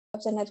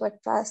of the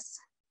Network Plus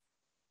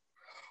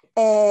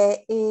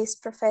is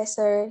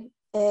Professor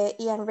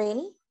Ian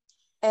Rainey.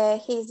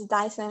 He is the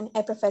Dyson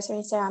professor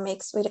in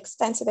ceramics with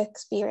extensive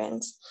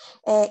experience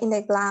in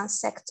the glass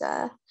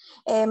sector.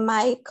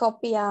 My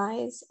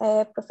co-PI is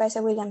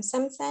Professor William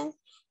Simpson.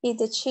 He's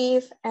the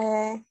Chief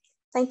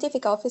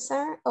Scientific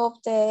Officer of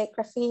the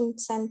Graphene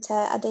Center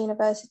at the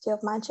University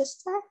of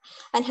Manchester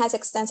and has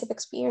extensive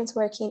experience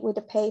working with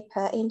the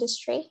paper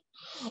industry.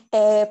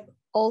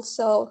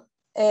 Also,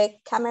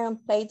 Cameron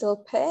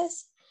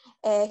Plaidel-Pearce.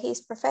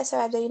 He's professor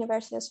at the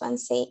University of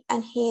Swansea,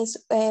 and he's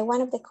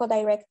one of the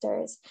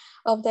co-directors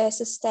of the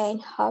Sustain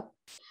Hub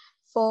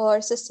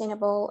for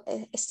Sustainable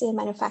Steel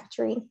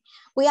Manufacturing.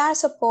 We are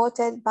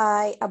supported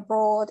by a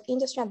broad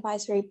industry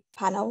advisory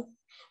panel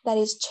that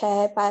is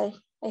chaired by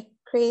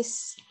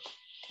Chris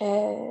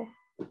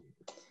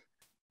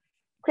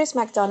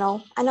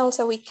McDonald, and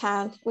also we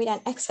count with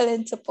an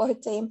excellent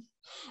support team,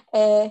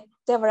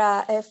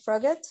 Deborah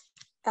Froggatt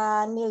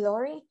and Neil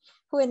Laurie,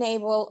 who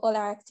enable all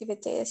our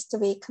activities to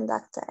be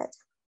conducted.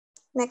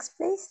 Next,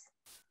 please.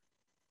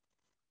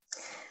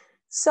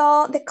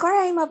 So the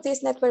core aim of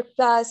this Network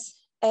Plus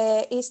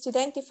is to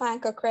identify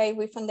and co-create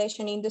with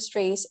foundation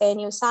industries a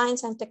new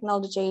science and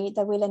technology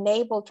that will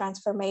enable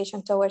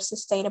transformation towards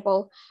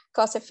sustainable,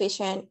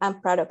 cost-efficient,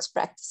 and products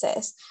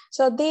practices.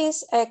 So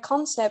these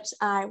concepts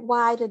are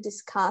widely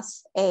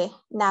discussed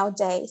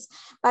nowadays,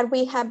 but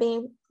we have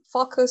been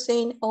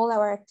focusing all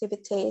our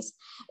activities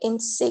in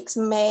 6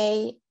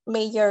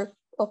 major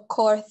or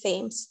core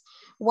themes.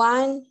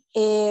 One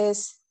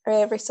is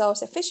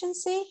resource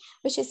efficiency,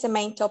 which is the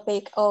main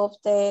topic of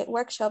the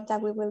workshop that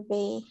we will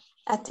be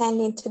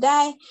attending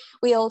today.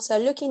 We're also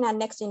looking at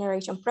next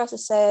generation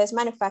processes,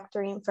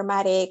 manufacturing,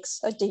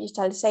 informatics, or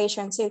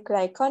digitalization,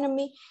 circular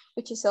economy,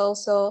 which is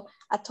also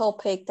a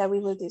topic that we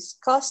will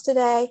discuss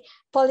today,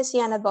 policy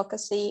and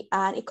advocacy,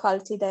 and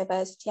equality,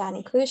 diversity, and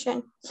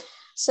inclusion.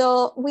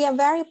 So we are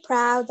very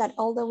proud that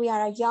although we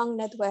are a young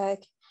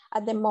network,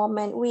 at the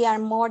moment, we are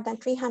more than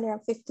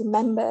 350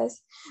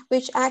 members,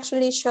 which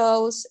actually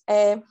shows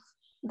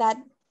that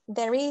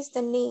there is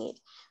the need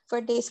for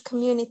this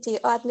community,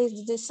 or at least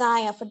the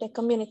desire for the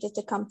community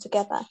to come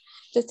together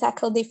to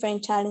tackle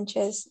different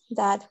challenges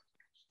that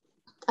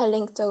are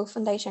linked to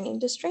foundation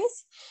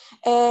industries.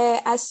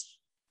 As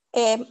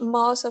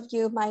most of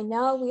you might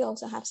know, we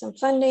also have some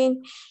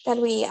funding that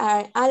we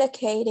are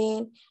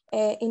allocating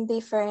in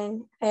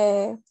different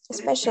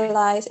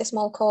specialized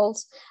small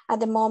calls. At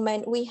the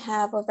moment, we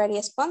have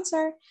already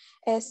sponsored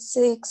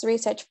 6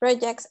 research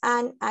projects,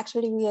 and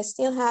actually we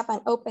still have an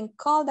open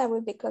call that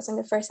will be closing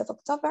the 1st of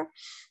October.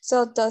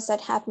 So those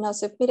that have not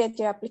submitted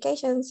your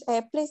applications,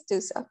 please do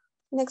so.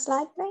 Next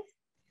slide, please.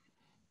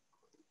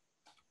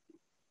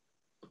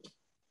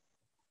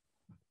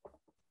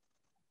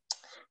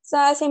 So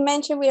as I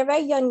mentioned, we are a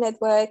very young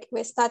network.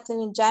 We started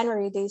in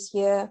January this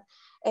year.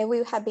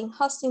 We have been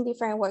hosting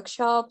different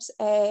workshops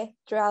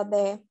throughout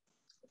the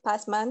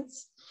past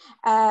months.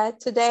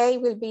 Today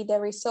will be the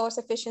resource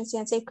efficiency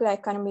and circular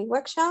economy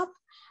workshop.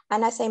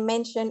 And as I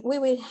mentioned, we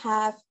will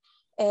have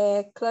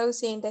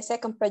closing the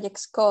 2nd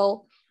project's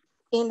call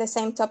in the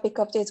same topic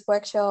of this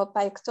workshop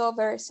by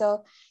October.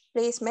 So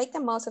please make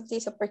the most of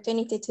this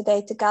opportunity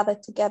today to gather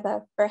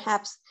together,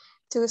 perhaps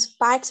to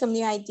spark some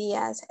new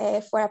ideas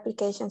for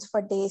applications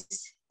for this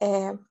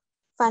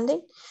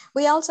funding.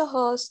 We also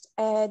host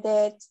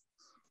the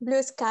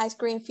Blue Skies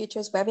Green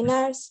Futures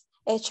webinars,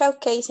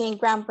 showcasing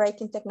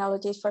groundbreaking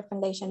technologies for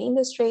foundation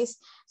industries.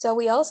 So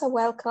we also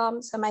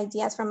welcome some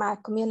ideas from our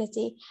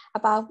community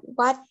about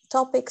what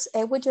topics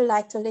would you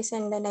like to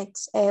listen in the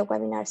next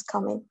webinars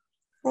coming.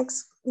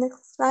 Next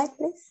slide,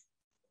 please.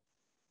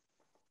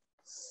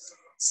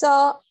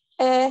 So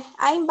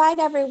I invite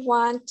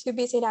everyone to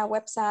visit our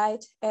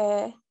website.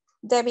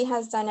 Debbie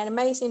has done an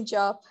amazing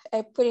job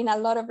putting a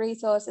lot of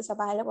resources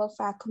available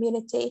for our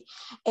community.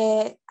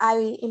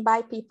 I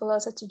invite people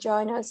also to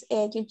join us.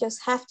 You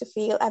just have to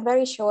fill a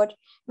very short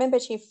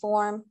membership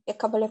form, a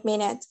couple of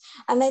minutes,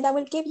 and then that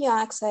will give you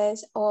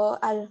access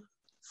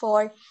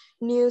for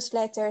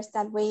newsletters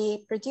that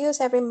we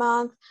produce every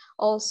month,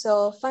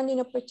 also funding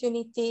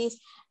opportunities,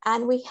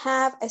 and we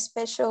have a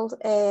special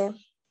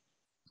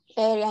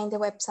area in the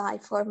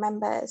website for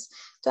members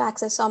to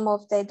access some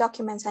of the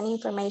documents and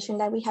information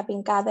that we have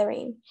been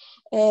gathering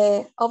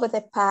over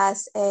the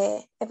past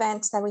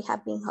events that we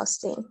have been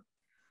hosting.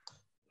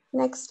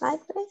 Next slide,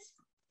 please.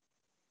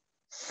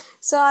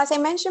 So as I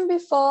mentioned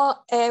before,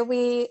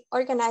 we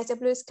organized the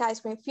Blue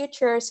Skies Green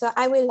Future. So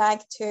I would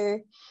like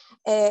to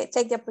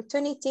take the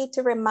opportunity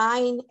to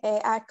remind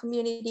our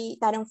community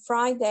that on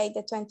Friday,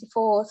 the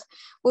 24th,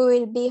 we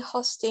will be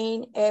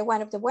hosting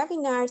one of the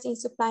webinars in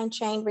supply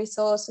chain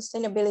resource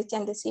sustainability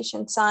and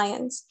decision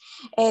science.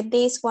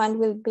 This one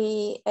will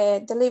be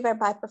delivered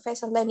by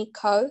Professor Lenny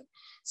Coe.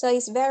 So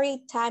it's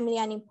very timely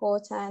and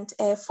important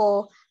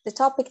for the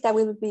topic that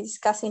we will be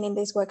discussing in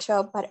this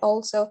workshop, but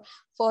also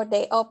for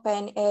the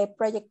open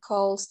project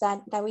calls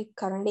that we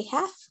currently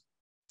have.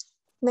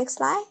 Next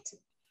slide.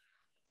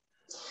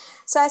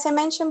 So as I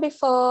mentioned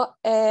before,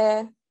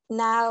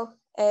 now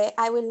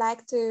I would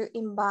like to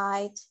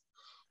invite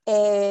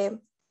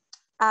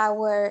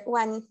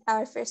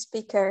our first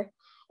speaker,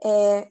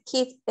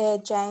 Keith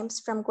James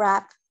from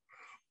GRAP,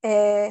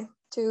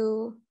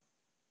 to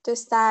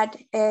start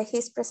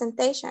his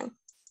presentation.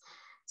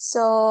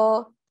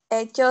 So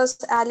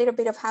just a little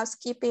bit of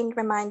housekeeping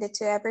reminder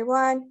to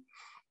everyone.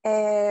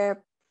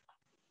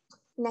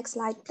 Next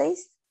slide,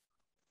 please.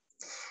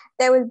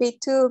 There will be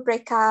 2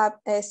 breakout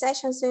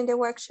sessions during the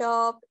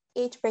workshop.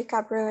 Each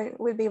breakout room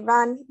will be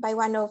run by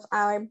one of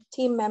our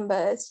team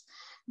members.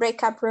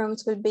 Breakout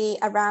rooms will be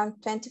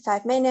around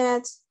 25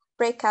 minutes.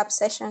 Breakout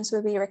sessions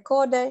will be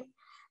recorded,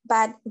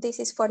 but this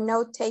is for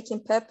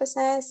note-taking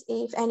purposes.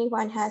 If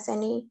anyone has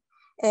any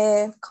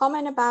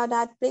comment about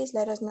that, please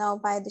let us know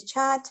by the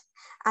chat,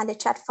 and the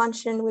chat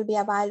function will be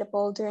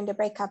available during the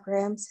breakout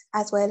rooms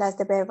as well as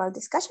the verbal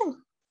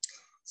discussion.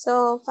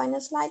 So final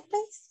slide,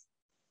 please.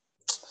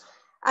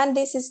 And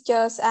this is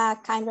just a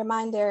kind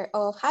reminder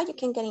of how you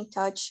can get in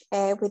touch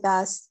with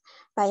us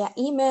via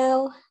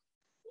email,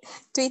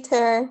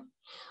 Twitter,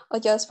 or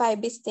just by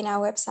visiting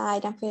our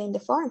website and filling the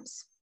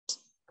forms.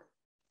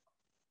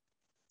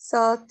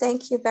 So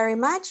thank you very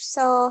much.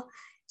 So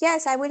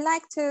yes, I would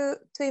like to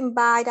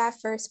invite our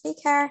first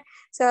speaker.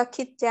 So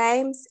Keith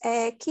James.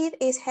 Keith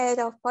is head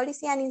of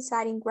policy and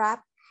insight in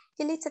GRAP.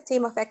 He leads a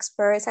team of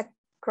experts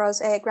across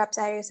GRAP's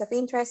areas of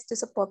interest to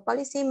support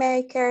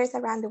policymakers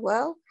around the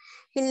world.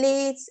 He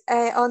leads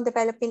on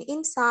developing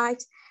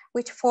insights,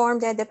 which form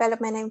the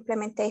development and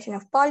implementation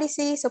of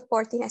policy,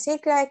 supporting a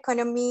circular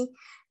economy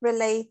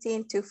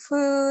relating to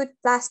food,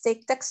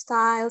 plastic,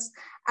 textiles,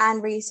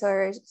 and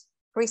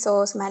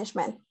resource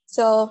management.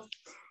 So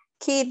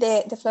Keith,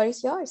 the floor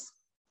is yours.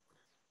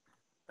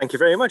 Thank you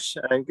very much.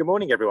 And good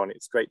morning, everyone.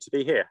 It's great to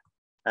be here.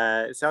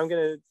 So I'm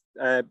going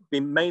to be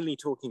mainly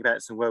talking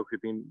about some work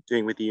we've been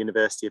doing with the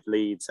University of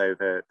Leeds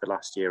over the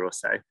last year or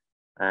so,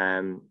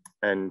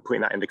 and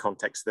putting that in the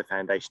context of the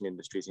foundation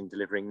industries in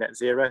delivering net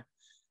zero.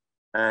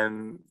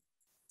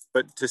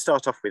 But to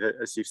start off with,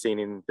 as you've seen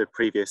in the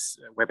previous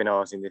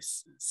webinars in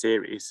this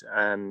series,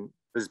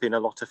 there's been a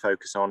lot of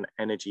focus on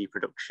energy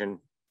production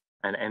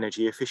and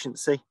energy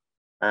efficiency.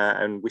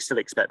 And we still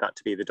expect that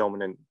to be the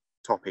dominant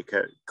topic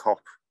at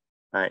COP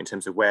in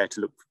terms of where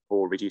to look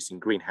for reducing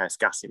greenhouse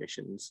gas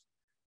emissions.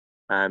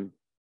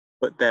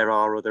 But there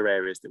are other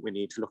areas that we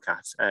need to look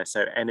at.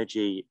 So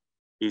energy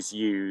is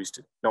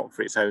used not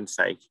for its own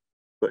sake,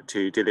 but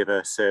to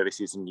deliver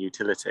services and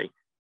utility.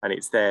 And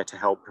it's there to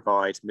help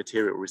provide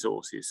material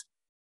resources.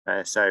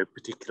 So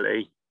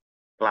particularly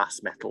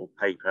glass, metal,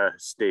 paper,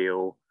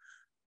 steel,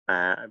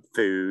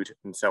 food,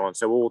 and so on.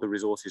 So all the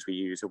resources we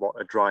use are what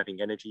are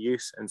driving energy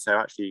use. And so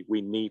actually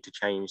we need to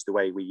change the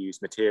way we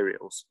use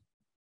materials.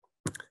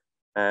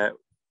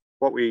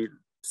 What we've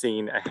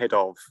seen ahead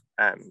of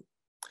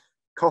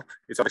COP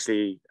is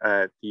obviously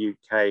the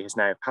UK has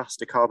now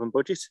passed a carbon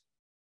budget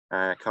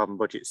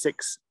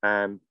 6,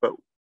 but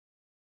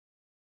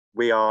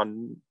we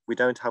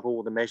don't have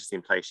all the measures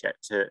in place yet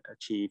to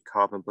achieve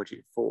carbon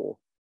budget 4.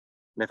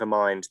 Never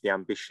mind the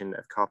ambition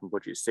of carbon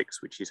budget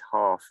 6, which is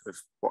half of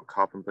what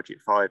carbon budget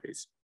 5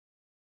 is.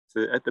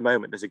 So at the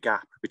moment, there's a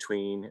gap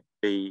between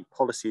the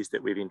policies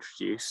that we've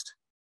introduced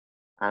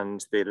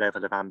and the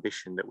level of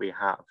ambition that we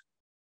have.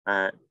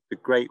 The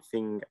great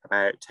thing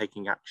about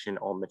taking action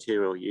on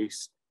material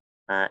use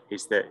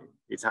is that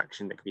it's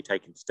action that can be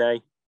taken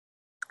today,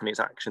 and it's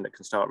action that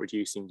can start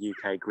reducing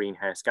UK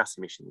greenhouse gas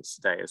emissions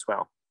today as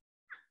well.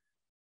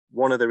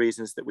 One of the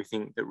reasons that we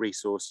think that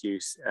resource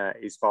use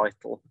is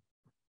vital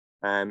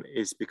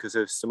is because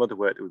of some other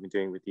work that we've been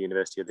doing with the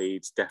University of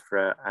Leeds,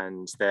 DEFRA,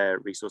 and their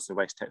Resource and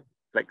Waste Technical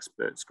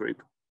Experts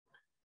group.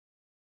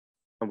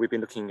 And we've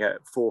been looking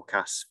at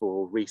forecasts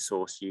for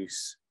resource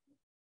use.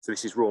 So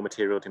this is raw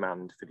material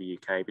demand for the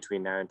UK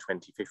between now and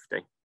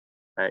 2050.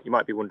 You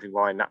might be wondering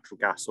why natural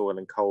gas, oil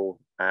and coal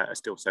are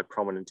still so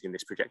prominent in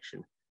this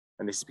projection.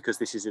 And this is because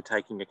this is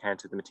taking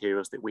account of the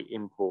materials that we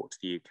import to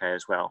the UK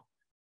as well.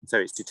 So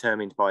it's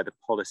determined by the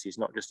policies,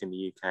 not just in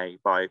the UK,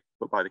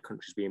 but by the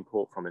countries we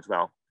import from as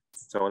well.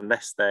 So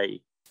unless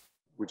they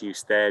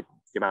reduce their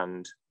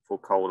demand for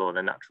coal, oil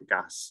and natural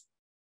gas,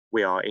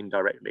 we are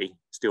indirectly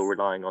still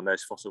relying on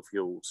those fossil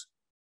fuels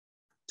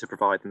to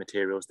provide the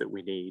materials that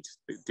we need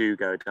that do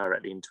go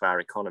directly into our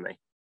economy.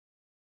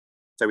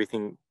 So we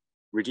think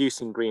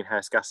reducing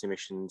greenhouse gas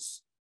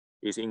emissions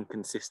is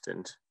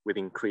inconsistent with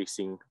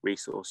increasing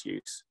resource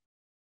use.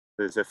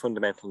 There's a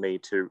fundamental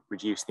need to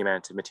reduce the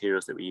amount of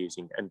materials that we're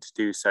using, and to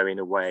do so in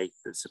a way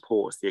that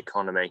supports the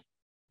economy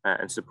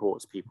and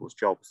supports people's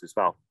jobs as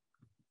well.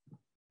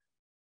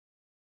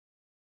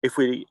 If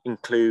we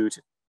include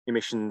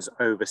emissions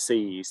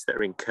overseas that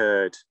are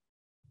incurred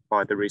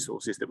by the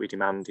resources that we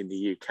demand in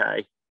the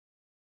UK,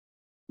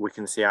 we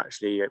can see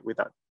actually with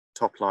that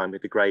top line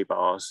with the grey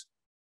bars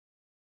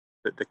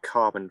that the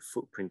carbon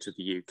footprint of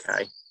the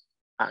UK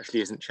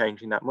actually isn't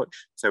changing that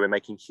much. So we're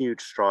making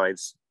huge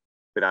strides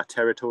with our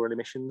territorial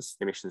emissions,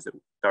 the emissions that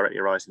directly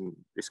arise in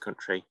this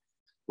country.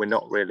 We're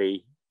not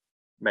really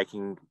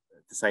making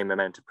the same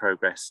amount of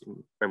progress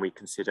when we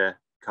consider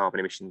carbon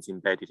emissions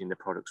embedded in the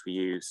products we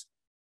use.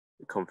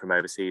 that come from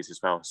overseas as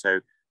well.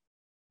 So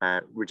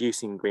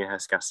reducing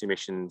greenhouse gas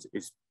emissions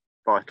is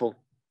vital.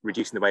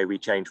 Reducing the way we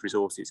change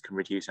resources can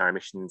reduce our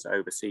emissions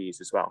overseas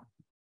as well.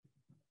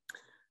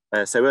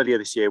 So earlier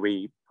this year,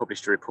 we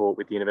published a report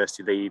with the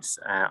University of Leeds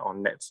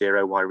on net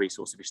zero, why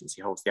resource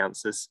efficiency holds the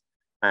answers.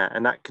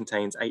 And that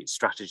contains 8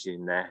 strategies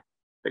in there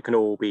that can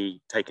all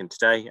be taken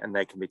today, and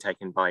they can be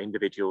taken by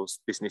individuals,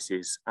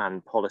 businesses,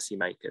 and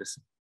policymakers.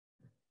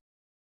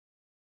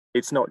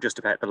 It's not just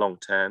about the long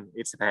term,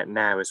 it's about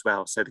now as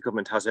well. So the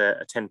government has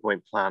a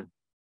 10-point plan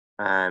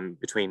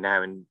between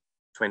now and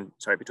between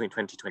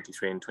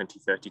 2023 and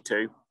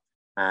 2032,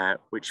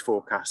 which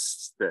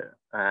forecasts that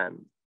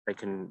they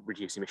can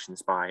reduce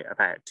emissions by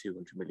about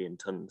 200 million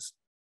tonnes.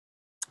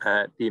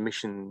 The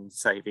emission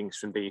savings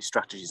from these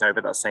strategies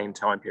over that same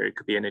time period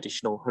could be an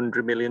additional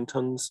 100 million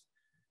tonnes.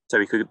 So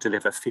we could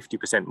deliver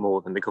 50%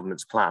 more than the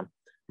government's plan.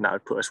 And that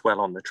would put us well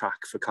on the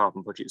track for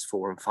carbon budgets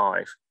 4 and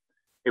 5.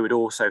 It would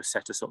also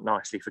set us up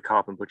nicely for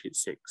carbon budget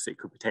 6. It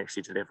could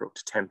potentially deliver up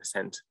to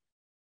 10%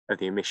 of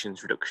the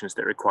emissions reductions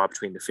that are required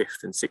between the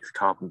 5th and 6th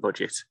carbon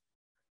budget.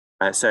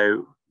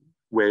 So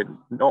we're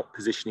not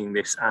positioning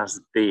this as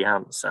the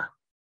answer.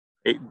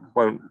 It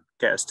won't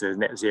get us to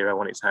net zero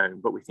on its own,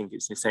 but we think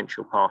it's an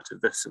essential part of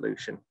the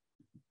solution.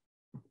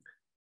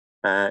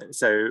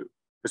 So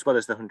as well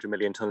as the 100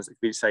 million tonnes that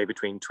we say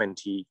between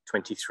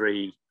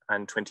 2023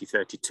 and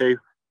 2032,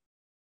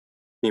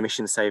 the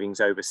emission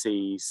savings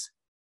overseas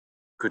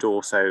could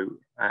also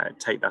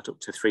take that up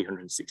to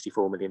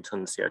 364 million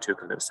tonnes CO2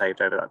 equivalent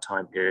saved over that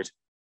time period.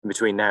 And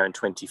between now and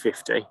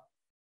 2050,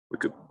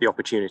 the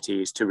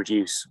opportunity is to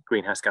reduce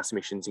greenhouse gas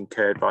emissions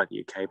incurred by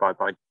the UK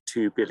by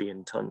 2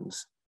 billion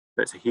tonnes.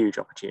 That's a huge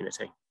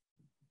opportunity.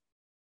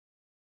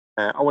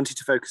 I wanted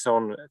to focus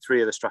on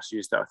 3 of the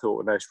strategies that I thought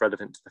were most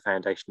relevant to the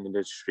foundation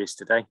industries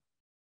today.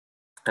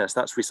 So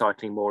that's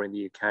recycling more in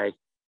the UK,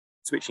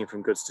 switching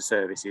from goods to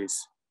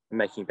services, and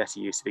making better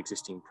use of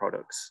existing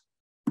products.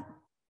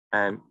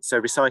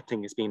 So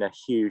recycling has been a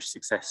huge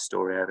success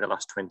story over the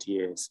last 20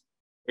 years.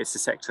 It's a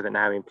sector that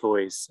now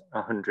employs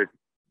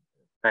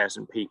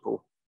 100,000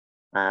 people,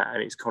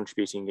 and it's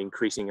contributing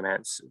increasing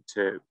amounts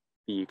to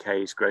the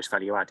UK's gross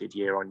value added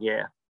year on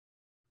year.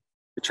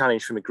 The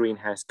challenge from a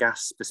greenhouse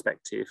gas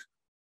perspective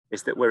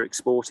is that we're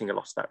exporting a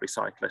lot of that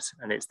recyclate,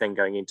 and it's then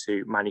going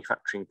into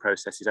manufacturing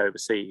processes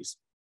overseas.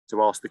 So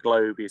whilst the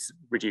globe is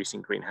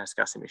reducing greenhouse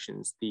gas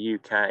emissions, the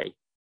UK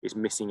is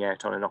missing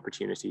out on an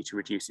opportunity to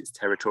reduce its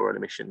territorial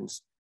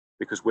emissions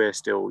because we're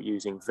still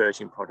using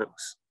virgin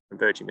products and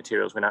virgin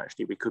materials when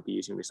actually we could be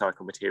using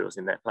recycled materials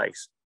in their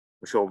place.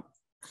 I'm sure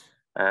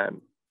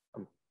I'm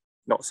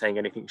not saying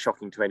anything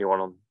shocking to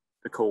anyone on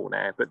the call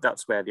now, but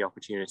that's where the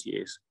opportunity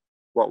is.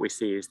 What we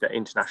see is that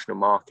international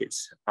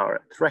markets are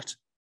at threat.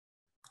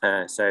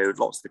 So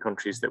lots of the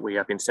countries that we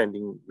have been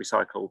sending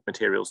recycled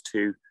materials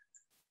to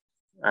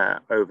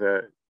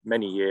over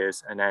many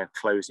years are now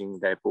closing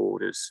their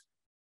borders.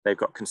 They've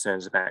got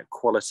concerns about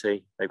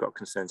quality, they've got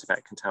concerns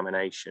about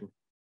contamination.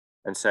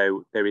 And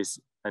so there is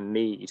a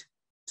need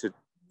to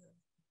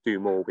do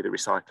more with the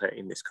recycler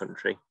in this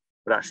country,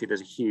 but actually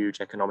there's a huge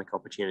economic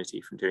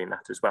opportunity from doing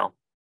that as well.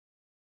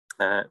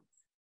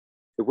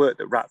 The work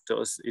that RAP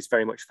does is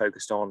very much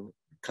focused on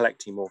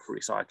collecting more for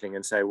recycling.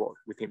 And so what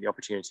we think the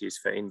opportunity is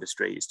for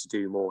industry is to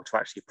do more to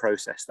actually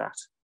process that.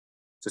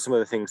 So some of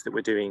the things that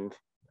we're doing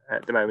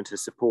at the moment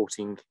is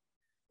supporting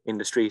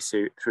industry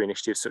through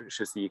initiatives such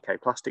as the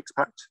UK Plastics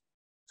Pact.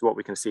 So what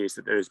we can see is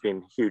that there has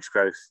been huge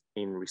growth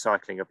in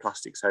recycling of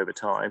plastics over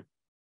time,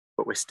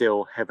 but we're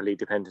still heavily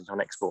dependent on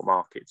export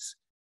markets.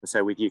 And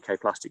so with UK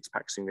Plastics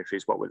Pact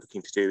signatories, what we're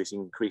looking to do is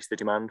increase the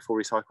demand for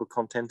recycled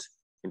content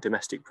in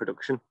domestic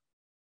production.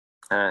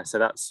 So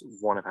that's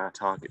one of our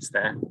targets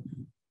there.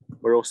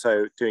 We're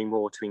also doing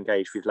more to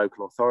engage with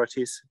local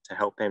authorities to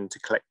help them to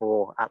collect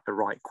more at the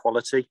right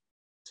quality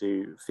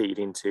to feed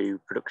into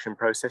production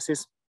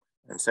processes.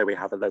 And so we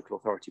have a local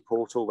authority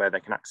portal where they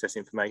can access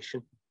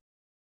information.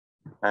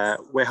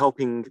 We're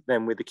helping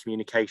them with the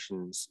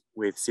communications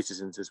with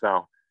citizens as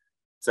well.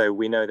 So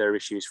we know there are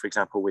issues, for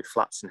example, with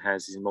flats and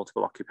houses in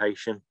multiple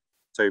occupation.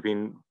 So we've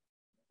been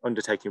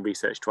undertaking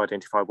research to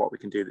identify what we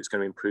can do that's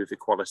going to improve the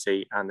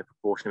quality and the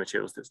proportion of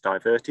materials that's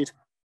diverted.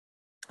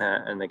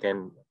 And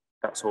again,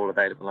 that's all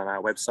available on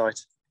our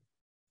website.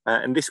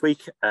 And this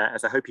week,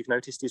 as I hope you've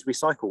noticed, is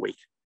Recycle Week.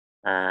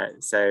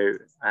 So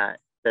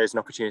there's an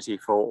opportunity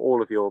for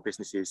all of your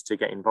businesses to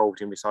get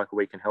involved in Recycle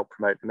Week and help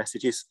promote the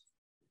messages.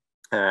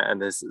 And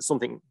there's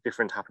something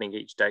different happening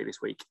each day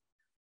this week.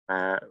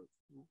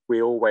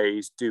 We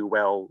always do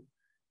well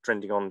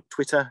trending on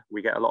Twitter.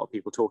 We get a lot of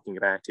people talking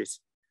about it.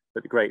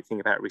 But the great thing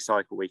about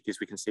Recycle Week is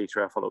we can see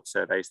through our follow-up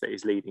surveys that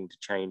is leading to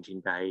change in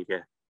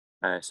behaviour.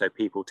 So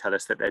people tell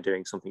us that they're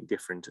doing something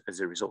different as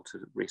a result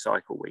of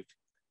Recycle Week.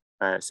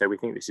 So we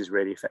think this is a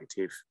really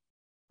effective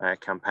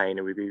campaign,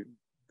 and we'd be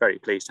very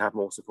pleased to have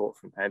more support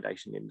from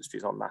foundation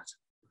industries on that.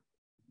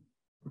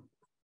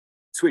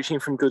 Switching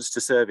from goods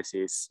to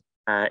services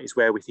is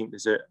where we think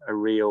there's a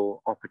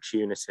real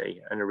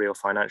opportunity and a real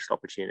financial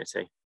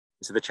opportunity.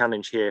 So the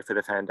challenge here for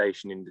the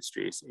foundation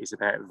industries is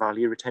about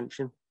value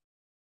retention.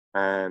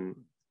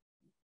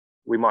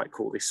 We might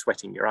call this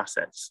sweating your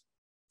assets.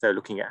 So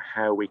looking at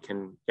how we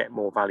can get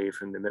more value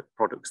from the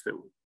products that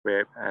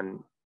we're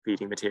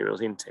feeding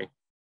materials into.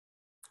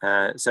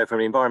 So from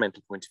an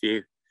environmental point of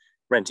view,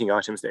 renting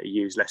items that are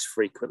used less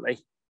frequently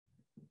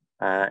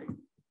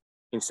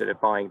instead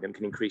of buying them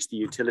can increase the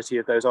utility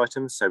of those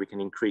items, so we can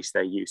increase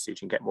their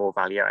usage and get more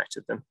value out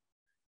of them.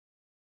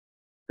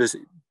 There's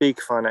big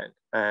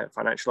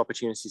financial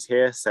opportunities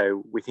here,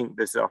 so we think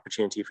there's an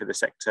opportunity for the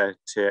sector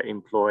to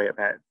employ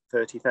about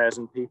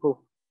 30,000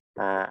 people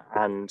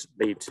and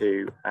lead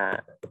to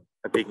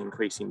a big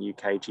increase in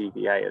UK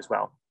GVA as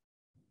well.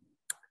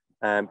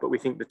 But we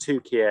think the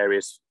two key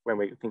areas when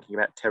we're thinking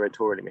about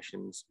territorial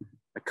emissions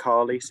are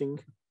car leasing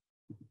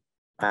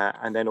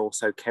and then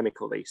also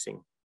chemical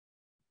leasing.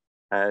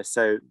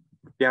 So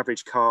the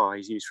average car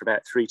is used for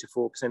about 3 to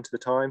 4% of the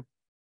time,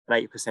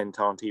 and 8%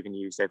 aren't even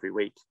used every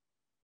week.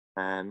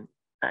 At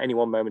any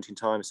one moment in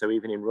time, so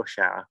even in rush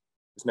hour,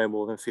 there's no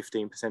more than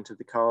 15% of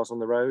the cars on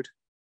the road.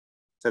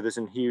 So there's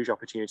a huge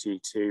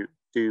opportunity to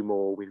do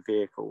more with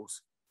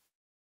vehicles.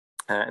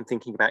 And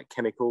thinking about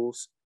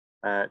chemicals,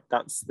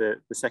 that's the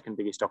second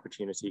biggest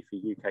opportunity for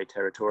UK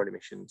territorial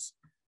emissions.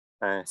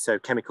 So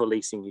chemical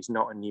leasing is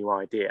not a new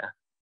idea,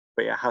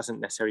 but it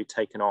hasn't necessarily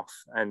taken off.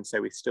 And so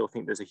we still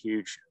think there's a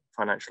huge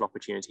financial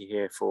opportunity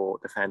here for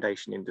the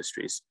foundation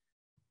industries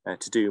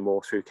to do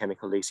more through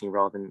chemical leasing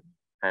rather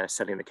than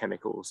selling the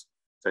chemicals,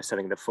 so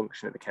selling the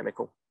function of the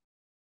chemical.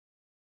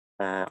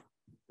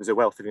 There's a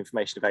wealth of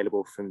information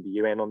available from the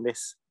UN on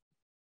this,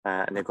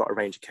 and they've got a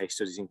range of case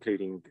studies,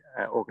 including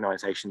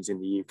organisations in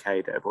the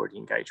UK that have already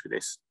engaged with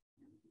this.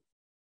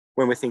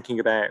 When we're thinking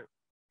about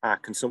our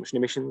consumption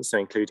emissions, so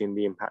including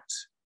the impact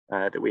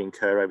that we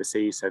incur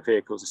overseas, so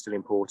vehicles are still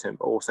important,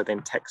 but also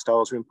then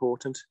textiles are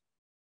important.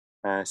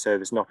 So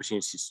there's an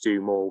opportunity to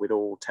do more with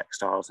all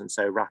textiles, and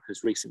so RAP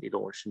has recently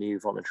launched a new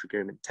voluntary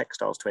agreement,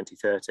 Textiles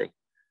 2030,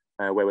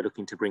 where we're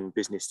looking to bring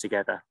business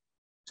together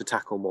to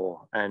tackle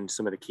more, and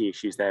some of the key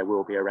issues there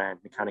will be around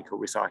mechanical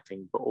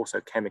recycling, but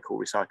also chemical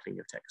recycling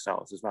of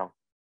textiles as well.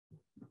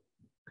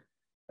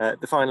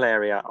 The final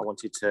area I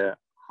wanted to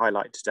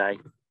highlight today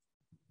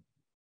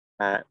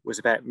was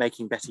about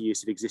making better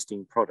use of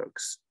existing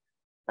products.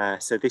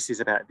 So this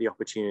is about the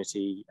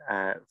opportunity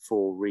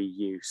for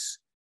reuse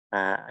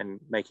and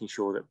making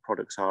sure that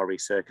products are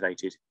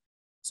recirculated.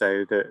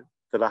 So the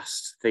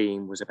last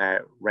theme was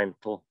about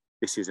rental.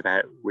 This is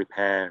about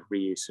repair,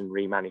 reuse and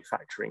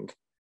remanufacturing.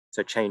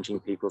 So changing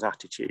people's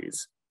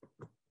attitudes.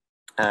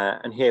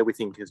 And here we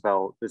think as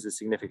well, there's a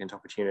significant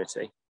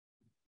opportunity.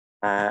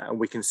 And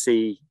we can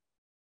see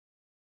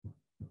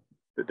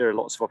that there are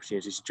lots of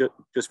opportunities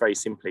just very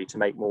simply to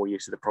make more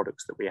use of the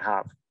products that we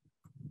have.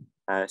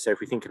 So if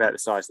we think about the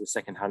size of the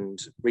second-hand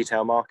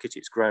retail market,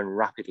 it's grown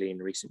rapidly in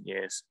recent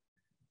years.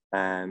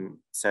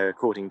 So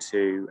according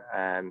to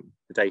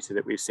the data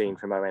that we've seen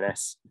from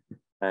ONS,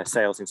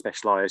 sales in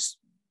specialised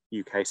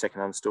UK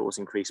second-hand stores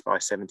increased by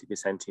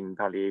 70% in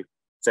value,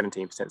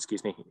 17%,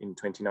 excuse me, in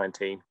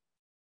 2019.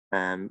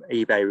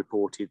 eBay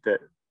reported that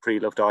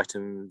pre-loved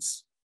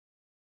items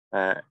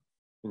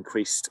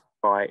increased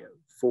by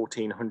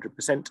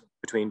 1,400%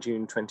 between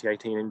June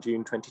 2018 and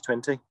June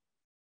 2020.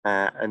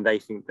 And they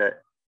think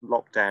that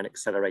lockdown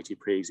accelerated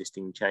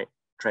pre-existing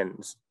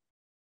trends.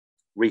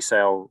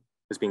 Resale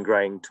has been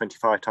growing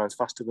 25 times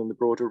faster than the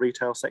broader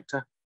retail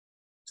sector.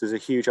 So there's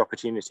a huge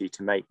opportunity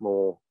to make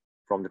more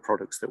from the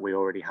products that we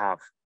already have.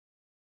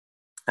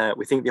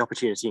 We think the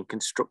opportunity in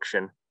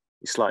construction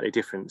is slightly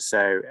different.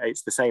 So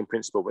it's the same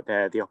principle, but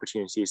there the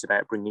opportunity is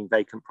about bringing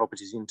vacant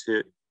properties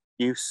into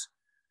use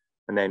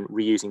and then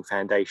reusing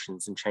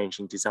foundations and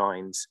changing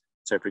designs.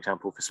 So for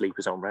example, for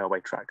sleepers on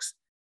railway tracks,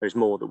 there's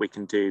more that we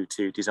can do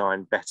to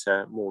design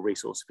better, more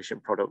resource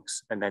efficient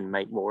products and then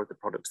make more of the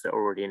products that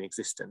are already in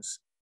existence.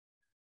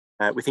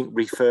 We think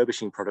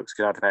refurbishing products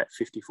could add about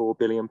 £54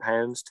 billion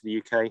to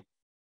the UK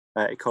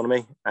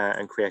economy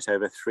and create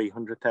over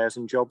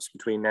 300,000 jobs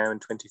between now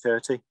and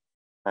 2030.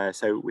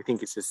 So we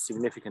think it's a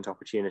significant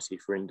opportunity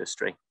for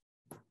industry.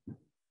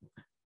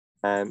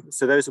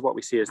 So those are what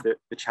we see as the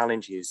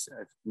challenges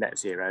of net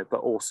zero,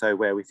 but also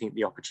where we think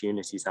the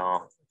opportunities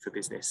are for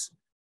business.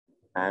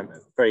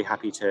 Very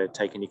happy to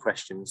take any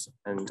questions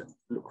and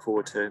look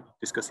forward to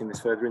discussing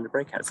this further in the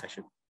breakout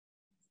session.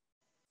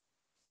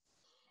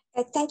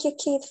 Thank you,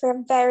 Keith, for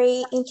a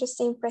very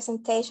interesting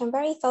presentation,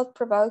 very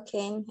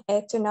thought-provoking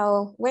to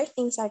know where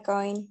things are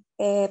going,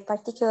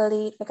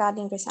 particularly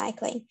regarding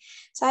recycling.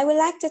 So I would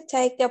like to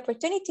take the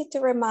opportunity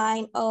to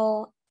remind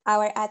all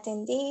our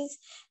attendees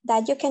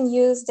that you can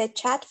use the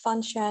chat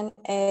function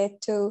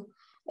to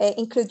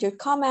include your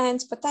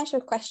comments,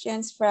 potential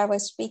questions for our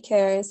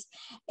speakers,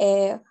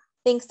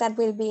 things that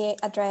will be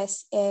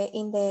addressed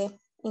in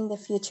the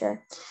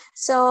future.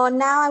 So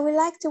now I would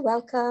like to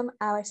welcome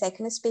our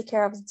second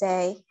speaker of the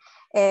day,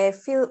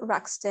 Phil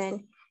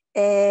Ruxton.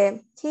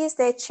 He is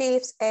the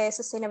Chief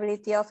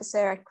Sustainability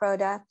Officer at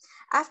Croda.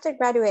 After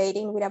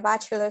graduating with a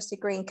bachelor's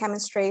degree in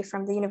chemistry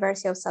from the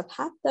University of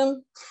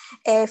Southampton,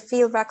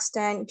 Phil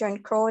Ruxton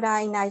joined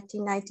Croda in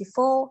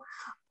 1994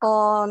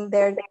 on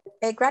their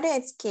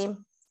graduate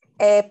scheme,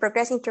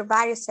 progressing through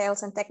various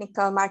sales and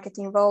technical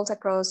marketing roles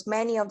across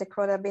many of the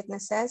Croda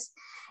businesses.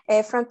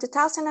 From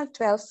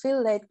 2012,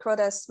 Phil led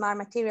Croda's Smart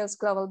Materials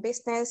global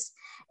business,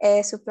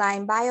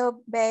 supplying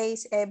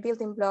bio-based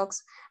building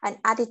blocks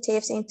and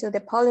additives into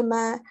the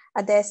polymer,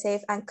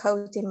 adhesive, and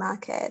coating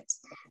markets.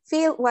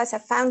 Phil was a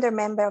founder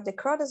member of the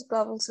Croda's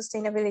Global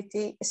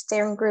Sustainability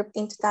Steering Group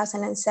in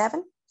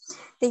 2007.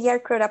 The year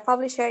Croda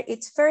published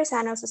its first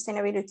annual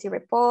sustainability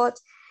report.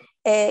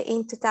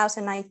 In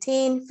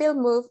 2019, Phil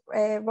moved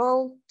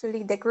role to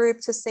lead the group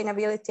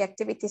sustainability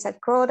activities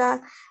at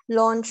Croda,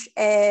 launched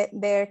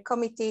their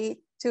committee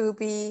to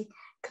be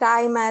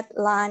climate,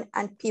 land,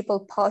 and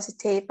people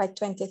positive by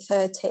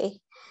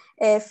 2030.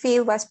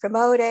 Phil was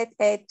promoted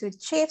to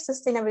Chief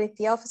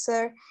Sustainability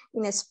Officer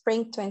in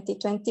spring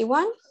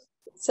 2021.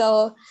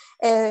 So,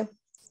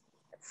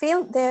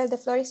 Phil, the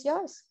floor is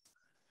yours.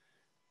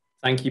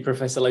 Thank you,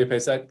 Professor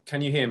Lopez.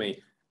 Can you hear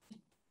me?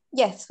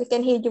 Yes, we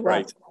can hear you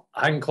well. Great.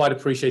 I hadn't quite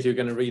appreciated you were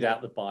going to read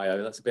out the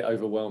bio. That's a bit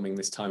overwhelming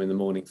this time in the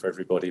morning for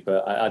everybody,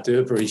 but I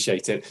do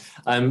appreciate it.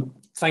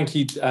 Thank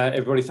you,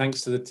 everybody. Thanks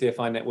to the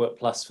TFI Network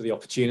Plus for the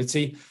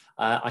opportunity.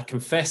 I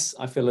confess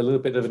I feel a little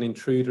bit of an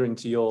intruder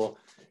into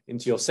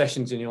your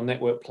sessions in your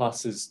Network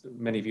Plus. As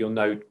many of you will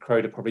know,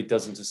 Croda probably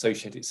doesn't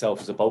associate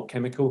itself as a bulk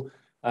chemical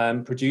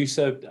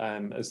producer.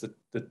 As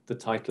the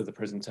title of the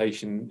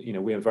presentation, you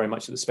know, we are very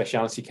much at the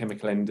specialty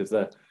chemical end of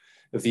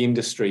the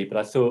industry. But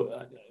I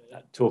thought,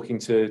 talking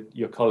to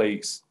your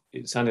colleagues,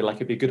 it sounded like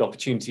it'd be a good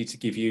opportunity to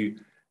give you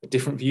a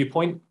different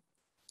viewpoint.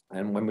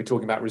 And when we're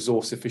talking about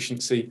resource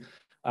efficiency,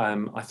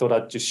 I thought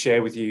I'd just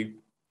share with you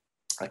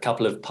a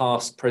couple of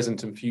past,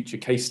 present, and future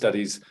case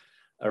studies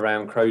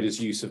around Croda's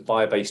use of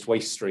bio-based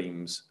waste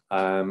streams.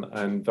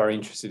 And very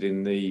interested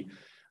in the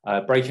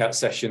breakout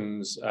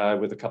sessions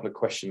with a couple of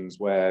questions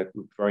where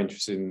we're very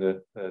interested in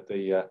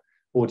the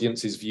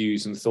audience's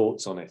views and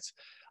thoughts on it.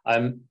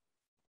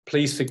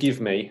 Please forgive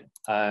me.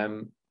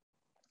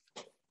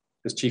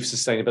 As Chief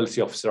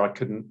Sustainability Officer, I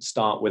couldn't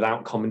start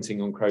without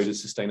commenting on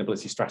Croda's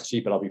sustainability strategy,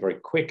 but I'll be very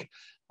quick.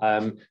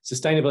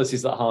 Sustainability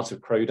is at the heart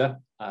of Croda.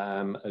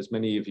 As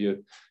many of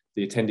you,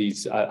 the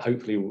attendees,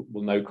 hopefully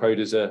will know,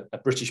 Croda's a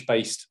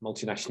British-based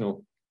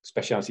multinational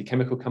specialty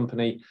chemical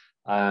company.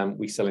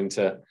 We sell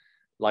into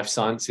life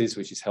sciences,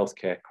 which is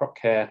healthcare, crop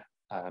care,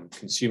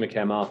 consumer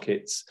care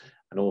markets,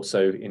 and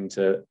also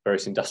into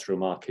various industrial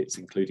markets,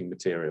 including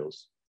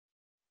materials.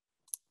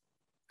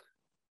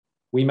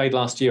 We made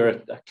last year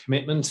a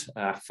commitment,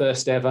 our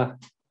first ever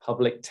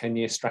public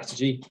 10-year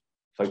strategy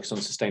focused on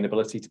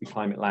sustainability to be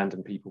climate, land,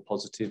 and people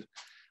positive.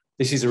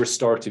 This is a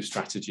restorative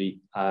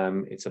strategy.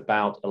 It's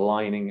about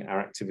aligning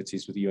our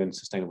activities with the UN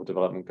Sustainable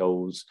Development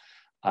Goals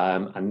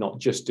and not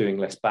just doing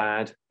less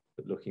bad,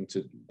 but looking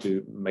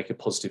to make a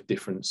positive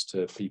difference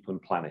to people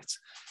and planet.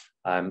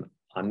 I'm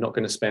not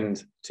going to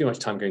spend too much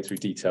time going through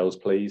details,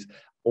 please.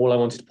 All I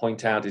wanted to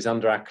point out is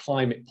under our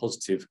climate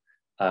positive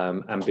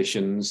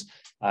ambitions,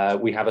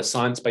 we have a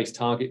science-based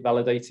target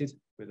validated.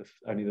 We're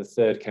only the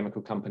third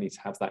chemical company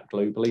to have that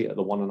globally at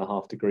the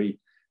 1.5 degree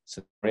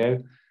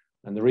scenario.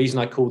 And the reason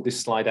I called this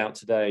slide out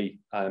today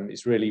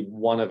is really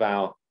one of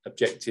our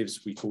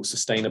objectives we call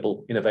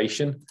sustainable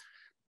innovation.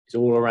 It's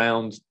all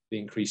around the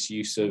increased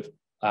use of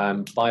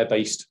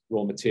bio-based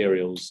raw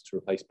materials to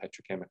replace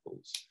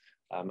petrochemicals.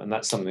 And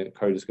that's something that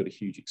Croda's got a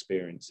huge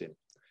experience in.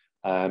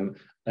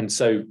 And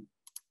so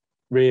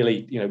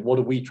really, you know, what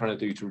are we trying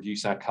to do to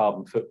reduce our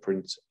carbon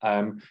footprint?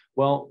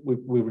 Well,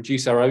 we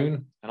reduce our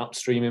own and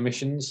upstream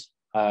emissions.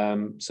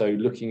 So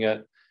looking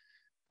at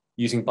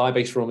using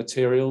bio-based raw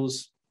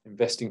materials,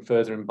 investing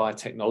further in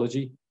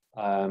biotechnology,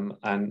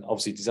 and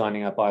obviously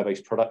designing our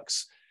bio-based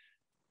products.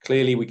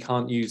 Clearly, we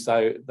can't use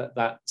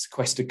that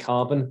sequestered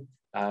carbon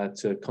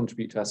to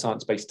contribute to our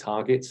science-based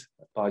target.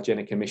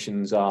 Biogenic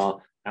emissions are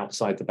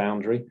outside the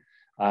boundary.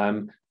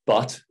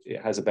 But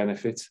it has a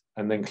benefit.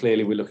 And then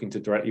clearly we're looking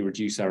to directly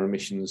reduce our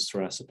emissions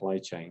through our supply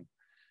chain.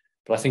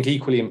 But I think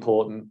equally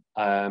important,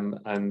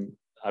 and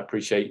I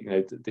appreciate, you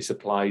know, this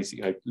applies,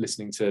 you know,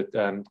 listening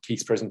to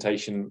Keith's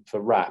presentation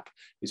for RAP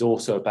is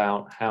also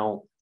about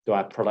how do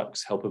our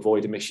products help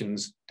avoid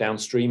emissions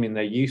downstream in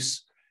their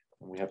use.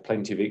 And we have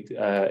plenty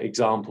of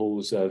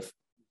examples of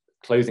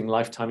clothing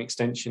lifetime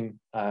extension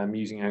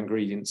using our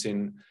ingredients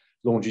in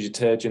laundry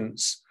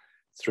detergents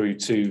through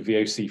to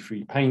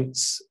VOC-free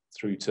paints,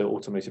 through to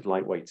automotive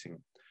lightweighting.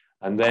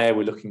 And there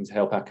we're looking to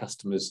help our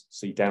customers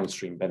see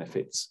downstream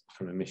benefits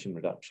from emission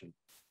reduction.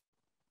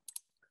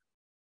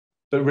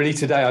 But really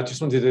today, I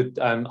just wanted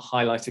to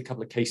highlight a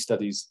couple of case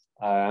studies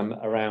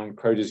around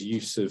Croda's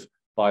use of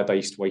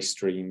bio-based waste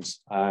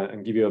streams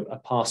and give you a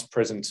past,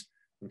 present,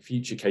 and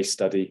future case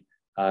study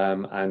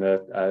and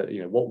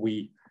you know, what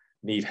we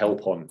need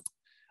help on.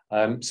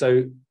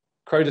 So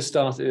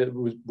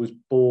Croda was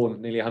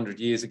born nearly 100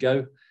 years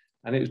ago,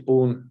 and it was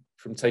born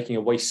from taking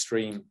a waste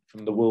stream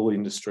from the wool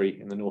industry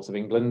in the north of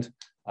England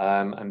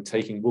and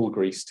taking wool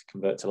grease to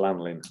convert to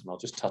lanolin. And I'll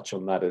just touch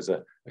on that as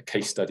a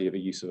case study of a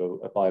use of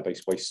a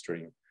bio-based waste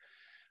stream.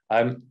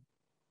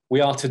 We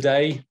are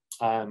today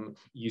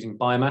using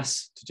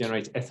biomass to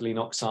generate ethylene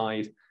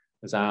oxide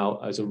as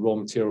a raw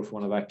material for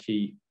one of our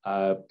key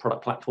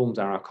product platforms,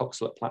 our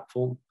alkoxylate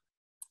platform.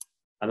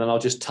 And then I'll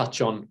just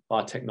touch on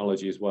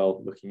biotechnology as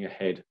well, looking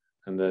ahead,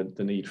 and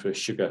the need for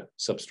sugar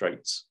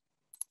substrates.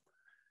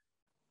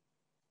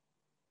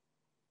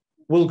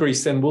 Wool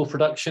grease, then wool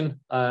production.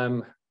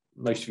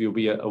 Most of you will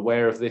be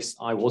aware of this.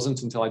 I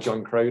wasn't until I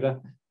joined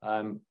Croda,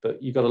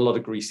 but you've got a lot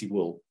of greasy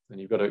wool, and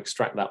you've got to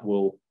extract that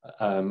wool,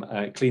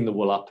 clean the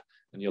wool up,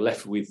 and you're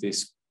left with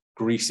this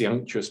greasy,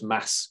 unctuous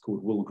mass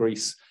called wool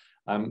grease.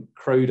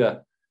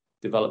 Croda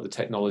developed the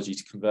technology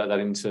to convert that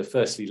into,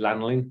 firstly,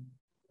 lanolin,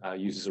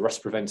 used as a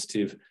rust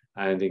preventative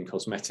and in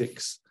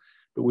cosmetics.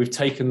 But we've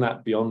taken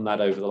that beyond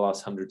that over the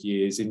last 100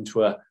 years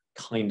into a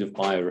kind of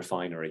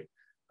biorefinery.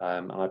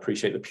 And I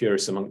appreciate the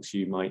purists amongst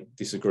you might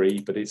disagree,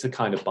 but it's a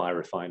kind of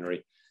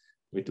biorefinery.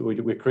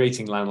 We're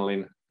creating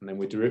lanolin, and then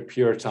we're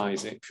purifying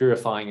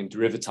and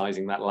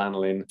derivatizing that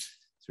lanolin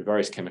through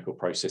various chemical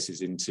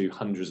processes into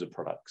hundreds of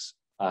products.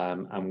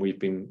 And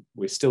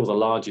we're still the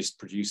largest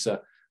producer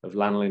of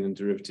lanolin and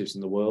derivatives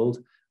in the world,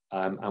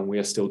 and we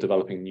are still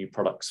developing new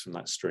products from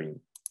that stream.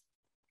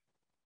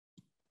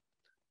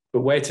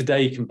 But where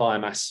today can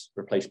biomass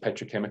replace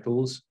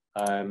petrochemicals?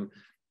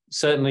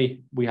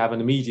 Certainly, we have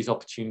an immediate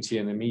opportunity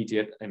and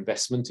immediate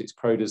investment. It's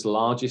Croda's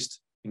largest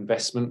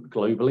investment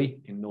globally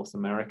in North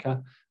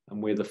America,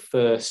 and we're the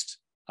first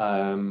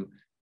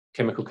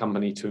chemical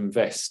company to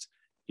invest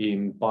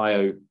in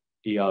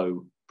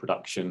bio-EO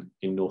production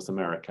in North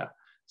America.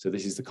 So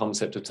this is the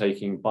concept of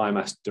taking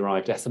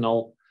biomass-derived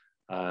ethanol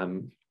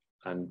and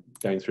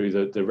going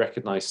through the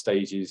recognized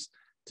stages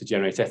to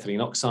generate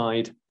ethylene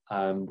oxide,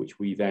 which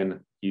we then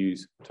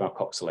use to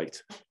alkoxylate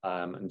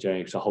and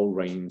generate a whole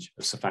range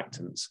of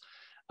surfactants.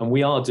 And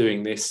we are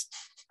doing this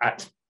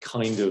at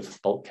kind of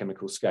bulk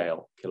chemical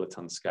scale,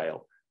 kiloton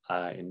scale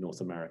in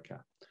North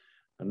America.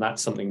 And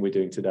that's something we're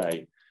doing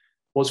today.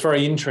 What's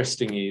very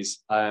interesting is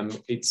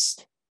it's,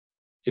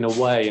 in a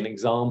way, an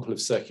example of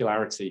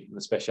circularity in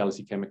the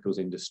specialty chemicals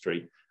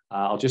industry.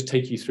 I'll just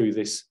take you through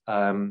this,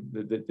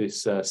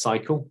 this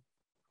cycle.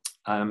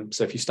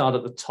 So if you start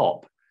at the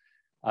top,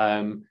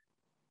 our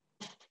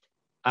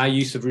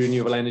use of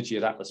renewable energy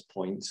at Atlas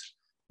Point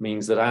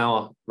means that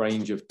our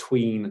range of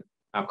tween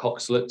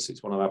alkoxylates,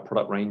 it's one of our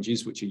product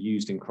ranges which are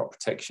used in crop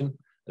protection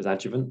as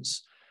adjuvants,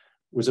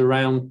 was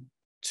around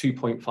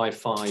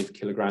 2.55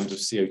 kilograms of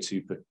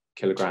CO2 per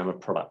kilogram of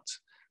product.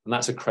 And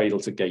that's a cradle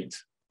to gate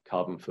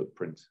carbon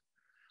footprint.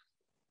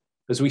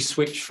 As we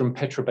switch from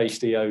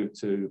petro-based EO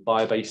to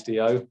bio-based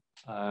EO,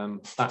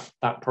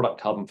 that product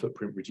carbon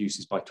footprint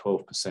reduces by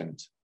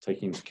 12%,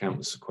 taking into account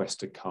the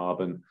sequestered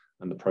carbon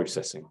and the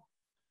processing.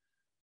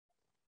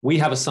 We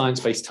have a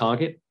science-based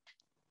target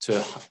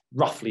to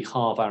roughly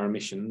halve our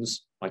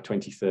emissions by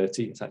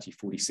 2030. It's actually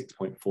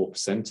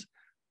 46.4%,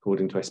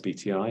 according to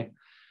SBTi.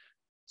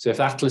 So if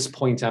Atlas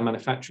Point, our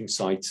manufacturing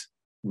site,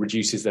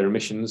 reduces their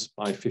emissions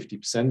by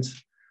 50%,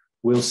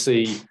 we'll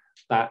see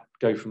that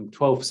go from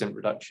 12%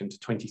 reduction to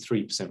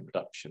 23%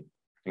 reduction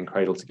in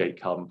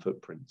cradle-to-gate carbon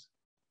footprint.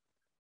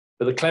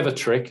 But the clever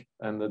trick,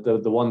 and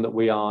the one that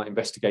we are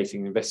investing at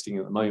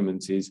the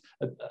moment, is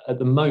at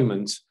the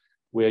moment,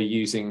 we're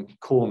using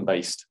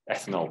corn-based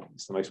ethanol.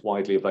 It's the most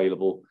widely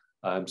available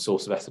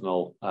source of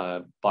ethanol,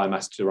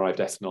 biomass-derived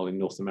ethanol in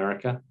North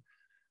America.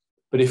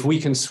 But if we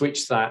can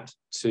switch that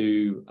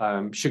to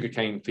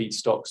sugarcane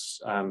feedstocks,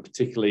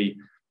 particularly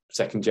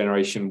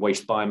second-generation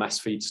waste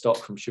biomass feedstock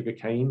from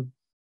sugarcane,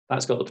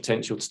 that's got the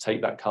potential to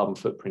take that carbon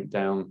footprint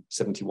down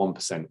 71%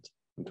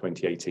 from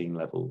 2018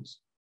 levels.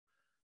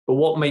 But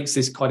what makes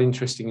this quite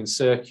interesting and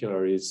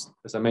circular is,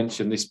 as I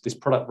mentioned, this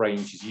product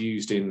range is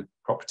used in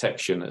crop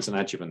protection as an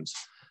adjuvant.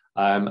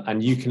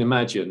 And you can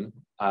imagine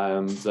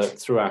that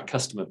through our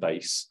customer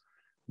base,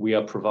 we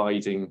are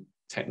providing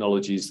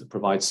technologies that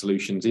provide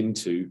solutions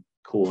into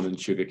corn and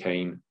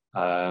sugarcane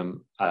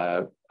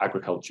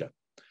agriculture.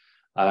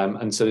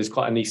 And so there's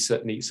quite a neat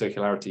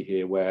circularity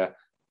here where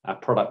our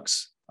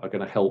products are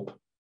going to help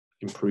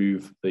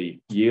improve the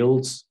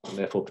yields and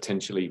therefore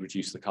potentially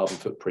reduce the carbon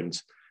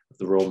footprint of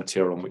the raw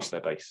material on which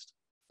they're based.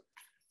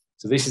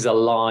 So this is a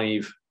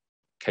live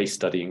case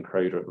study in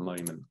Croda at the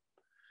moment.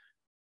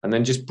 And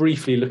then just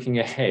briefly looking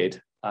ahead,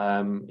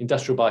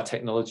 industrial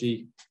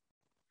biotechnology,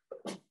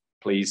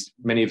 please,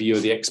 many of you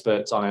are the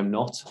experts, I am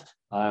not.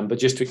 But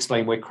just to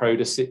explain where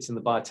Croda sits in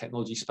the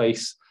biotechnology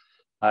space,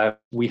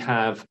 we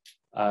have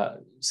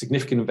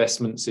significant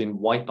investments in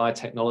white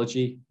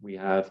biotechnology. We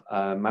have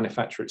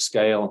manufacture at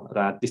scale at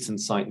our Ditton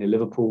site near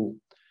Liverpool.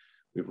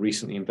 We've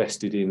recently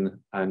invested in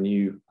our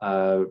new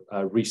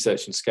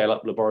research and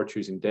scale-up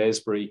laboratories in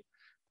Daresbury,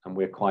 and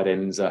we acquired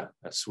Enza,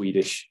 a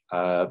Swedish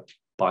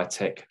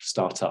biotech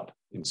startup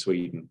in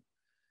Sweden.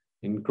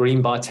 In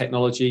green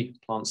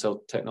biotechnology, plant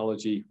cell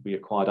technology, we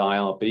acquired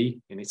IRB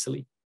in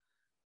Italy,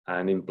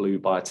 and in blue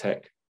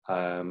biotech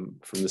from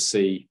the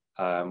sea,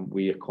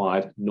 we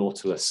acquired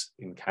Nautilus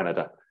in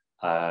Canada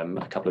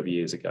a couple of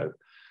years ago.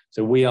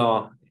 So we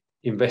are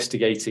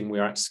investigating, we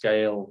are at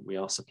scale, we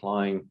are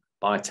supplying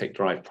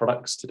biotech-derived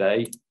products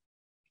today.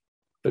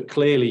 But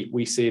clearly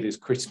we see it as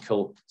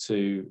critical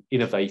to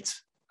innovate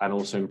and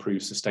also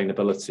improve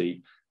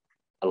sustainability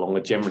along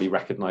a generally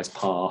recognised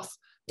path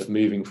of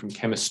moving from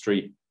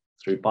chemistry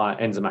through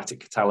enzymatic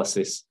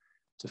catalysis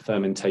to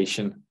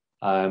fermentation.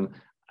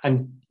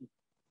 And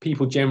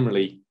people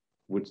generally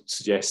would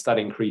suggest that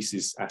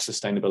increases our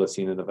sustainability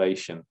and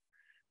innovation.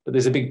 But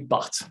there's a big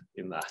but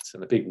in that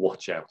and a big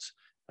watch out.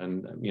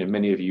 And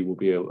many of you will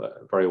be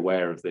very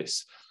aware of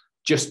this.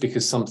 Just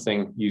because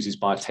something uses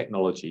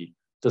biotechnology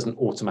doesn't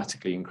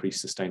automatically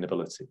increase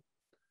sustainability.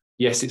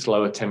 Yes, it's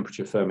lower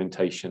temperature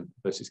fermentation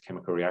versus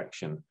chemical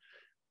reaction,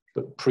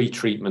 but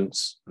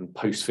pre-treatments and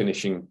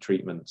post-finishing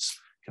treatments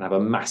can have a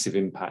massive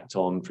impact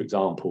on, for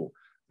example,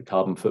 the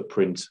carbon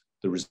footprint,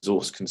 the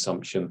resource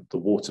consumption, the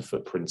water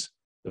footprint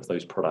of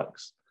those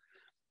products.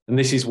 And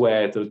this is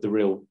where the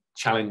real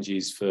challenge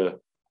is for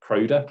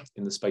Croda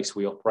in the space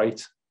we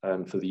operate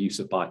and for the use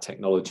of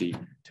biotechnology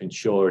to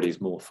ensure it is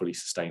more fully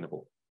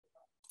sustainable.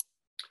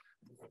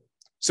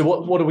 So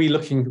what are we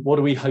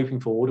hoping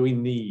for? What do we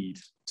need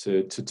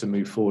to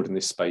move forward in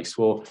this space?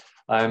 Well,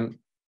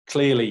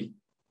 clearly,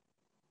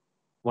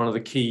 one of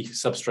the key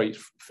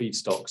substrate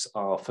feedstocks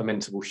are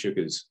fermentable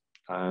sugars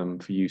for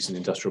use in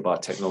industrial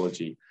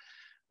biotechnology.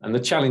 And the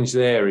challenge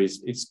there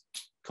is it's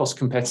cost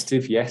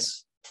competitive,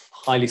 yes,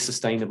 highly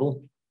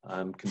sustainable,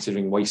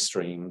 considering waste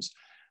streams,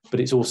 but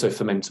it's also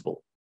fermentable.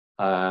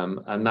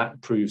 And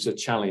that proves a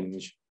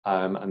challenge.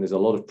 And there's a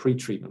lot of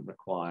pre-treatment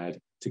required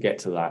to get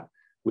to that,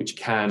 which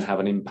can have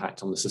an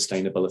impact on the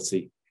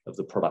sustainability of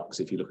the products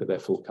if you look at their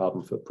full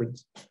carbon footprint.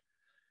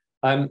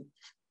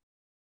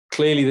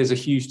 Clearly, there's a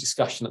huge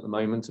discussion at the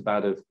moment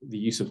about the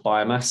use of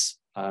biomass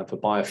for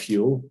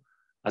biofuel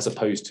as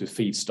opposed to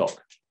feedstock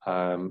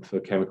for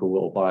chemical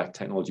or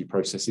biotechnology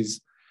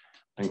processes.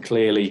 And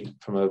clearly,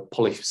 from a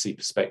policy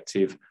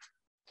perspective,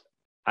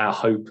 our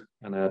hope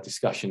and our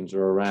discussions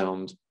are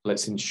around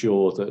let's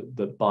ensure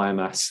that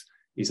biomass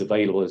is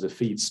available as a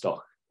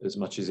feedstock as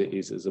much as it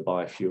is as a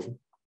biofuel.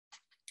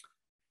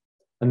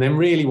 And then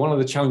really one of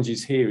the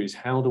challenges here is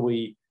how do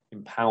we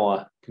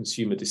empower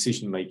consumer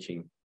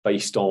decision-making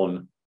based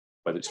on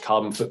whether it's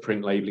carbon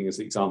footprint labeling as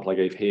the example I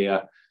gave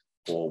here,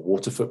 or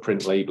water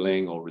footprint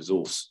labeling or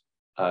resource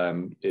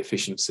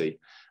efficiency.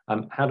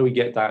 How do we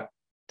get that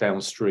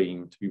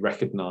downstream to be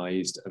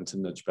recognized and to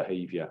nudge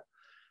behavior?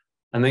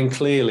 And then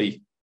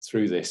clearly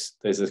through this,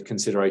 there's a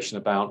consideration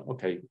about,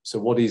 okay, so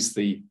what is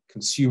the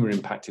consumer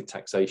impacted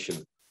taxation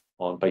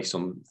based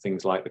on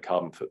things like the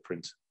carbon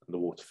footprint and the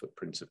water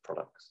footprint of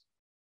products?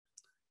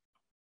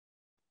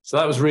 So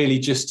that was really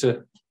just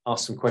to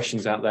ask some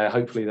questions out there.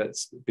 Hopefully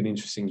that's been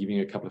interesting, giving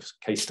you a couple of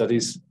case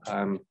studies.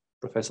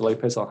 Professor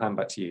Lopez, I'll hand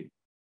back to you.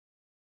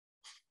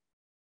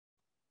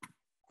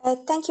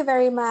 Thank you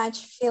very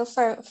much, Phil,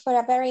 for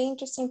a very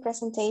interesting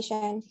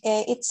presentation.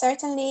 It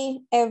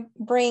certainly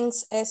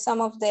brings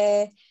some of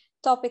the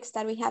topics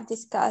that we have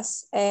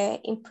discussed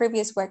in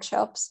previous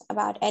workshops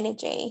about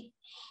energy.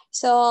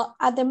 So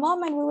at the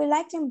moment, we would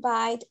like to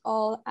invite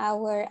all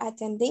our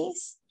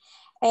attendees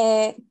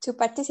to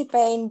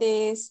participate in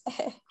this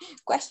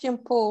question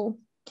pool.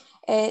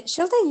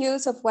 Should the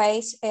use of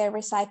waste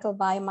recycled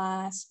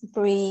biomass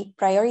be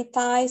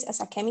prioritized as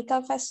a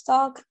chemical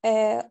feedstock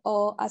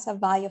or as a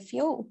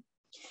biofuel?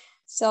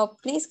 So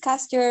please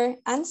cast your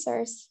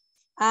answers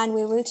and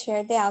we will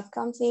share the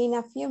outcomes in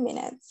a few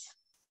minutes.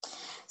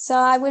 So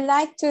I would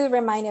like to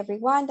remind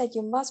everyone that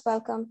you're most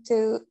welcome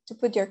to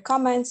put your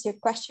comments, your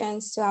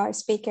questions to our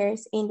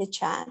speakers in the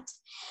chat.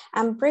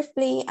 And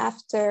briefly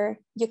after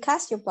you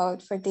cast your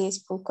vote for this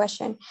poll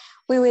question,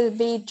 we will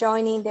be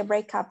joining the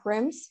breakout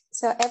rooms.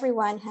 So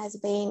everyone has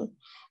been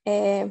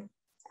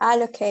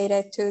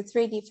allocated to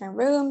 3 different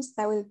rooms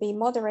that will be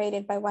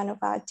moderated by one of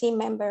our team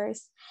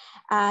members.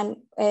 And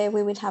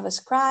we will have a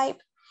scribe.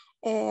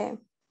 And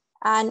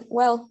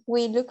well,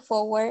 we look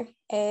forward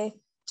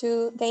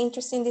to the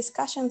interesting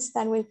discussions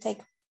that will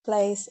take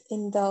place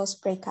in those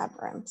breakout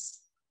rooms.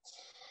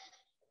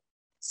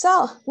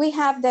 So we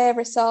have the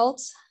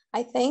results,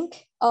 I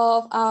think,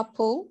 of our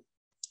poll.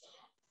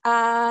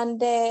 And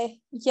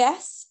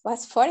yes,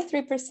 was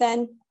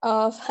 43%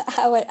 of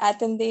our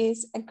attendees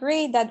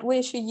agree that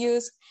we should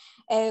use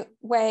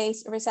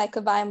waste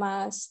recycled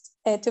biomass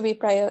to be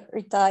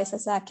prioritized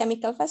as a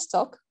chemical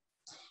feedstock.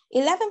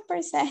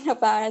 11%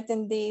 of our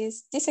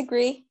attendees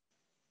disagree.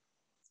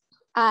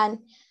 And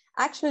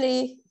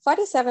actually,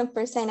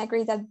 47%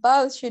 agree that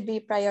both should be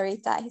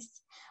prioritized.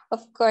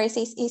 Of course,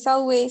 it's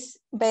always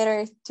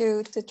better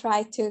to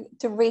try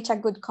to reach a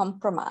good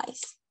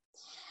compromise.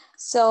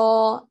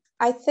 So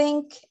I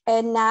think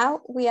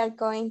now we are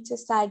going to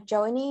start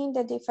joining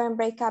the different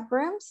breakout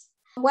rooms.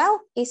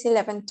 Well, it's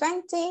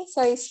 11:20,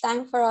 so it's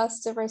time for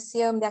us to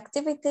resume the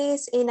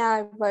activities in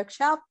our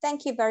workshop.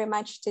 Thank you very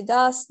much to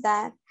those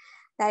that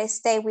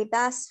stayed with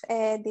us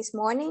this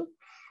morning.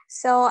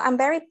 So I'm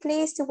very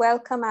pleased to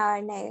welcome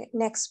our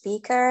next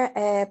speaker,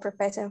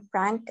 Professor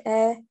Frank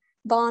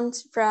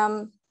Boons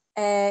from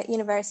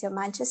University of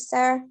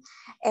Manchester.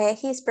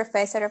 He's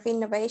Professor of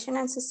Innovation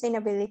and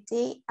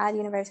Sustainability at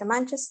University of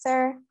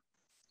Manchester.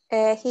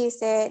 He's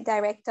the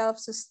director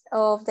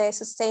of the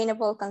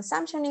Sustainable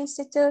Consumption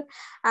Institute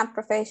and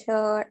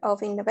professor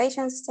of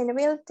innovation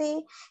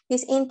sustainability.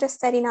 He's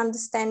interested in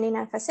understanding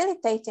and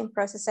facilitating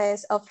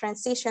processes of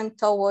transition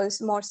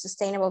towards more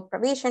sustainable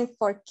provision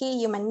for key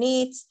human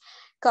needs,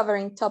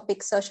 covering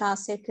topics such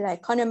as circular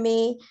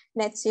economy,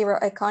 net zero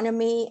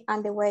economy,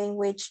 and the way in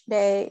which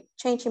the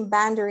changing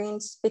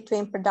boundaries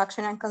between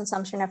production and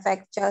consumption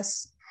affect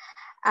just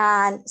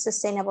and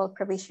sustainable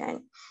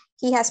provision.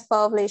 He has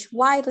published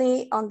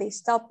widely on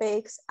these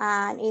topics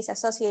and is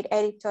associate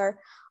editor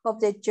of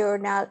the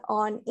Journal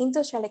on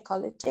Industrial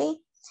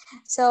Ecology.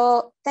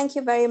 So thank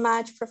you very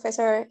much,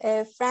 Professor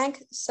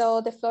Frank.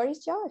 So the floor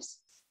is yours.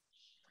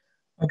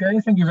 Okay,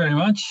 thank you very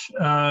much.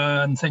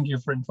 And thank you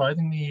for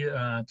inviting me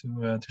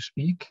to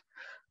speak.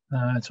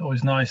 It's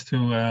always nice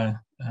to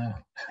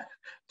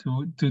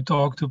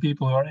talk to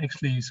people who are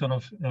actually sort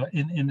of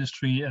in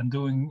industry and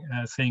doing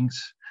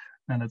things.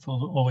 And it's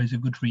also always a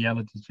good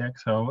reality check.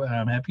 So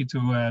I'm happy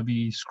to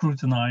be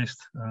scrutinized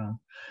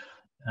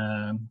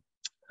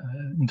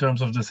in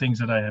terms of the things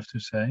that I have to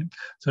say.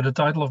 So the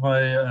title of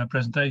my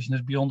presentation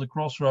is Beyond the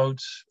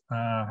Crossroads,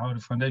 how the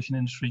foundation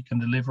industry can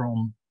deliver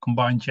on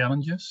combined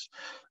challenges.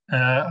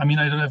 I mean,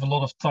 I don't have a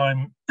lot of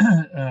time,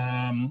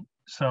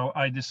 so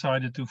I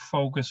decided to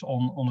focus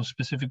on a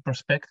specific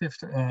perspective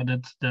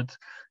that's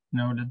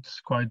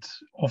quite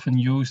often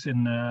used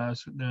in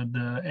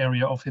the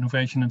area of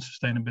innovation and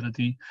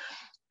sustainability,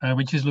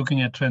 which is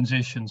looking at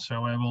transition.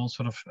 So I will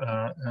sort of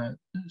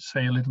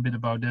say a little bit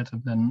about that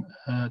and then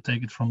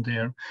take it from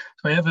there.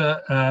 So I have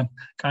a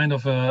kind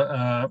of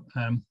a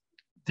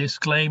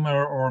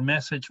disclaimer or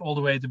message all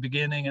the way at the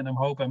beginning, and I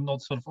hope I'm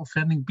not sort of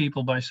offending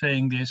people by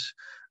saying this,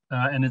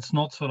 and it's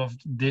not sort of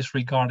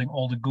disregarding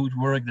all the good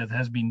work that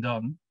has been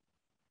done.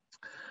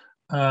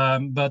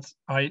 But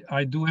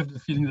I do have the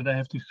feeling that I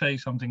have to say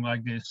something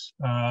like this.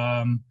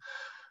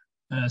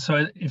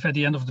 So if at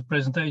the end of the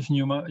presentation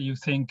you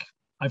think,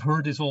 I've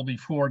heard this all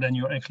before, then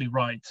you're actually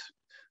right.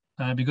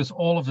 Because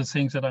all of the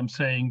things that I'm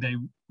saying,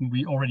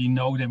 we already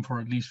know them for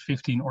at least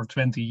 15 or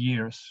 20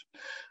 years.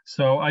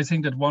 So I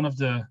think that one of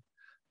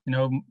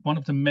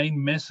the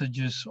main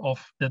messages of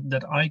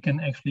that I can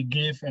actually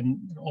give, and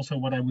also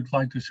what I would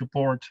like to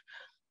support,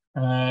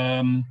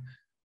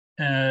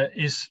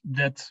 is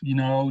that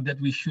that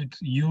we should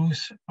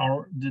use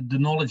the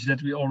knowledge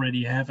that we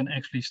already have and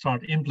actually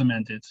start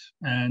implement it.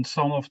 And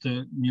some of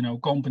the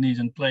companies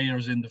and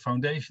players in the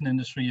foundation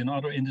industry and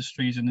other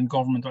industries and in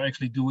government are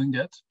actually doing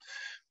that.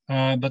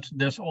 But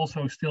there's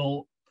also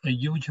still a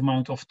huge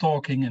amount of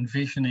talking and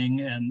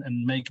visioning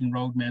and making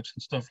roadmaps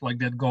and stuff like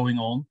that going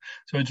on.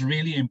 So it's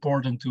really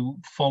important to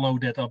follow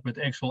that up with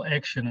actual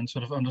action and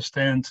sort of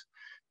understand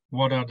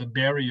what are the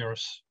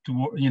barriers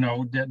to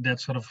that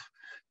sort of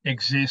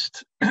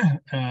exist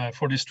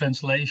for this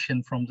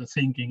translation from the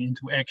thinking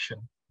into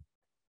action.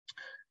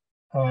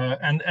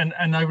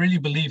 And I really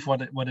believe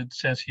what it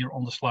says here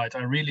on the slide.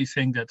 I really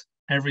think that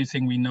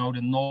everything we know,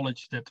 the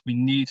knowledge that we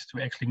need to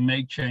actually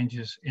make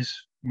changes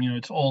is,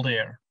 it's all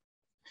there.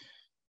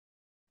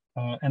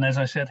 And as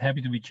I said,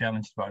 happy to be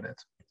challenged by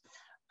that.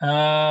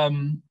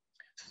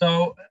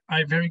 So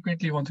I very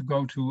quickly want to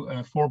go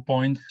to 4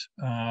 points.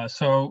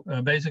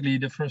 Basically,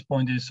 the first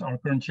point is our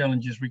current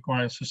challenges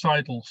require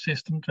societal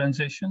system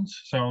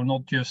transitions. So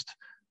not just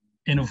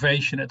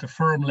innovation at the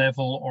firm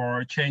level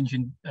or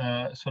changing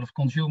sort of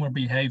consumer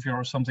behavior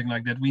or something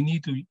like that. We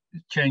need to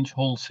change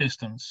whole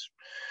systems.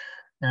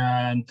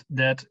 And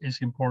that is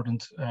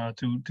important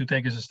to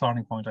take as a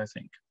starting point, I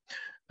think.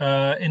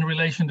 In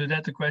relation to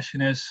that, the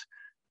question is,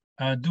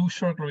 do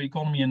circular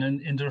economy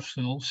and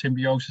industrial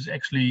symbiosis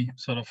actually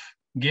sort of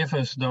give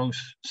us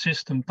those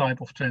system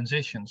type of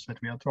transitions that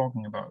we are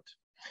talking about?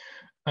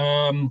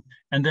 And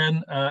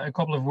then a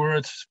couple of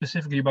words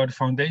specifically about the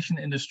foundation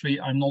industry.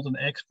 I'm not an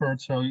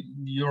expert, so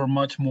you're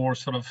much more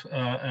sort of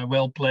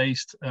well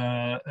placed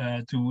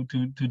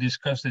to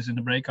discuss this in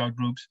the breakout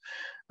groups.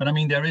 But I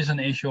mean, there is an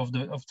issue of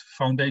the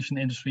foundation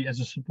industry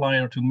as a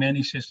supplier to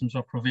many systems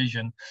of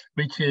provision,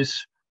 which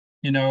is,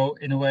 in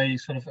a way,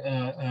 sort of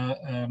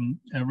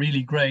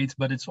really great,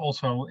 but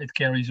it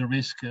carries a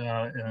risk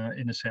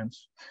in a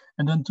sense.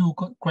 And then two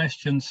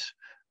questions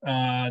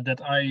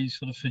that I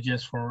sort of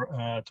suggest for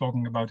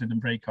talking about in the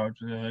breakout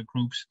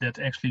groups that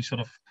actually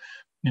sort of,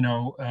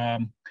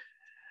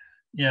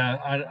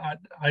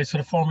 I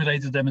sort of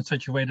formulated them in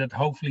such a way that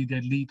hopefully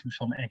they lead to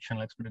some action,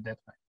 let's put it that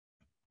way.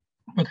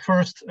 But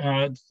first,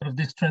 sort of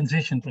this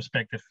transition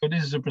perspective. So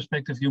this is a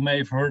perspective, you may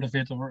have heard of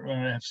it or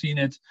have seen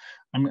it.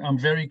 I'm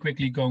very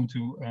quickly going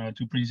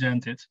to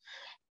present it.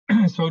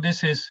 So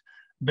this is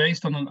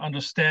based on an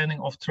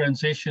understanding of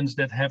transitions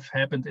that have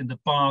happened in the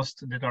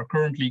past, that are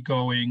currently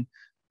going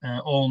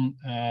on.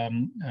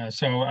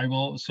 So I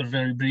will sort of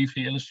very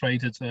briefly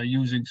illustrate it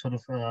using sort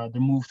of the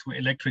move to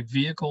electric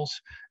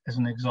vehicles as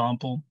an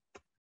example.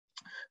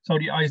 So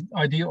the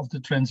idea of the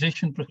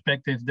transition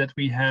perspective that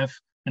we have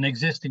an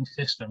existing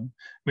system,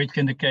 which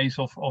in the case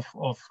of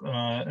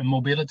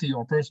mobility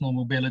or personal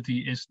mobility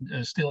is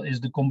still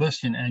is the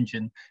combustion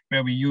engine,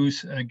 where we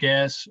use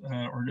gas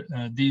or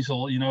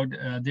diesel,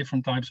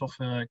 different types of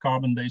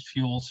carbon-based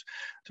fuels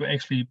to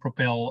actually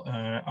propel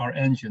our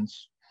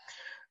engines.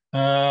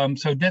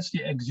 So that's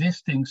the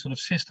existing sort of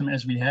system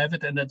as we have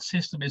it, and that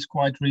system is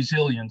quite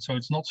resilient, so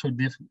it's not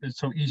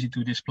so easy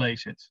to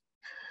displace it.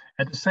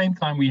 At the same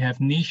time, we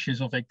have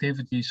niches of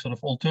activities, sort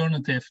of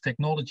alternative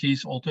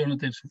technologies,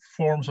 alternative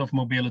forms of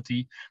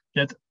mobility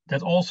that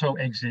also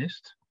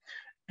exist.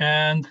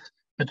 And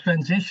the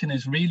transition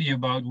is really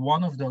about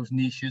one of those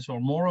niches or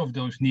more of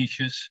those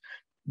niches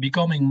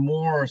becoming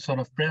more sort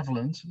of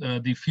prevalent,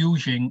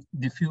 diffusing,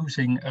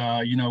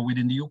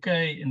 within the UK,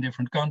 in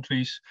different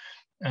countries,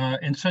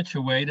 in such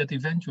a way that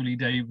eventually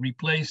they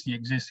replace the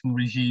existing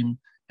regime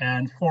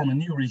and form a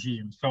new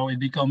regime. So it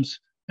becomes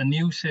a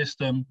new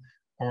system,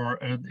 or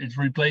it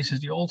replaces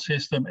the old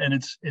system, and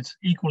it's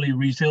equally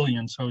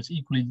resilient, so it's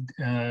equally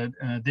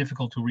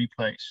difficult to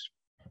replace.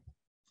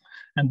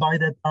 And by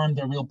that time,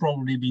 there will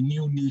probably be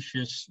new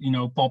niches,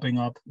 popping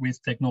up with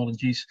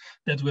technologies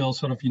that will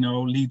sort of,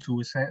 lead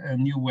to a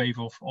new wave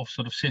of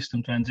sort of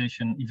system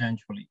transition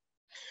eventually.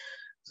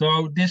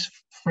 So this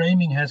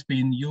framing has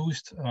been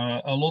used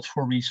a lot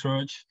for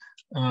research.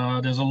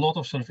 There's a lot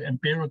of sort of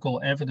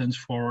empirical evidence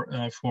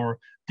for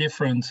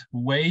different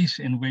ways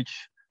in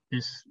which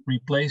this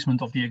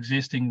replacement of the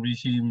existing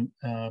regime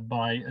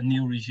by a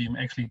new regime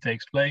actually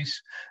takes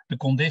place, the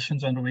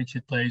conditions under which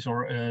it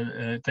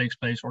takes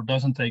place or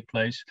doesn't take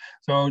place.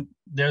 So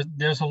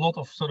there's a lot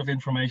of sort of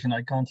information.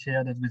 I can't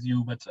share that with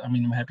you, but I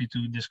mean, I'm happy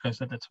to discuss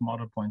that at some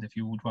other point if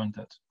you would want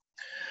that.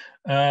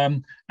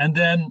 And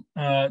then,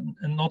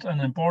 not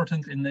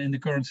unimportant in the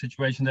current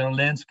situation, there are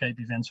landscape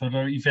events. So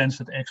there are events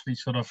that actually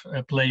sort of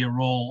play a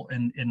role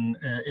in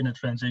a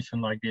transition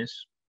like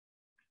this.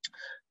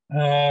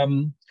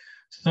 And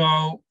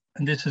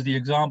this is the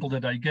example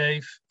that I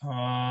gave.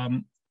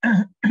 And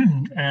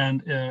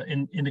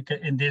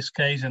in this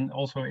case, and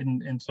also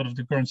in sort of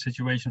the current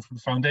situation for the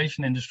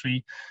foundation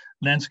industry,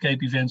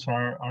 landscape events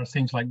are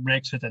things like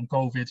Brexit and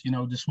COVID,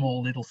 the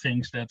small little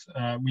things that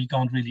we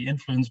can't really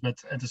influence,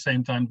 but at the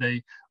same time,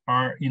 they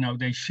are,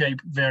 they shape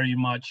very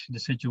much the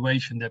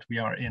situation that we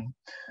are in,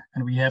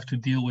 and we have to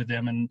deal with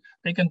them, and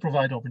they can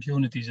provide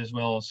opportunities as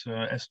well as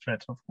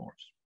threats, of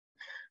course.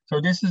 So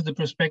this is the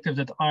perspective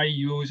that I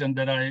use, and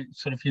that I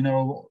sort of,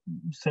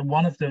 so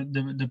one of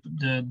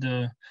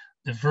the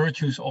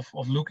virtues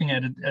of looking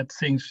at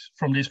things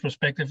from this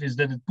perspective is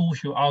that it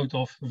pulls you out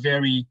of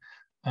very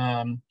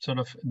sort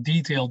of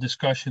detailed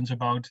discussions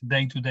about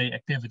day-to-day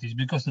activities,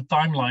 because the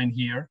timeline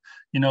here,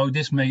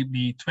 this may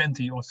be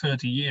 20 or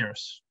 30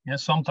 years. Yeah,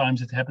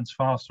 sometimes it happens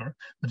faster,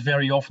 but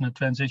very often a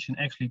transition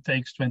actually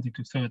takes 20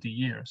 to 30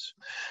 years.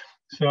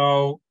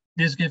 So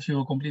this gives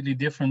you a completely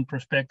different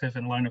perspective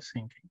and line of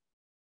thinking.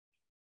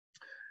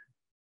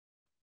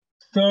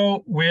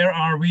 So where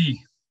are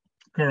we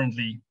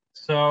currently?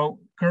 So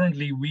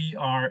currently we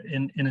are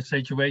in a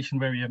situation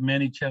where we have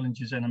many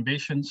challenges and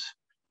ambitions.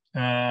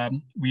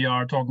 We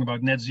are talking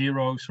about net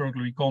zero,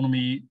 circular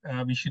economy.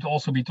 We should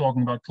also be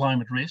talking about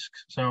climate risk.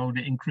 So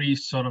the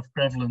increased sort of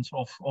prevalence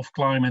of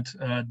climate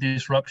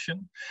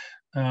disruption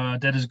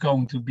that is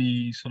going to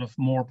be sort of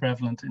more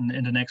prevalent in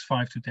the next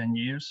 5 to 10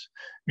 years.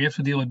 We have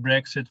to deal with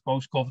Brexit,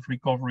 post-COVID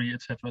recovery,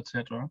 et cetera, et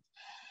cetera.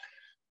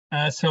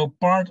 So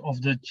part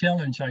of the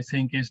challenge, I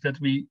think, is that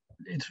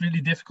it's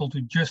really difficult to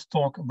just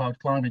talk about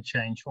climate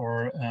change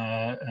or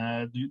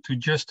to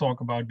just talk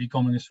about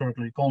becoming a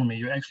circular economy.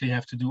 You actually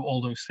have to do all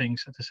those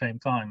things at the same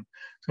time.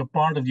 So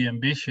part of the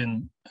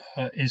ambition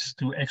is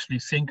to actually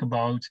think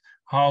about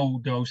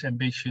how those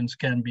ambitions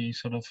can be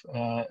sort of,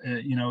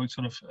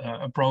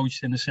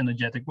 approached in a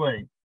synergetic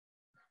way.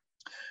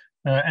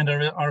 And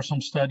there are some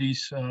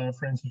studies,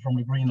 for instance, from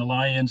the Green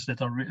Alliance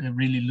that are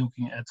really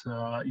looking at,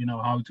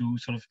 how to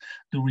sort of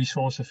do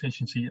resource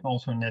efficiency and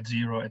also net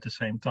zero at the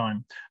same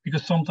time,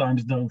 because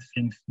sometimes those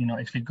things,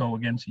 actually go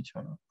against each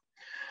other.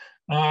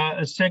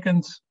 A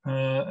second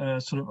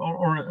sort of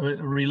or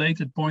a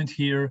related point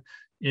here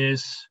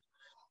is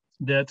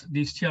that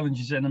these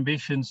challenges and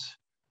ambitions,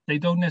 they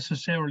don't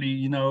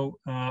necessarily,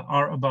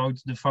 are about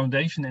the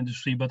foundation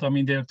industry, but I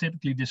mean, they're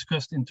typically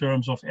discussed in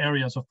terms of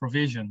areas of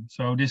provision.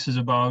 So this is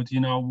about,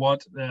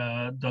 what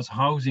does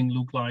housing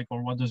look like,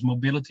 or what does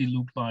mobility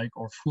look like,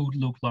 or food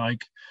look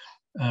like,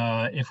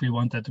 if we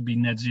want that to be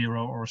net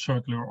zero or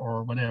circular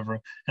or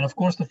whatever. And of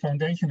course, the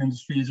foundation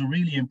industry is a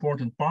really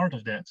important part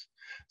of that.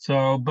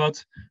 So,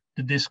 but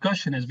the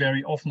discussion is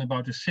very often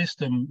about a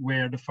system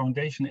where the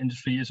foundation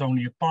industry is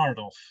only a part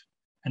of.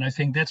 And I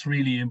think that's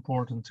really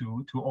important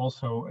to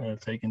also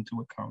take into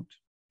account.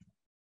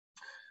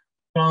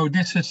 So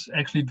this is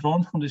actually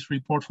drawn from this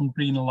report from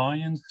Green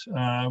Alliance,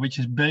 which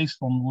is based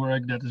on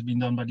work that has been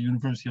done by the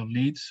University of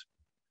Leeds.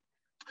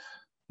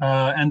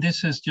 And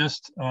this is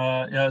just,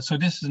 so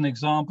this is an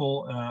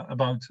example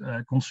about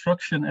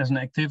construction as an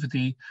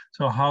activity.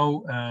 So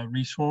how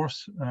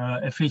resource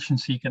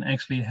efficiency can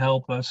actually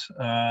help us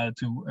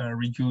to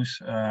reduce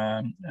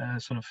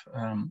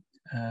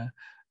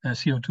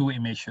CO2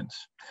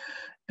 emissions.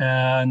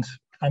 And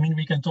I mean,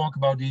 we can talk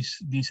about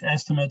these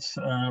estimates.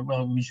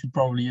 Well, we should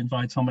probably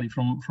invite somebody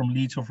from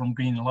Leeds or from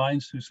Green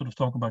Alliance to sort of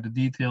talk about the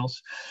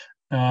details.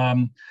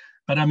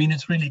 But I mean,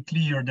 it's really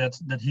clear that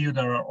here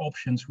there are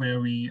options where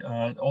we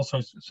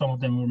also, some of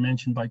them were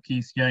mentioned by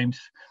Keith James,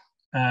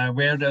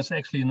 where there's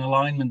actually an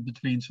alignment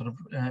between sort of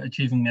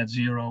achieving net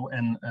zero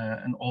and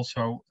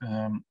also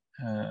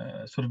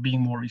sort of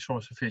being more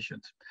resource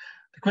efficient.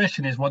 The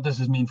question is, what does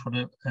this mean for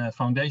the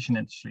foundation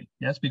industry?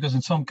 Yes, because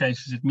in some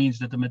cases it means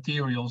that the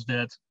materials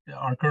that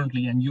are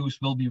currently in use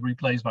will be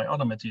replaced by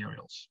other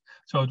materials.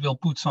 So it will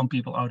put some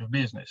people out of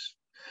business.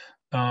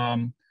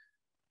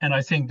 And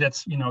I think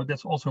that's, you know,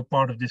 that's also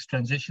part of this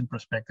transition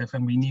perspective,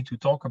 and we need to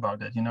talk about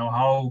that. You know,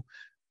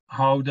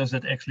 how does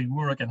that actually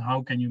work, and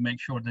how can you make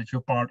sure that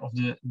you're part of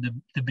the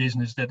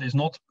business that is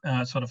not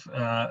sort of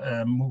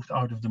moved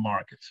out of the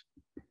market?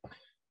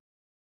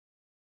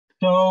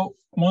 So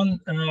one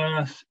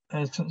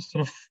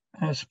sort of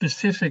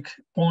specific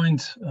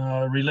point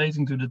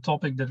relating to the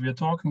topic that we're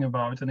talking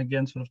about, and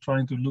again, sort of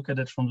trying to look at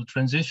it from the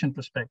transition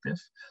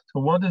perspective. So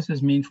what does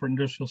this mean for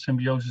industrial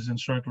symbiosis and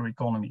circular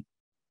economy?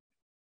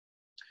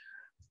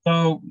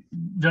 So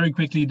very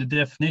quickly, the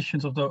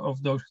definitions of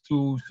those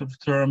two sort of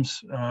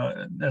terms,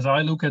 as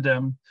I look at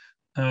them,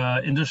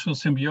 industrial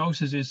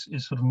symbiosis is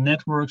sort of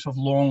networks of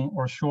long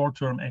or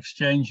short-term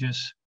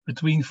exchanges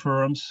between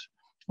firms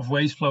of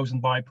waste flows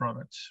and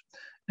byproducts.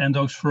 And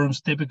those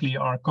firms typically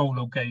are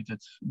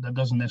co-located. That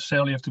doesn't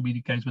necessarily have to be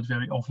the case, but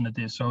very often it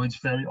is. So it's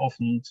very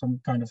often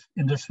some kind of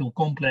industrial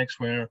complex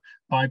where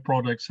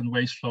byproducts and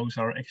waste flows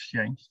are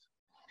exchanged.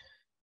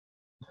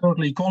 The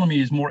circular economy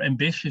is more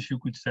ambitious, you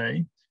could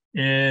say,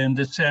 in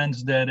the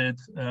sense that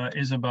it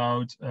is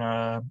about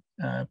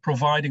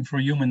providing for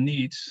human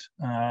needs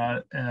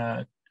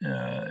by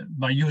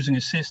using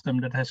a system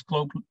that has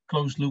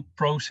closed loop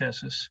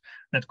processes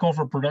that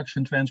cover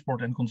production,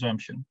 transport, and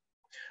consumption.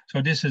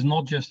 So this is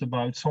not just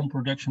about some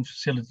production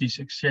facilities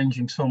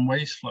exchanging some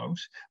waste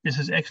flows. This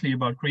is actually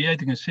about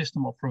creating a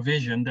system of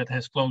provision that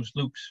has closed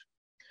loops.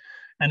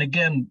 And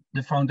again,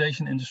 the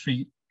foundation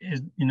industry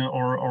is, you know,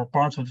 or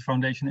parts of the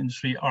foundation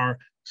industry are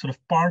sort of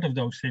part of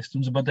those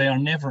systems, but they are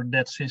never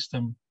that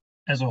system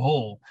as a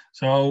whole.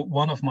 So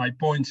one of my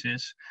points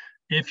is,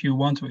 if you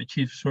want to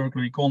achieve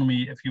circular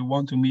economy, if you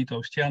want to meet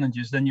those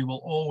challenges, then you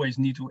will always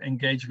need to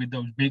engage with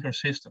those bigger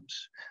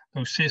systems,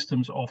 those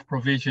systems of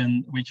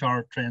provision, which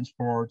are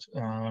transport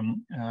or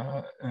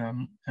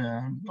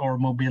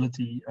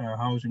mobility,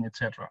 housing,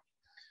 etc.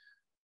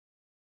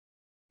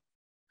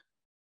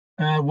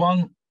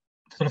 One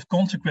sort of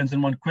consequence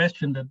and one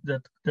question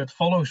that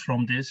follows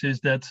from this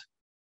is that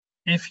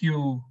if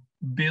you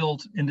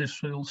build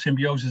industrial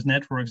symbiosis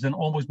networks, then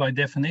almost by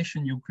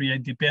definition, you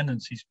create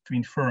dependencies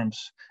between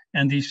firms.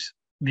 And these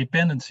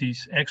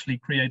dependencies actually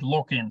create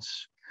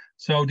lock-ins.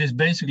 So this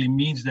basically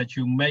means that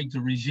you make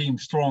the regime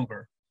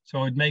stronger.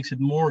 So it makes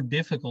it more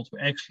difficult to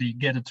actually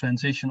get a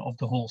transition of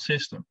the whole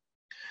system.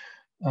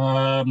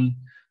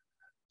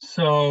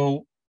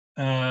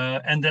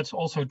 And that's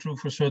also true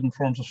for certain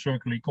forms of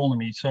circular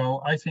economy.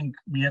 So I think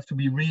we have to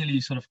be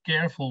really sort of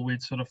careful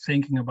with sort of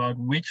thinking about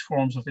which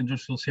forms of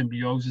industrial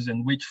symbiosis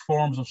and which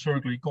forms of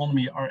circular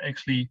economy are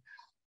actually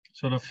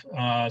sort of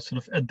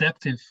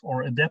adaptive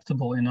or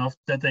adaptable enough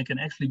that they can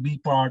actually be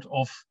part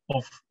of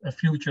a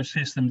future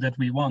system that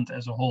we want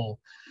as a whole.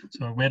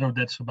 So whether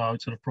that's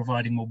about sort of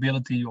providing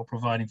mobility or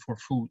providing for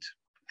food.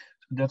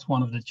 So that's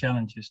one of the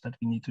challenges that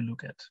we need to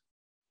look at.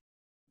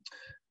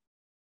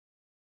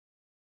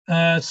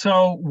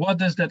 So what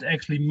does that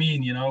actually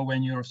mean, you know,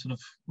 when you're sort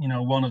of, you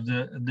know, one of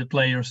the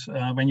players,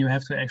 when you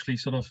have to actually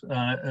sort of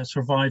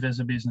survive as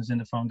a business in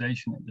the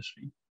foundation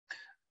industry?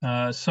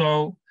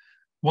 So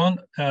one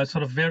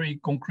sort of very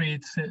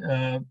concrete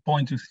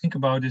point to think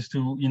about is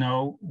to, you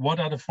know, what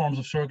are the forms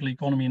of circular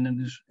economy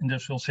and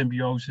industrial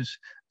symbiosis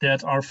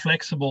that are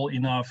flexible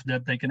enough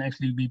that they can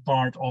actually be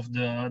part of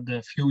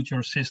the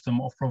future system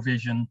of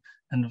provision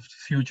and the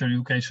future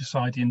UK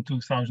society in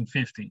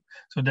 2050,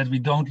 so that we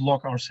don't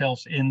lock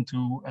ourselves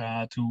into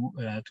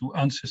to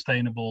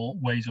unsustainable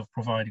ways of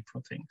providing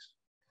for things.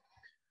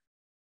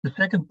 The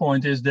second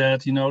point is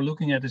that, you know,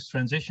 looking at this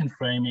transition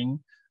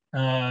framing,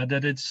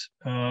 that it's,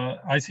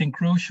 I think,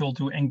 crucial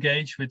to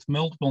engage with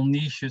multiple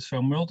niches,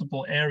 so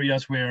multiple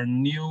areas where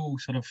new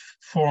sort of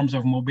forms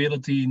of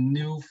mobility,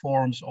 new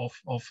forms of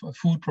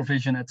food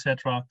provision,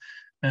 etc.,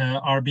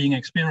 are being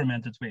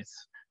experimented with.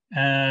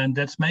 And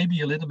that's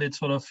maybe a little bit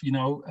sort of, you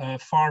know,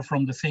 far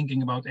from the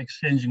thinking about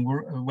exchanging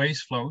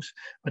waste flows,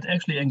 but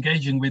actually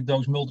engaging with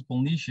those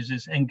multiple niches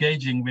is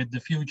engaging with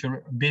the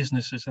future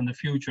businesses and the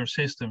future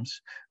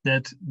systems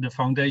that the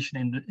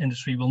foundation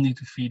industry will need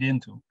to feed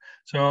into.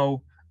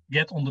 So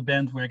get on the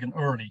bandwagon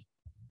early.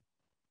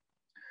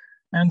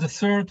 And the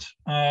third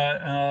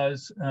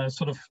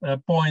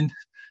point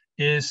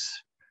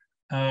is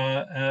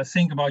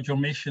think about your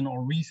mission,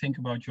 or rethink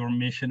about your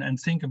mission, and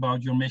think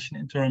about your mission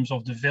in terms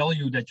of the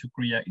value that you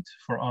create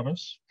for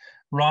others,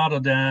 rather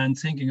than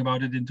thinking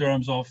about it in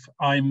terms of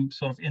I'm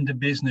sort of in the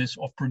business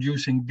of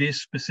producing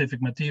this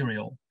specific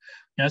material.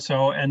 Yeah,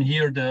 so, and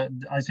here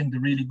I think the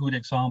really good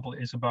example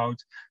is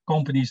about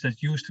companies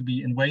that used to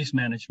be in waste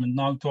management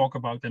now talk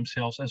about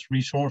themselves as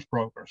resource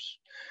brokers.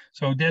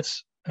 So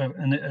that's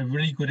a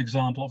really good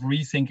example of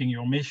rethinking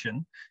your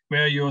mission,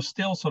 where you're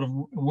still sort of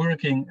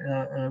working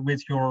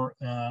with your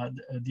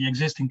the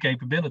existing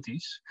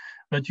capabilities,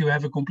 but you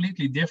have a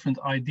completely different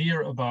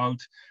idea about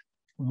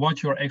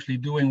what you're actually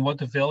doing, what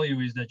the value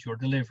is that you're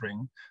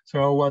delivering.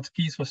 So what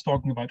Keith was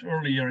talking about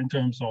earlier in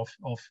terms of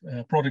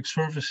product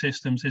service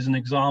systems is an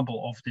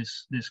example of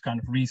this kind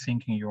of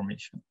rethinking your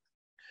mission.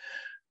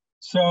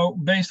 So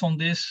based on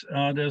this,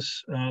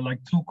 there's like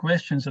 2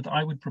 questions that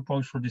I would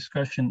propose for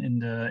discussion in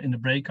the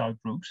breakout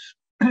groups.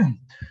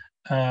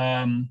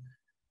 And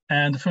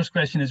the first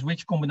question is,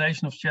 which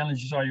combination of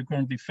challenges are you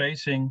currently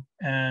facing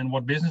and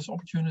what business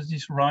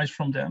opportunities arise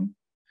from them?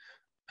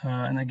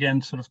 And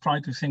again, sort of try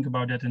to think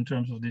about that in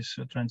terms of this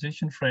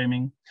transition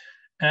framing.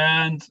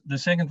 And the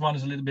second one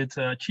is a little bit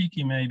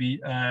cheeky, maybe.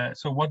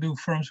 So what do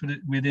firms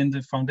within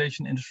the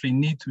foundation industry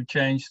need to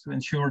change to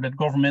ensure that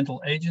governmental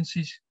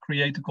agencies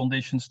create the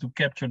conditions to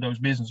capture those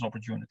business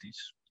opportunities?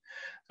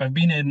 So I've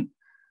been in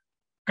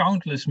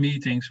countless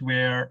meetings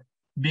where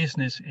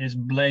business is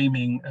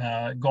blaming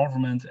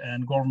government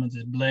and government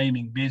is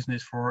blaming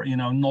business for, you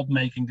know, not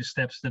making the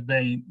steps that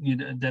they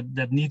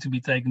that need to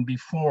be taken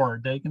before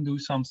they can do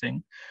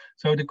something.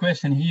 So the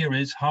question here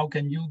is, how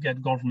can you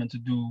get government to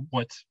do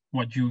what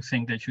you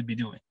think they should be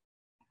doing?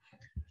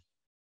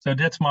 So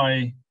that's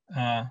my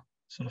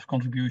sort of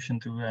contribution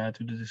to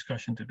the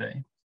discussion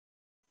today.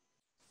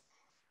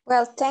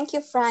 Well, thank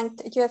you,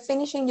 Frank. You're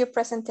finishing your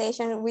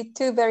presentation with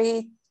 2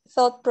 very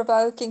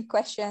thought-provoking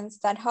questions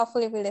that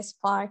hopefully will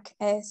spark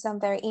some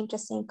very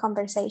interesting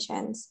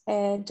conversations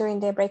during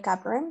the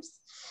breakout rooms.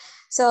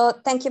 So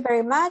thank you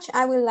very much.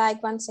 I would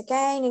like once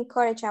again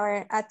encourage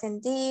our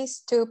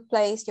attendees to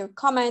place your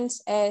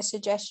comments,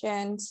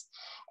 suggestions,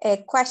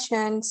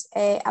 questions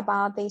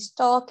about this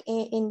talk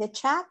in the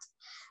chat.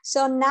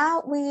 So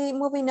now we're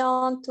moving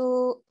on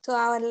to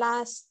our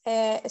last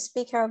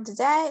speaker of the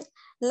day.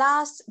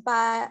 Last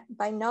but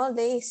by no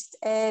least,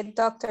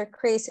 Dr.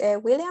 Chris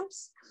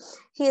Williams.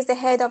 He is the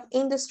head of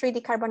industry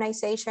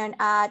decarbonization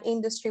at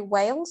Industry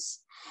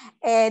Wales.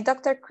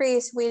 Dr.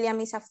 Chris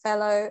Williams is a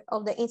fellow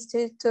of the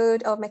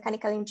Institute of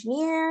Mechanical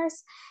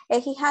Engineers.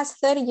 He has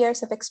 30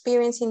 years of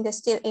experience in the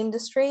steel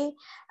industry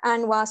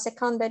and was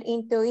seconded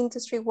into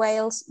Industry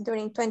Wales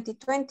during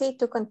 2020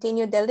 to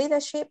continue the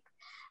leadership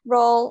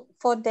role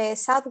for the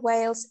South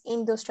Wales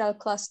Industrial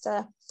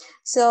Cluster.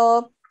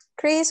 So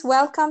Chris,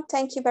 welcome.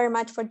 Thank you very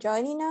much for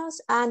joining us,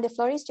 and the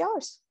floor is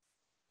yours.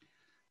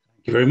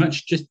 Thank you very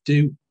much. Just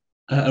do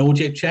an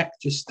audio check,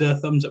 just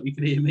thumbs up, you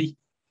can hear me.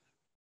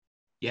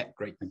 Yeah,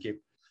 great, thank you.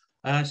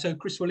 So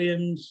Chris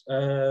Williams,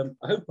 I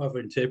hope I've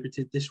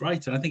interpreted this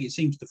right, and I think it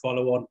seems to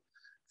follow on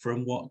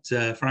from what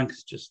Frank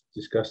has just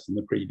discussed in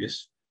the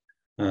previous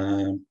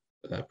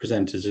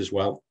presenters as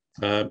well.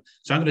 So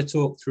I'm going to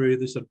talk through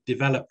the sort of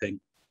developing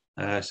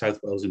South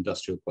Wales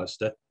Industrial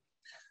Cluster.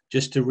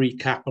 Just to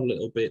recap a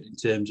little bit in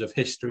terms of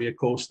history, of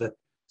course, the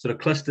sort of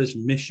cluster's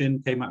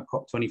mission came out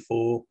of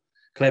COP24,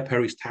 Claire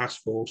Perry's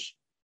task force.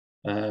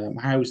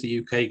 How is the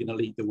UK going to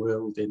lead the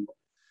world in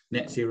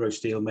net zero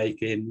steel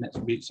making, net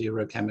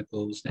zero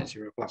chemicals, net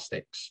zero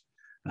plastics?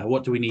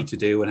 What do we need to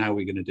do and how are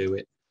we going to do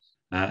it?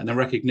 And the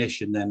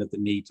recognition then of the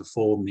need to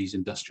form these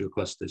industrial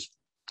clusters.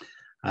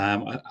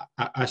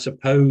 I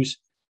suppose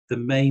the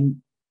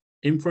main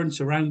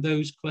inference around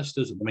those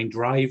clusters, or the main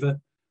driver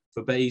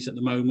for BEIS at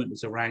the moment,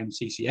 is around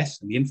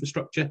CCS and the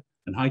infrastructure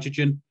and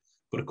hydrogen.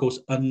 But of course,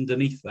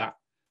 underneath that,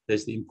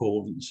 there's the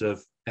importance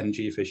of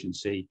energy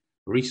efficiency,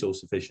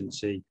 resource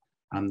efficiency,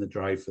 and the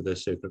drive for the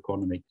circular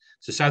economy.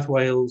 So South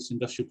Wales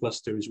Industrial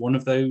Cluster is one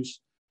of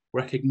those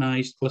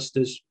recognised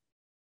clusters.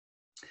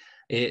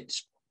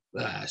 It's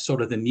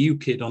sort of the new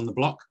kid on the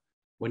block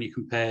when you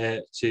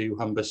compare to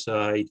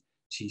Humberside,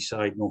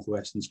 Teesside, North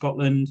Western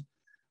Scotland.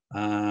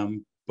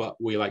 But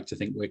we like to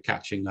think we're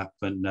catching up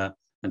and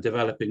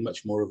developing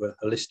much more of a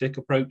holistic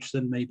approach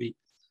than maybe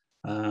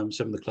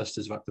some of the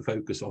clusters have had to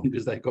focus on,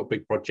 because they've got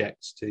big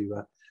projects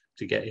to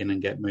get in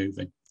and get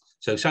moving.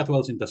 So South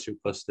Wales Industrial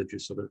Cluster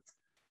just sort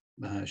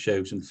of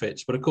shows and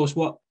fits. But of course,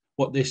 what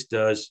this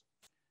does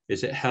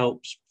is it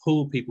helps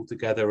pull people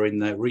together in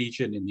their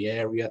region, in the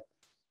area,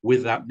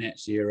 with that net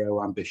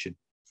zero ambition.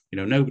 You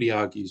know, nobody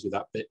argues with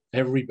that bit.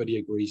 Everybody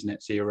agrees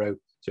net zero.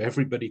 So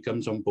everybody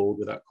comes on board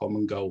with that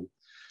common goal.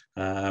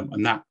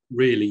 And that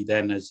really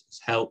then has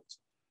helped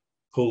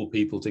pull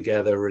people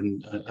together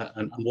and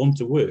want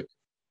to work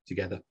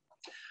together.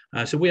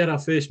 So we had our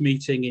first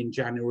meeting in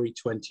January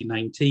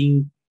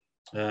 2019.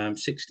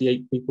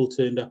 68 people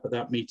turned up at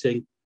that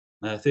meeting,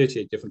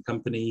 38 different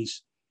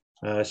companies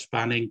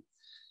spanning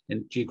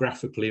and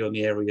geographically on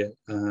the area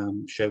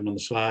shown on the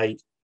slide.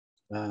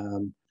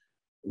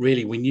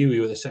 Really, we knew we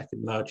were the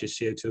second largest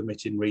CO2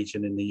 emitting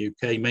region in the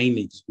UK,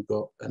 mainly because we've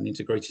got an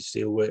integrated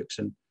steelworks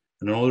and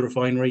an oil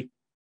refinery,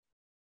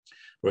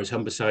 whereas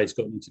Humberside's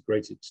got an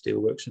integrated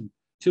steelworks and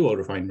 2 oil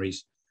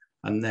refineries,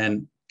 and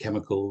then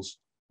chemicals,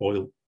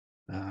 oil,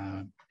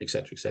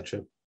 etc.,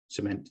 etc.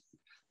 cement,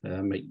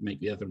 make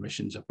the other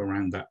emissions up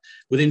around that.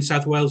 Within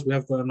South Wales, we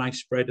have got a nice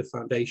spread of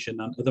foundation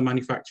and other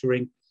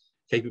manufacturing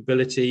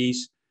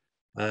capabilities,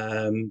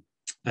 a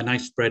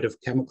nice spread of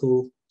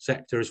chemical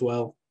sector as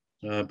well,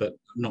 but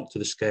not to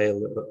the scale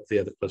of the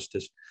other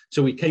clusters.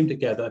 So we came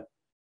together,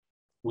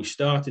 we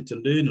started to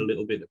learn a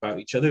little bit about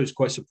each other. It was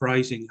quite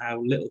surprising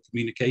how little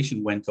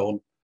communication went on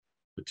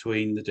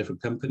between the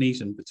different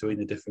companies and between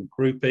the different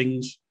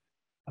groupings.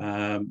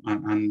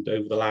 And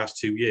over the last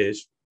 2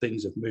 years,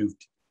 things have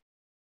moved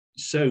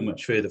so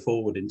much further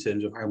forward in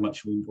terms of how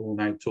much we all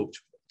now talk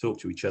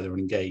to each other and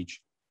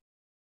engage.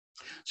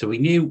 So we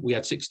knew we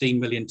had 16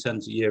 million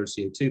tonnes a year of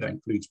CO2, that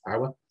includes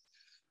power,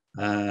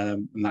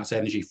 and that's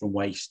energy from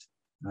waste,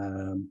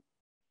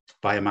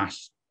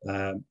 biomass,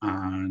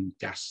 and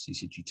gas,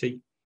 CCGT.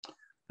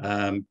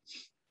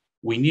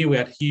 We knew we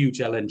had huge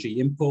LNG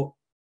import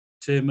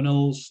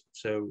terminals,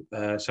 so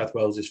South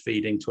Wales is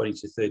feeding 20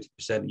 to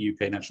 30%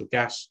 UK natural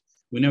gas.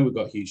 We know we've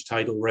got huge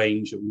tidal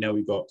range, and we know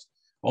we've got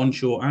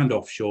onshore and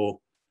offshore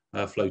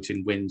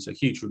floating winds, so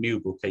huge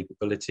renewable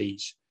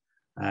capabilities.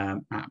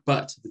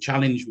 But the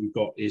challenge we've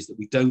got is that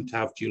we don't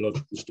have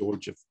geological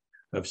storage of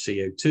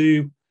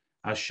CO2,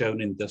 as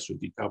shown in the Industrial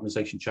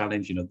Decarbonisation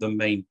Challenge. You know, the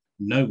main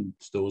known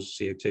stores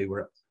of CO2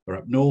 are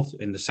up north.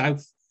 In the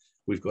south,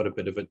 we've got a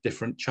bit of a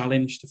different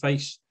challenge to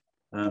face.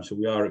 So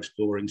we are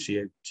exploring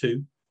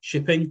CO2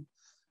 shipping,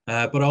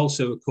 but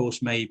also, of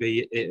course,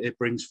 maybe it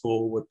brings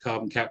forward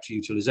carbon capture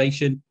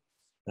utilisation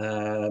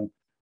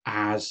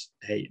as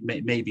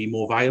maybe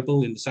more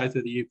viable in the south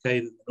of the UK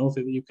than the north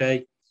of the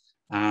UK,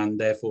 and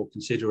therefore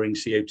considering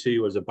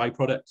CO2 as a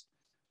byproduct,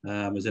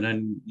 as an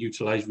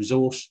unutilised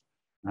resource,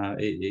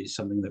 is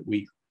something that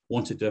we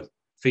wanted to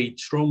feed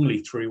strongly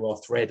through our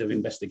thread of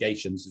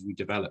investigations as we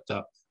developed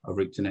our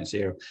route to net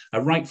zero.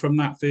 Right from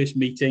that first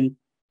meeting,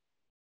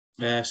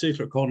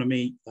 circular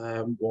economy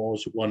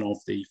was one of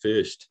the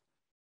first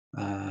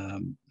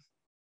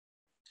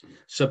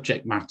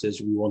subject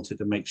matters we wanted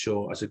to make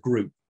sure as a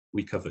group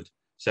we covered.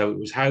 So it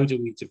was, how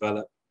do we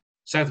develop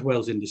South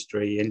Wales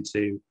industry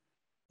into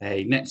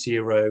a net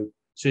zero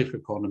circular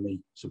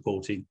economy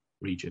supporting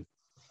region?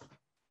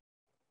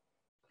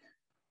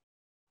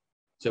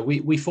 So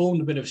we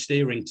formed a bit of a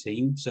steering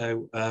team.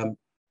 So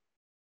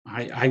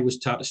I was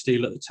Tata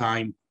Steel at the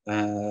time,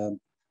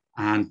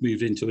 and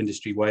moved into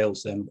Industry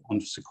Wales, then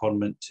onto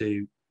secondment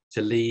to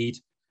lead.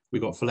 We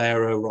got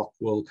Valero,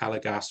 Rockwool,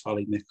 Calagas,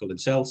 Valley Nickel, and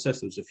Celsa. So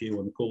there's a few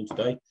on the call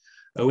today.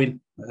 Owen,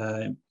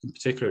 in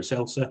particular at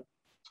Celsa.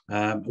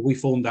 We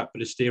formed that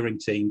bit of steering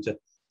team to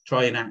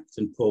try and act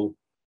and pull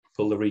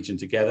the region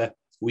together.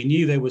 We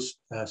knew there was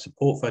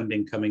support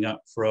funding coming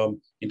up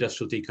from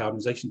Industrial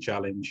Decarbonisation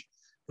Challenge,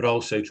 but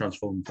also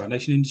Transforming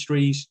Foundation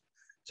Industries.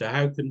 So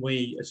how can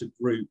we as a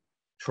group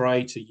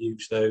try to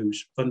use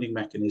those funding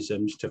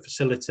mechanisms to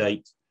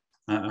facilitate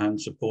and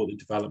support the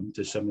development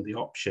of some of the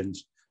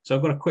options? So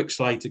I've got a quick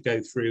slide to go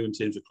through in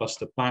terms of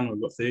cluster plan.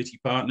 We've got 30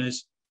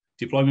 partners.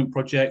 Deployment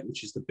project,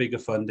 which is the bigger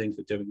funding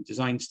for doing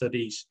design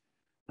studies,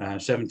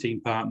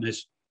 17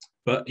 partners.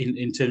 But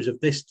in terms of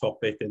this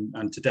topic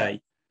and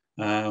today,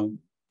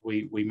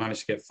 we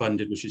managed to get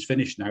funded, which is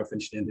finished now,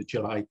 finished at the end of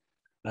July,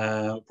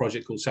 a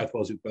project called South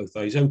Wales with Both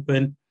Eyes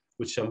Open,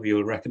 which some of you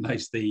will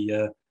recognise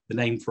the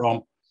name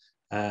from.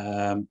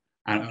 And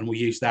we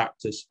use that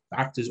to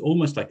act as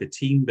almost like a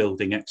team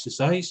building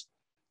exercise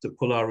to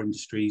pull our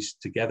industries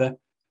together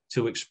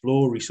to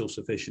explore resource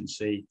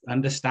efficiency,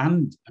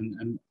 understand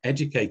and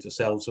educate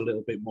ourselves a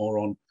little bit more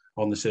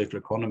on the circular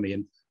economy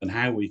and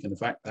how we can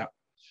affect that.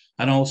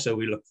 And also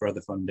we look for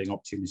other funding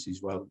opportunities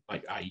as well,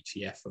 like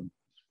IETF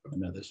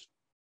and others.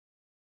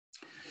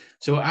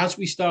 So as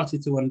we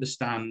started to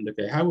understand,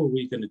 okay, how are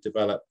we going to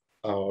develop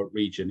our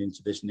region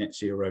into this net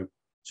zero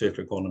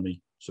circular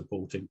economy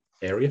supporting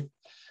area?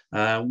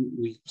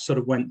 We sort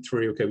of went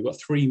through, okay, we've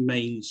got three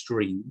main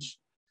streams.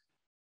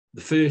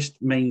 The first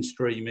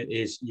mainstream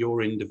is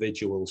your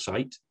individual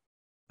site.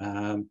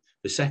 The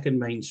second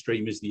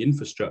mainstream is the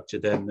infrastructure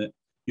then that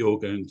you're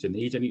going to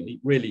need. And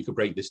really you could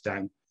break this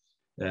down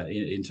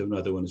into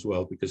another one as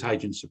well, because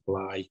hydrogen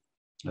supply,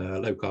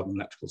 low carbon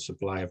electrical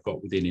supply I've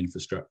got within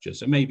infrastructure.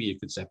 So maybe you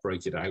could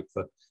separate it out,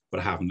 but I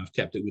haven't. I've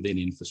kept it within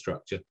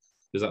infrastructure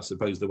because that's, I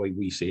suppose, the way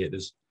we see it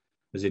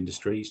as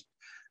industries.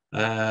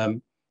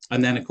 And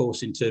then, of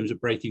course, in terms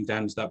of breaking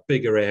down that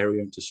bigger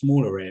area into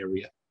smaller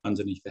area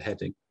underneath the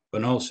heading,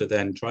 but also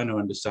then trying to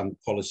understand the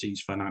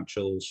policies,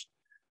 financials,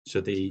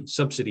 so the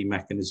subsidy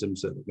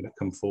mechanisms that are going to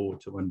come forward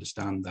to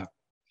understand that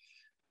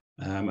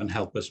and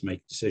help us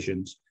make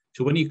decisions.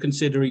 So when you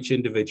consider each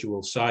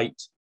individual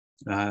site,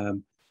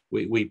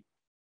 we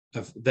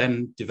have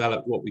then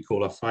developed what we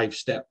call a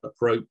 5-step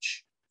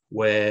approach,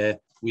 where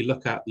we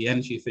look at the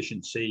energy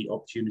efficiency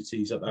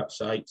opportunities at that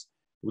site,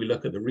 we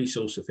look at the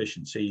resource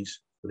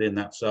efficiencies within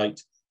that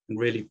site, and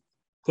really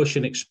push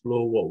and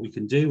explore what we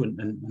can do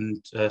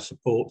and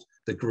support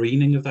the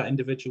greening of that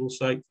individual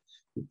site.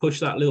 We push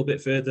that a little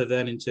bit further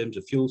then in terms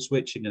of fuel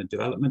switching and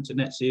development to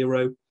net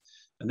zero.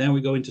 And then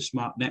we go into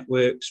smart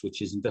networks,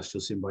 which is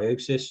industrial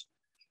symbiosis.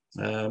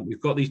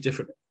 We've got these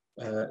different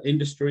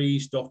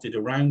industries dotted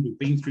around. We've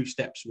been through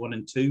steps 1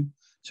 and 2,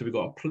 so we've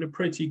got a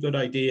pretty good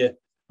idea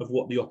of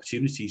what the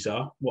opportunities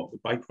are, what the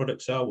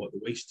byproducts are, what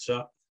the wastes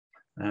are,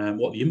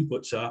 what the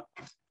inputs are.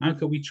 How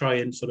can we try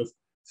and sort of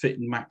fit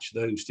and match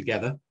those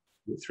together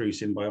through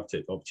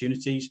symbiotic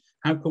opportunities?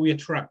 How can we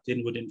attract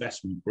inward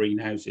investment,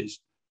 greenhouses,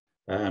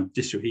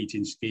 district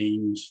heating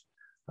schemes,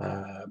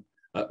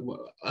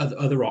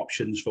 other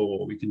options for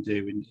what we can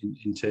do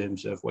in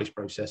terms of waste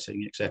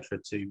processing, etc.,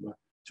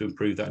 to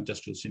improve that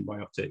industrial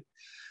symbiotic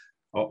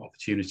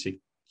opportunity.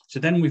 So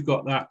then we've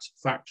got that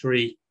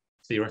factory,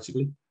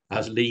 theoretically,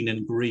 as lean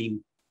and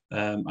green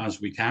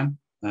as we can,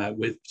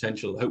 with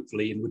potential,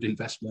 hopefully, inward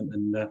investment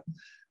and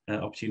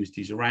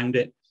opportunities around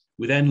it.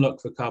 We then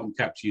look for carbon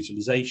capture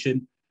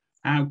utilization.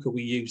 How can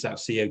we use that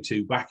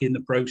CO2 back in the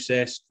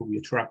process? Can we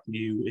attract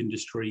new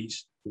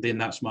industries within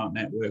that smart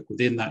network,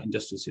 within that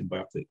industrial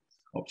symbiotic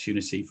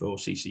opportunity for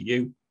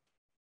CCU?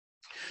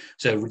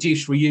 So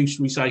reduce, reuse,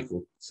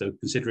 recycle. So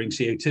considering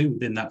CO2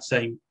 within that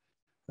same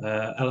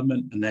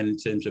element. And then in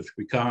terms of if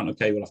we can't,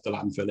 okay, we'll have to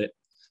landfill it.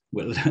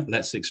 Well,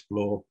 let's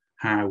explore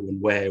how and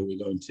where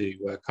we're going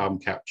to carbon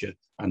capture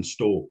and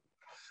store.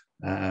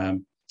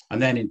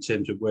 And then in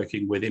terms of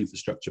working with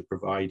infrastructure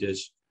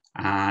providers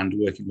and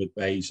working with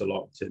BEIS a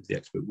lot in terms of the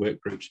expert work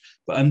groups,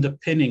 but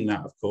underpinning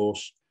that, of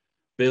course,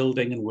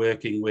 building and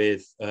working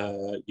with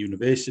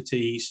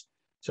universities.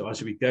 So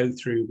as we go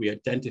through, we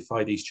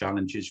identify these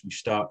challenges, we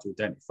start to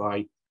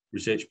identify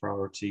research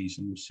priorities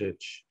and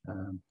research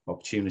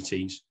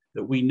opportunities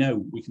that we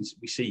know we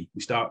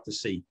start to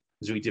see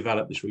as we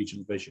develop this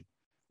regional vision,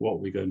 what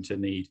we're going to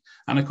need.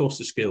 And of course,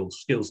 the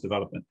skills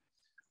development.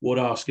 What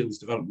are skills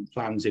development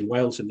plans in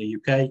Wales and the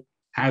UK?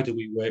 How do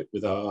we work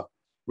with our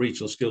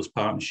regional skills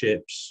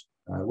partnerships,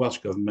 Welsh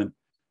Government,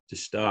 to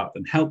start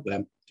and help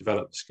them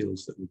develop the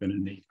skills that we're going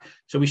to need?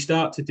 So we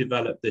start to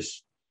develop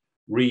this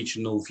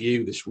regional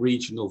view, this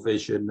regional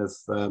vision of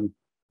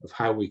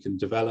how we can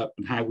develop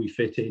and how we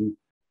fit in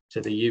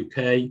to the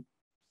UK.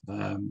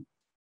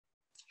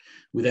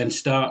 We then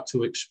start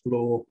to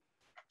explore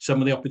some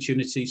of the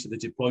opportunities of the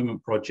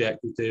deployment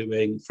project. We're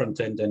doing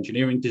front-end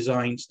engineering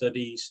design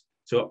studies,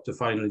 so up to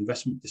final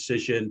investment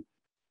decision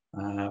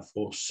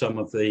for some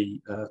of the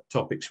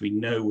topics we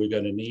know we're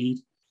going to need.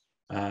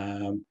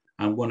 And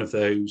one of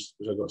those,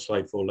 as I've got a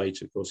slide for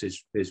later, of course,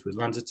 is with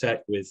Lanzatech,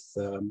 with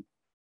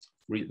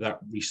that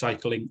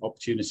recycling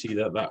opportunity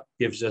that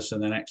gives us,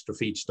 and an extra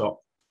feedstock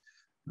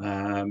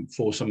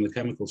for some of the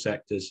chemical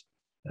sectors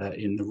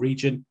in the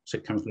region, so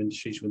chemical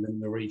industries within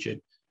the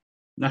region.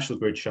 National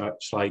Grid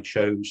slide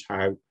shows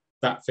how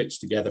that fits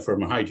together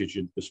from a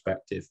hydrogen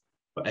perspective.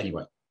 But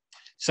anyway,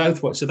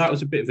 Southwest, so that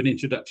was a bit of an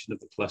introduction of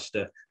the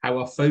cluster, how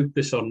our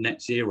focus on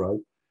net zero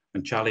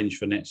and challenge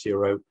for net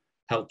zero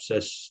helps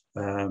us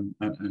and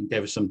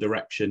gave us some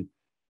direction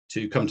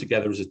to come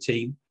together as a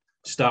team,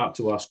 start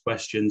to ask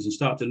questions and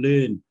start to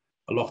learn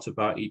a lot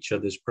about each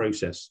other's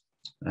process.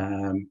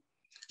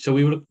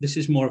 So this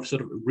is more of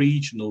sort of a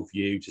regional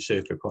view to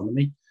circular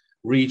economy,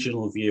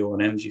 regional view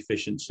on energy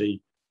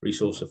efficiency,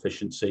 resource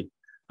efficiency,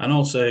 and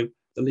also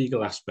the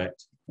legal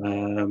aspect.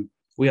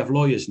 We have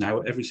lawyers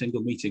now at every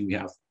single meeting we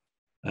have.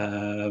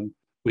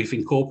 We've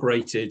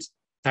incorporated,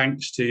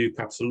 thanks to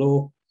Capital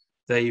Law,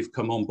 they've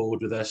come on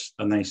board with us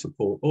and they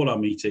support all our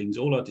meetings,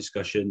 all our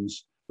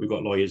discussions. We've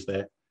got lawyers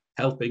there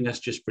helping us,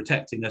 just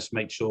protecting us,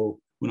 make sure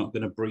we're not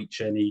going to breach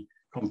any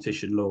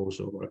competition laws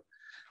or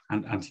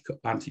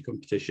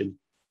anti-competition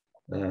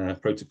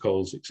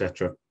protocols,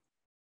 etc.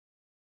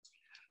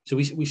 So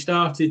we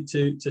started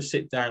to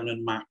sit down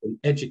and map and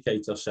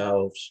educate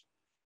ourselves.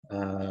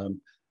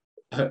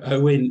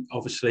 Owen,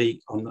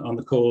 obviously, on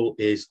the call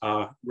is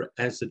our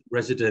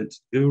resident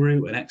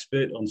guru and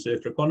expert on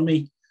circular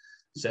economy.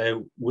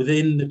 So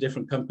within the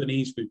different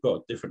companies, we've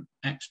got different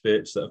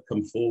experts that have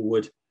come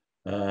forward,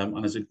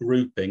 and as a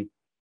grouping,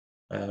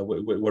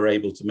 we're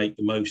able to make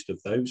the most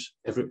of those.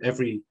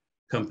 Every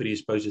company, I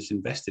suppose, is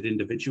invested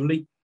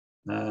individually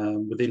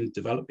within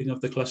developing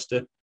of the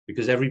cluster,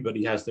 because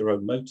everybody has their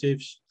own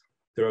motives,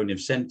 their own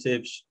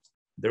incentives,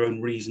 their own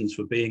reasons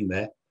for being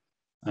there.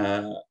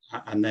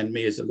 And then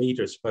me as a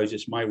leader, I suppose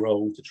it's my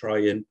role to try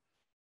and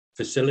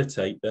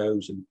facilitate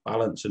those and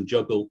balance and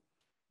juggle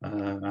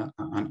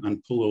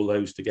and pull all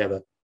those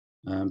together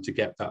to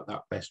get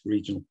that best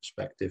regional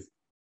perspective.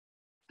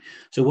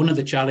 So one of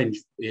the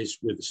challenges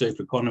with the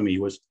circular economy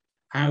was,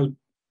 how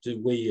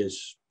do we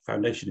as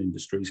foundation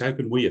industries, how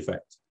can we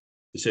affect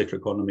the circular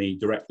economy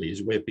directly?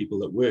 As we're people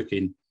that work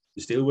in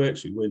the steel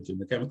works, we weren't in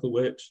the chemical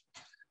works.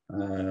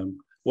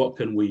 What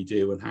can we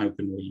do and how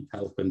can we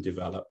help and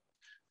develop?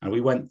 And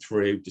we went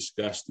through,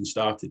 discussed and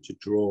started to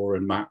draw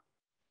and map.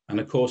 And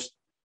of course,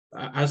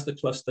 as the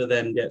cluster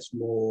then gets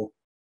more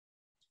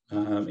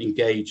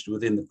engaged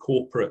within the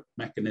corporate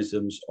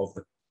mechanisms of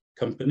the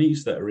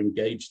companies that are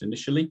engaged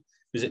initially,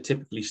 because it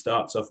typically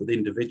starts off with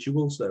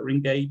individuals that are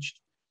engaged,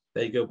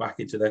 they go back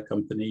into their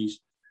companies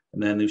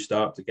and then they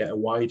start to get a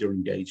wider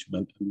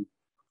engagement. And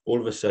all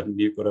of a sudden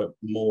you've got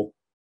more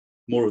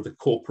of the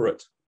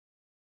corporate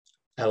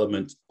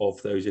element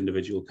of those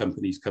individual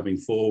companies coming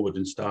forward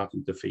and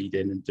starting to feed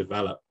in and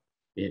develop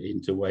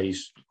into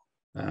ways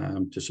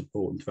to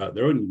support and develop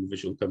their own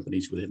individual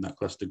companies within that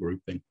cluster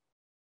grouping.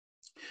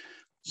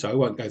 So I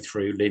won't go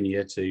through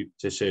linear to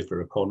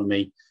circular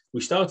economy.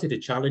 We started to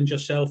challenge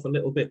ourselves a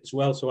little bit as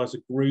well. So as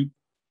a group,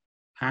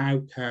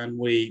 how can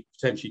we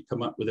potentially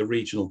come up with a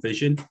regional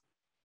vision?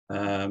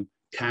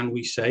 Can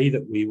we say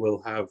that we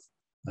will have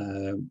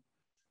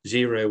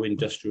zero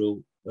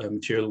industrial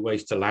material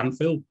waste to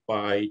landfill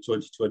by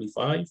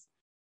 2025?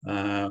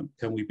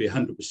 Can we be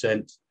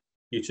 100%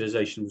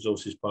 utilisation of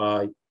resources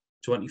by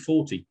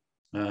 2040?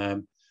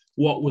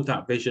 What would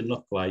that vision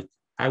look like?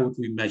 How would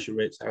we measure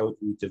it? How would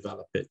we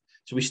develop it?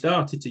 So we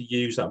started to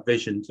use that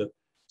vision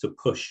to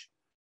push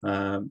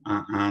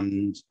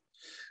and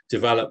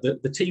develop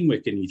the team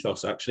working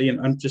ethos, actually,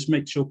 and just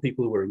make sure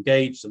people were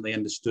engaged and they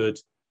understood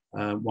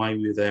why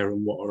we were there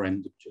and what our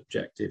end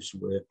objectives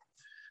were.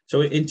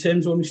 So in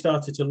terms of when we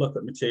started to look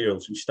at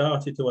materials, we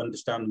started to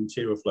understand the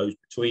material flows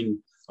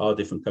between our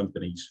different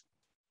companies.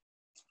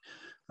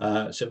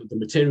 So the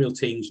material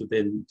teams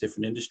within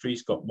different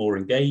industries got more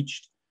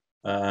engaged.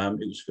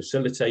 It was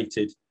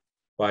facilitated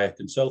by a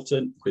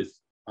consultant with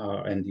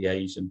our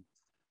NDAs and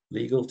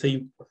legal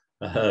team.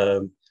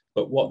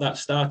 But what that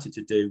started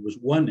to do was,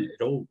 one,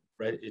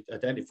 it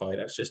identified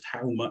that's just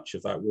how much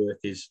of that work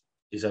is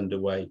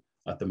underway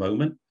at the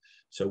moment.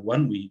 So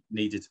one, we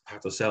needed to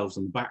pat ourselves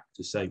on the back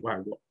to say,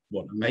 wow,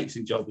 what an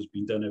amazing job has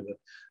been done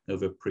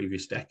over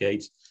previous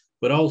decades.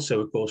 But also,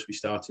 of course, we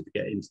started to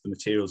get into the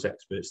materials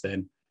experts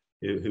then,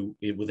 who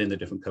within the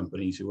different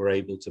companies who were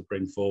able to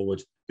bring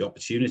forward the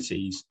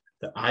opportunities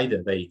that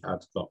either they had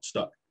got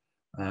stuck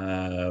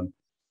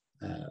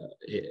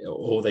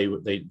or they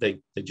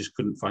just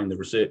couldn't find the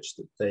research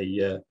that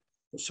they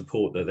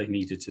support that they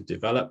needed to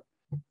develop,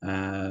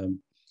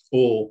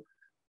 or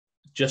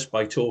just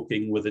by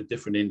talking with a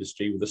different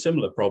industry with a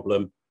similar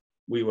problem,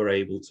 we were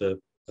able to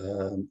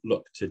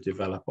look to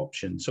develop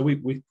options. So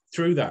we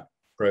through that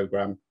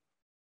program,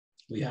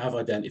 we have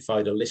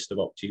identified a list of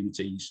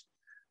opportunities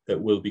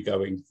that will be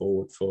going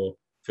forward for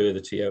further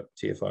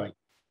TFI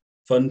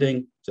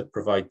funding to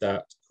provide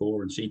that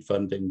core and seed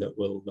funding that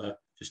will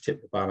just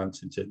tip the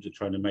balance in terms of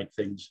trying to make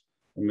things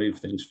and move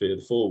things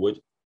further forward.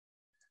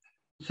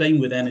 Same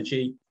with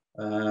energy,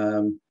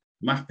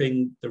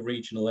 mapping the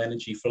regional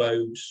energy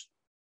flows,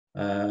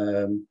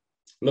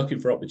 looking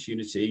for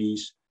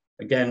opportunities.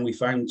 Again, we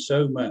found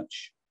so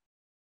much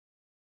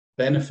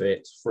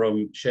benefit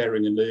from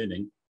sharing and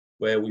learning,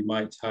 where we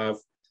might have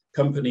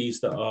companies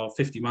that are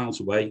 50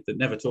 miles away that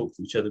never talk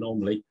to each other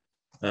normally.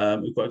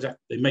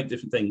 They make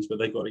different things, but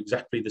they've got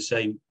exactly the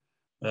same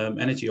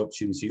energy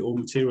opportunity or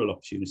material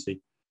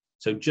opportunity.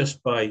 So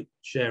just by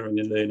sharing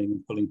and learning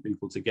and pulling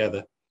people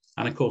together,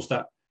 and of course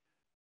that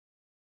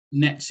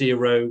net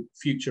zero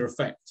future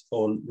effect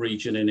on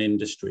region and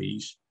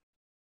industries.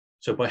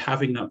 So by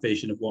having that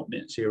vision of what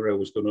net zero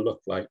was going to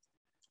look like,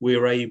 we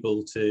were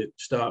able to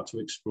start to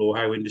explore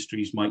how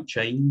industries might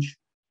change,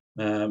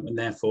 and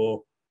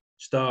therefore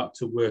start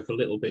to work a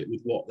little bit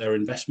with what their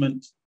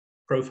investment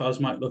profiles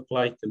might look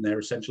like and their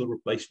essential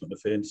replacement of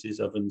furnaces,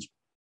 ovens.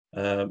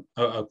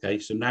 Okay,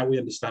 so now we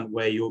understand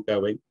where you're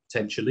going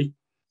potentially.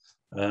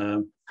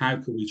 How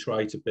can we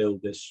try to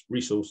build this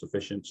resource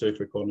efficient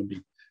circular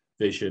economy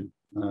vision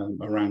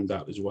around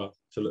that as well,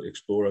 to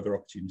explore other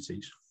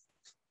opportunities.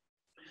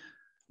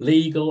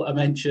 Legal, I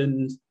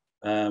mentioned,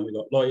 we've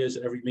got lawyers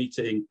at every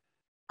meeting,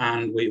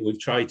 and we've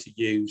tried to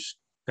use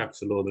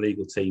Capital Law, the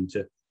legal team,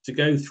 to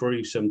go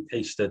through some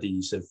case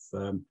studies of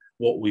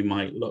what we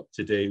might look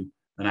to do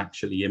and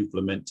actually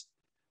implement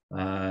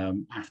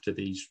after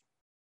these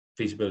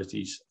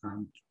feasibilities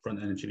and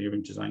front-end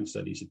engineering design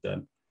studies are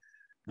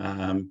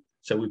done.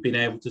 So we've been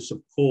able to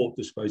support,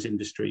 I suppose,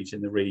 industries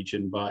in the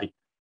region by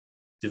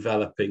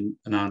developing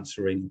and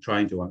answering,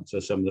 trying to answer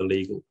some of the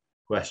legal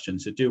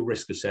questions, to do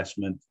risk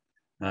assessment,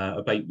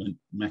 abatement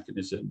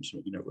mechanisms,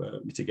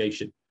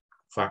 mitigation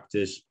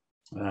factors.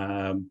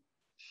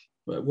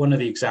 One of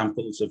the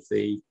examples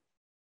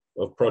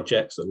of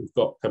projects that we've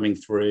got coming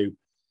through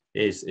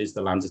is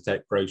the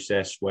LanzaTech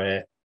process,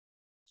 where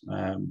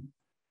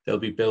they'll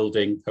be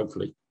building,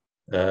 hopefully,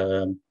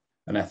 an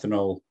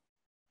ethanol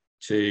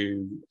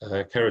to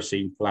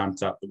kerosene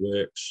plant at the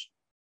works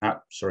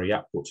at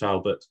Port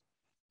Talbot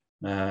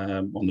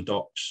on the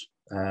docks,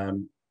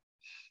 and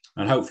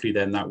hopefully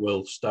then that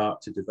will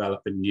start to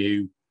develop a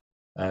new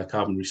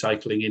carbon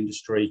recycling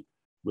industry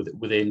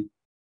within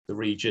the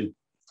region,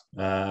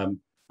 and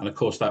of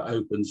course that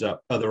opens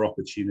up other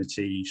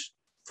opportunities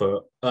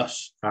for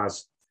us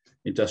as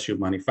industrial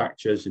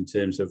manufacturers in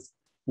terms of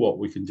what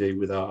we can do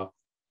with our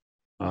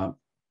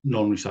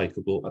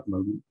non-recyclable at the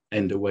moment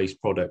end of waste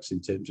products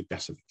in terms of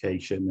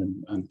gasification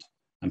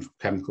and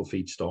chemical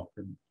feedstock,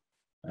 and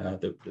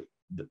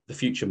the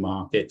future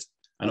market,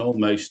 and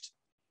almost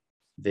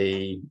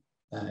in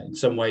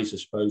some ways, I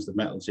suppose, the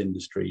metals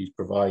industry is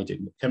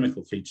providing the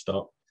chemical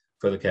feedstock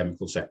for the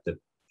chemical sector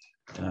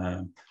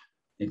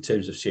in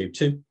terms of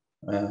CO2,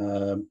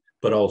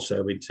 but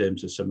also in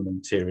terms of some of the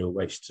material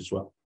waste as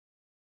well.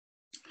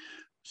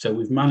 So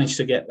we've managed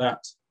to get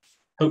that,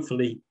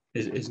 hopefully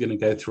is going to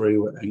go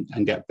through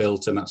and get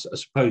built. And that's, I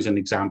suppose, an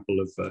example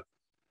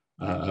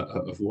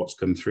of what's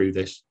come through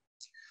this.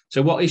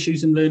 So what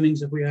issues and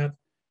learnings have we had?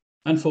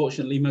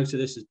 Unfortunately, most of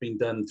this has been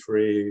done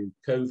through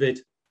COVID.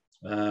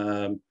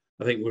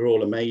 I think we're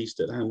all amazed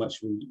at how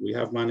much we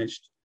have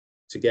managed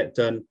to get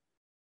done.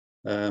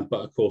 But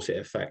of course, it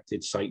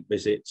affected site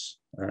visits.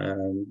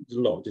 There's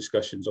a lot of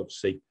discussions,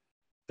 obviously,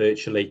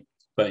 virtually,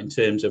 but in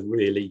terms of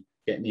really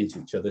getting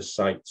into each other's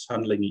sites,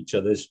 handling each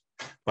other's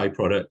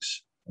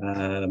byproducts,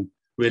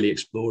 really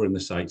exploring the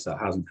sites, that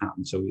hasn't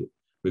happened. So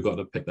we've got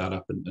to pick that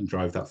up and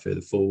drive that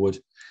further forward.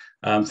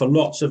 For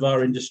lots of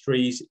our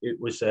industries, it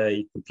was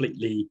a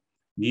completely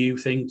new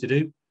thing to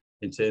do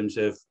in terms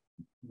of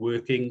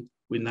working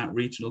in that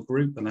regional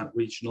group and that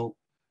regional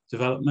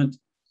development.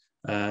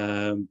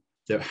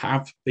 There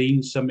have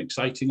been some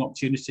exciting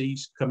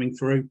opportunities coming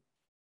through.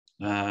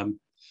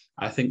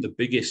 I think the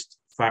biggest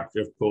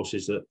factor, of course,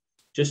 is that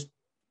just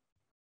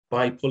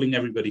by pulling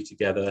everybody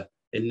together,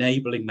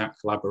 enabling that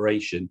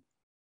collaboration,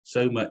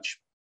 so much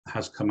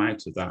has come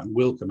out of that and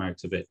will come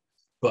out of it,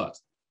 but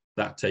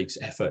that takes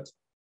effort.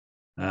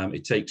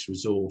 It takes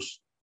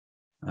resource.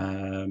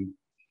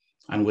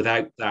 And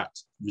without that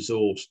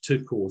resource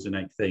to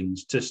coordinate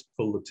things, to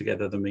pull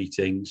together the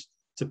meetings,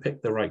 to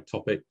pick the right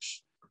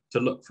topics, to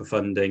look for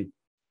funding,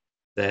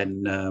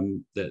 then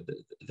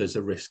there's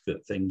a risk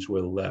that things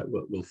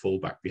will fall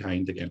back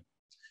behind again.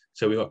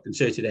 So we've got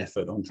concerted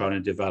effort on trying to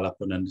develop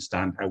and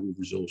understand how we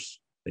resource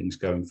things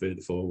going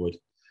further forward.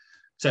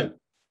 So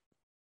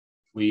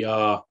we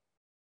are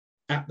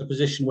at the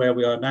position where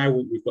we are now.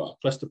 We've got a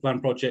cluster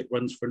plan project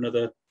runs for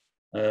another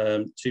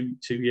 2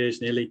 years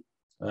nearly,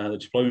 the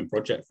deployment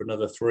project for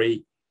another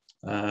 3,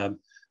 and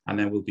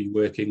then we'll be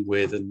working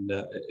with and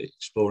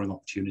exploring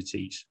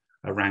opportunities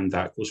around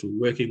that. Of course,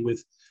 we're working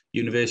with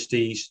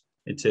universities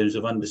in terms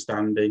of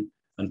understanding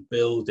and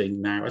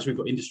building now, as we've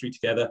got industry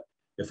together,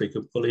 if we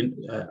could pull in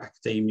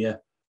academia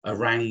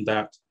around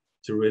that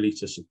to really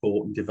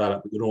support and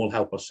develop, we can all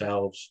help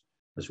ourselves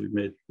as we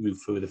move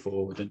further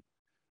forward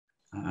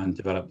and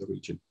develop the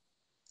region.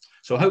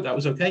 So I hope that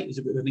was okay. It's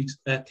a bit of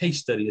a case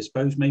study, I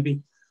suppose,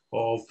 maybe,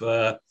 of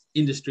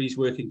industries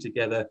working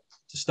together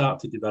to start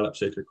to develop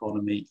circular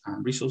economy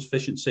and resource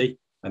efficiency.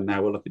 And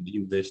now we'll look at the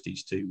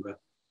universities to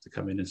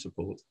come in and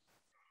support.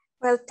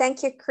 Well,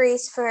 thank you,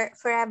 Chris, for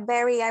a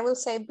very, I will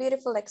say,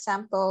 beautiful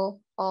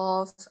example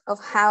of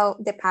how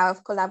the power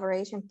of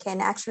collaboration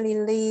can actually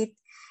lead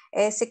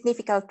a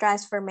significant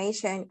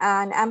transformation.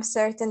 And I'm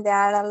certain there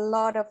are a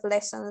lot of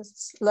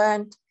lessons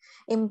learned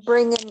in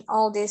bringing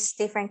all these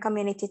different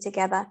community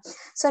together.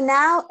 So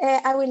now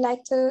I would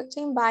like to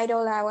invite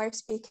all our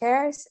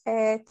speakers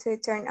to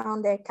turn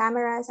on their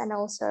cameras, and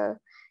also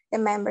the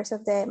members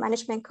of the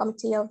management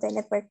committee of the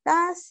Network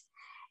Plus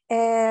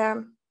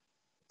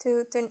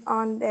to turn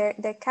on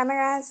their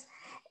cameras.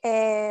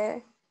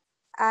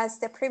 As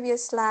the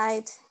previous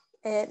slide,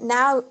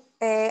 now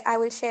I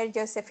will share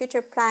just the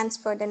future plans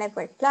for the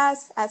Network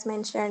Plus. As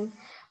mentioned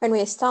when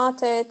we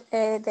started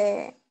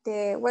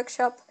the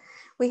workshop,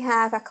 we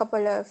have a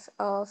couple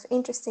of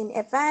interesting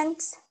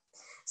events.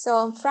 So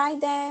on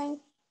Friday,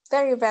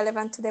 very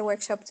relevant to the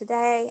workshop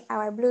today,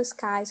 our Blue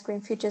Skies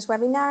Green Futures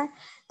webinar,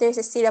 there's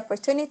a still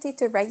opportunity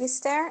to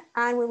register,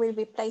 and we will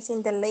be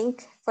placing the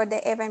link for the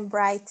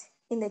Eventbrite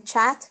in the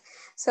chat.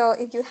 So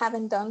if you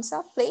haven't done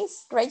so,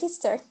 please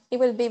register. It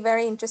will be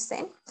very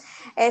interesting.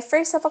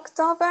 1st of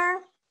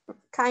October,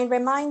 kind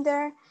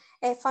reminder,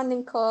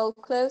 funding call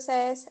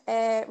closes,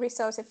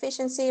 resource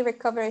efficiency,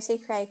 recovery,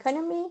 circular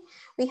economy.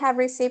 We have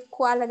received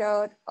quite a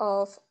lot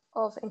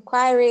of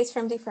inquiries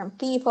from different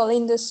people,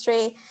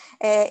 industry.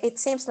 It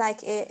seems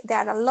like there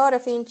are a lot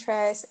of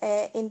interest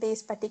in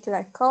this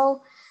particular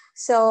call.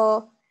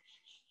 So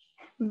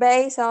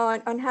based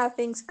on how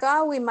things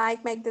go, we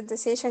might make the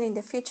decision in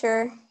the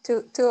future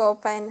to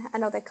open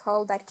another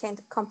call that can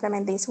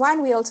complement this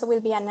one. We also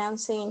will be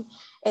announcing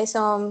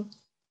some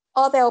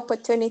other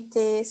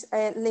opportunities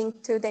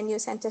linked to the new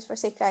Centers for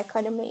Circular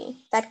Economy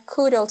that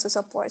could also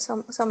support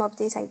some of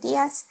these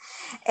ideas.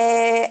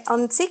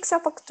 On 6th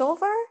of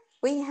October,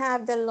 we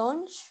have the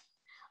launch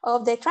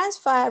of the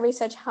Transfire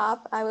Research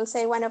Hub. I will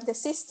say one of the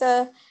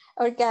sister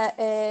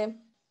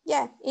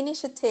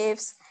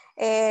initiatives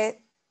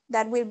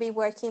that will be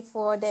working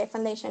for the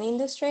foundation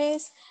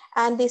industries.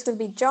 And this will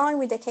be joined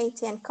with the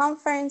KTN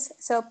conference.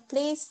 So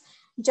please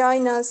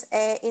join us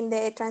in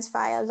the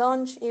Transfire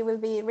launch. It will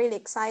be really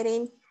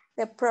exciting.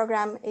 The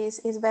program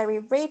is very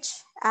rich,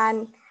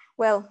 and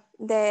well,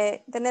 the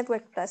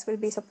Network Plus will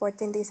be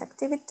supporting this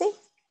activity.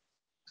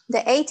 The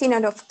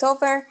 18th of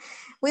October,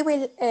 we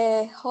will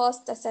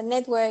host as a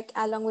network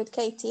along with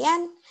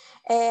KTN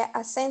a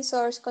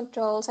sensors,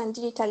 controls, and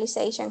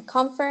digitalization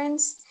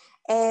conference.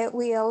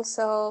 We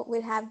also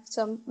will have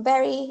some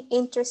very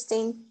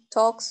interesting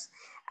talks,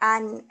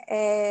 and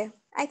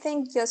I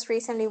think just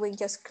recently we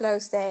just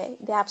closed the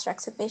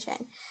abstract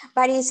submission,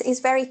 but it's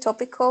very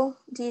topical.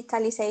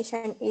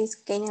 Digitalization is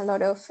gaining a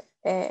lot of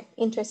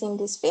interest in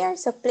this sphere,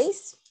 so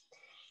please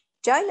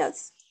join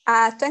us.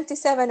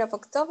 27th of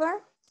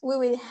October, we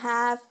will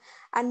have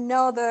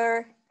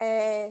another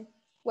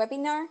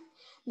webinar.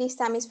 This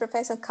time is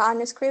Professor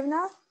Karna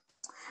Scribner,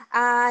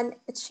 and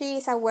she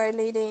is a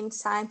world-leading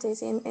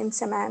scientist in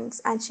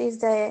cements, and she's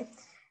the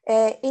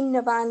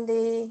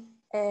Innovandi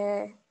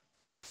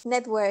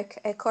Network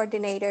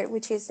Coordinator,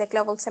 which is the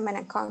Global Cement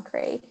and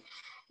Concrete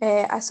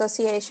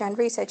Association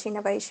Research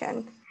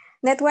Innovation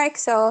Network.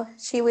 So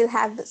she will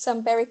have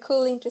some very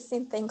cool,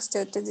 interesting things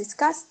to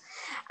discuss.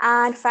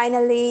 And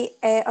finally,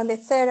 on the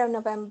 3rd of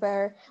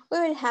November, we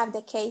will have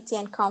the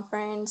KTN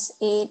conference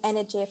in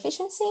energy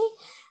efficiency,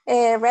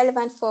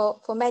 relevant for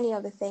many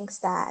of the things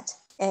that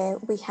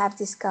we have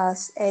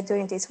discussed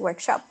during this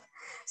workshop.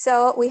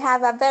 So we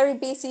have a very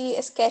busy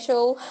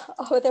schedule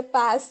over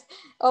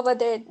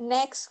the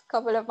next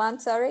couple of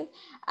months,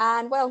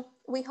 and well,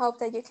 we hope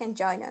that you can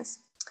join us.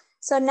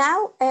 So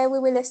now we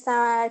will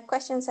start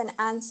questions and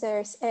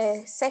answers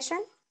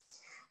session.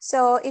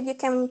 So if you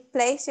can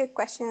place your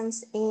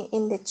questions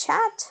in the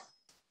chat,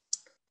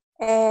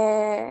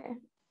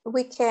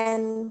 we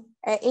can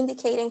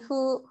indicating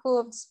who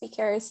of the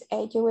speakers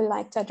you would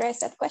like to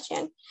address that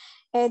question.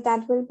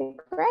 That will be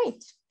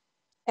great.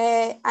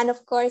 And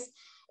of course,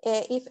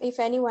 if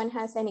anyone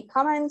has any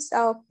comments,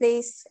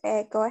 please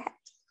go ahead.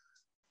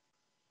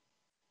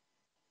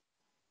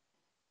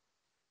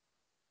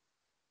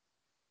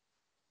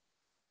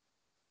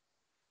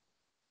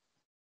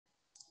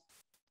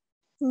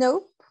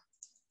 Nope.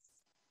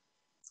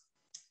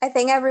 I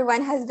think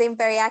everyone has been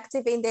very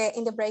active in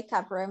the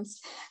breakout rooms,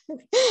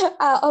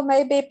 or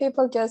maybe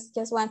people just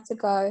want to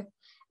go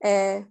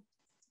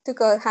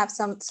have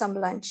some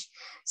lunch.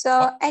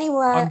 So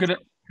anyway, can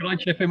I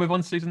chip in with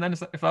one, Susan, then,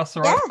 if that's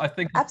all right? Yeah, I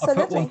think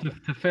absolutely. I put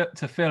one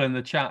to Phil in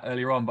the chat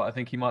earlier on, but I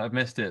think he might have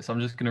missed it, so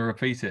I'm just going to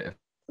repeat it.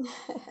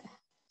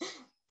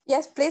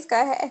 Yes, please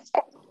go ahead.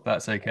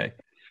 That's okay.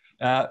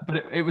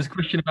 But it was a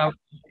question about,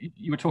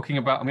 you were talking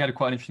about, and we had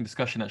quite an interesting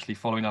discussion actually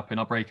following up in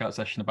our breakout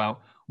session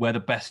about where the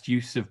best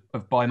use of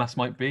biomass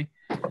might be.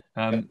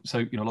 So,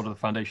 you know, a lot of the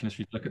foundation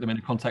industry look at them in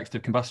the context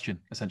of combustion,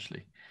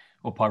 essentially,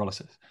 or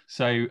pyrolysis.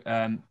 So,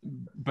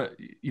 but,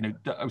 you know,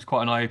 that was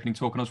quite an eye-opening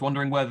talk, and I was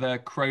wondering whether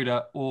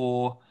Croda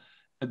or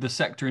the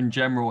sector in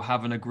general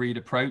have an agreed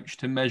approach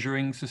to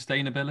measuring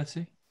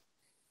sustainability.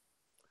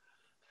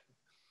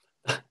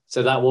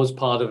 So that was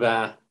part of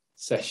our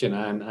session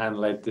and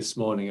led this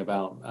morning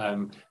about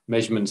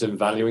measurement and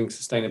valuing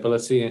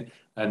sustainability,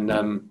 and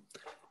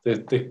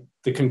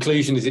the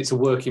conclusion is it's a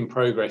work in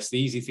progress. The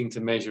easy thing to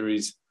measure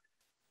is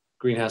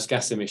greenhouse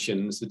gas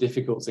emissions. The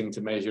difficult thing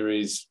to measure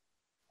is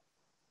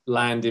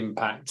land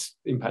impact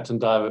on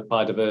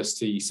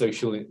biodiversity,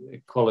 social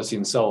equality,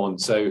 and so on.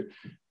 So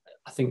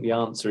I think the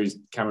answer is,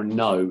 Cameron,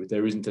 no,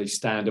 there isn't a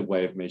standard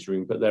way of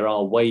measuring, but there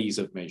are ways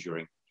of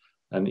measuring.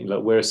 And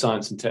look, we're a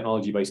science and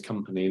technology based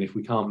company, and if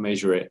we can't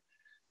measure it,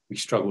 we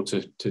struggle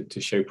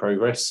to show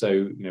progress. So,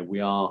 you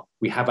know,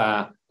 we have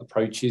our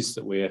approaches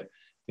that we're,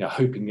 you know,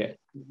 hoping get,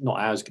 not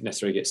ours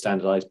necessarily get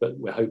standardized, but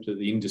we're hoping that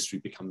the industry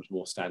becomes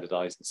more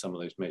standardized in some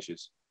of those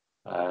measures.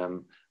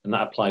 And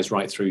that applies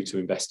right through to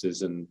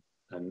investors and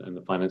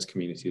the finance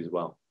community as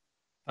well.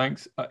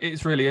 Thanks.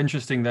 It's really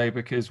interesting though,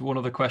 because one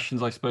of the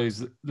questions I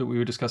suppose that we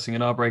were discussing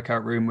in our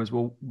breakout room was,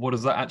 well, what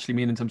does that actually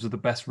mean in terms of the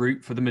best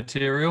route for the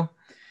material?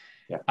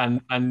 Yeah.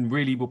 And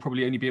really we'll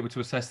probably only be able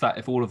to assess that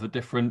if all of the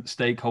different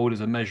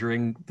stakeholders are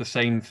measuring the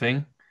same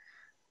thing.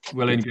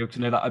 We'll only be able to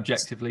know that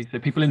objectively. So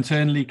people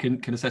internally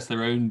can assess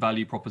their own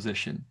value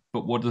proposition,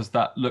 but what does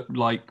that look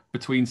like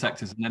between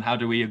sectors? And then how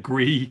do we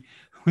agree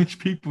which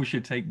people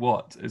should take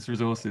what as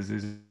resources?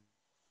 Is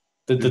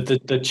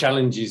the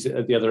challenge is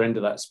at the other end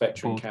of that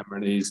spectrum,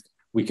 Cameron, is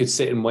we could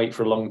sit and wait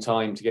for a long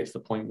time to get to the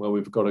point where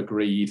we've got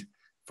agreed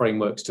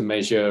frameworks to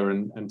measure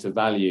and to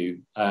value,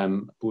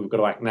 but we've got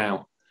to act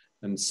now.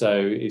 And so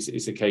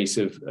it's a case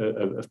of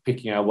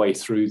picking our way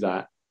through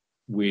that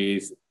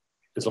with,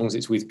 as long as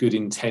it's with good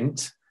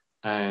intent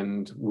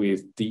and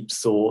with deep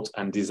thought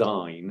and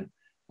design,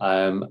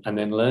 and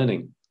then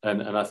learning.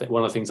 And I think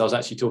one of the things I was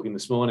actually talking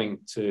this morning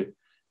to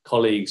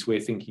colleagues,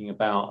 we're thinking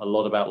about a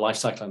lot about life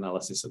cycle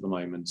analysis at the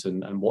moment,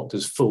 and what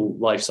does full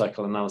life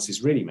cycle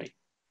analysis really mean?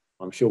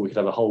 I'm sure we could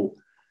have a whole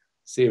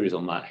series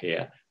on that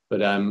here. But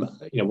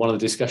you know, one of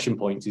the discussion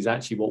points is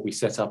actually what we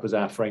set up as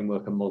our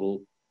framework and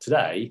model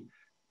today.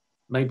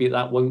 Maybe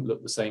that won't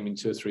look the same in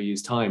 2 or 3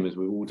 years' time as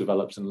we've all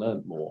developed and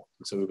learned more.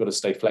 And so we've got to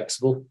stay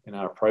flexible in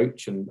our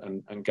approach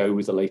and go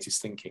with the latest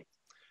thinking.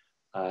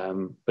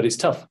 But it's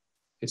tough.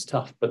 It's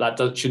tough, but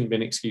that shouldn't be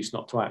an excuse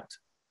not to act.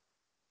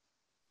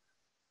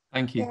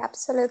 Thank you. Yeah,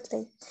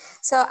 absolutely.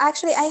 So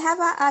actually, I have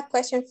a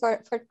question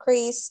for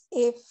Chris.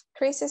 If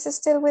Chris is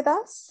still with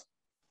us?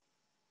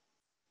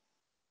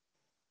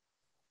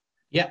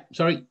 Yeah,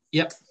 sorry.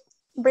 Yep.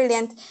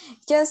 Brilliant.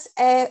 Just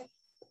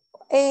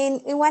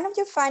in one of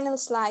your final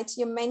slides,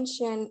 you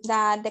mentioned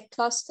that the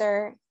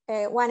cluster,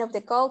 one of the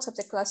goals of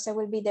the cluster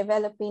will be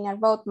developing a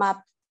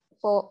roadmap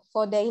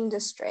for the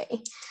industry.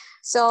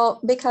 So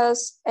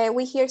because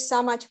we hear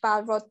so much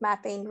about road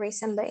mapping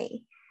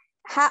recently,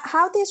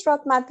 how this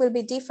roadmap will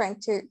be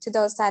different to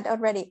those that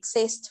already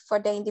exist for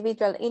the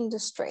individual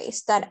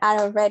industries that are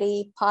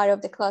already part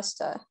of the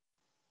cluster?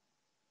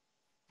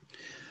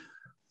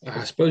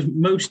 I suppose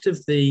most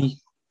of the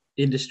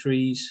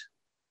industries,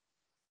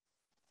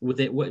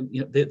 they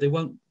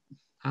won't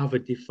have a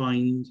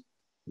defined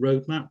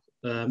roadmap,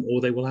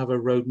 or they will have a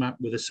roadmap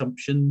with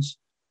assumptions,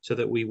 so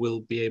that we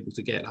will be able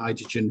to get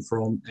hydrogen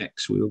from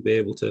X. We will be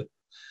able to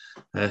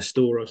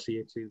store our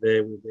CO2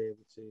 there. We'll be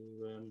able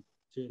to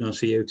turn our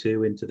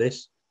CO2 into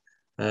this.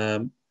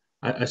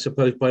 I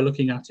suppose by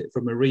looking at it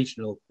from a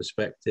regional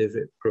perspective,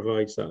 it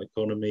provides that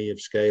economy of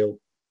scale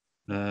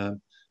and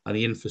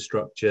the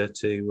infrastructure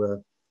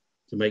to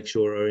make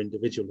sure our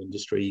individual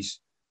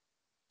industries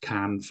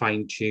can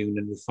fine-tune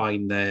and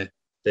refine their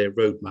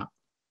roadmap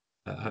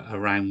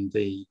around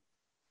the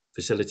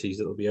facilities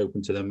that will be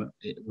open to them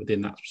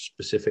within that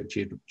specific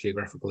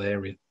geographical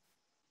area.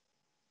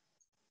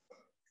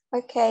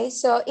 Okay,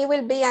 so it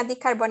will be a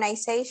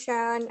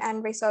decarbonization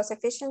and resource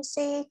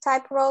efficiency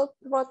type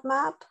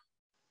roadmap?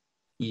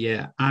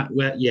 Yeah,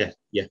 well, yeah.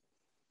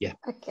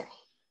 Okay.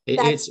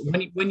 It's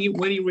when you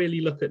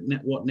really look at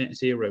what net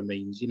zero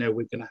means, you know,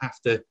 we're going to have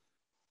to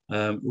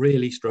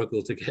really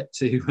struggle to get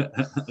to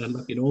and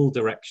look in all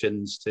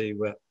directions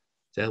to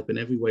help in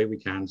every way we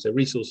can. So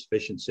resource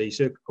efficiency,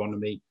 circular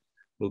economy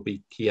will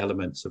be key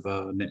elements of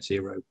our net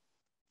zero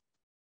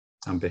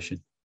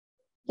ambition.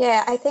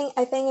 Yeah, I think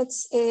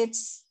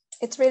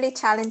it's really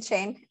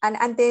challenging,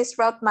 and this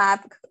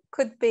roadmap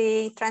could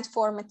be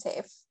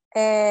transformative,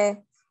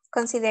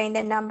 considering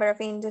the number of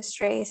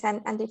industries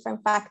and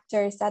different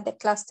factors that the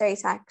cluster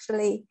is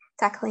actually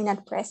tackling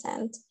at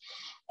present.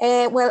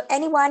 Well,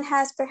 anyone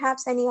has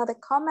perhaps any other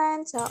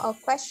comments or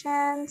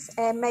questions?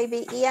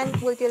 Maybe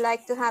Ian, would you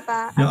like to have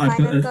a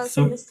final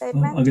closing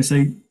statement? I'm going to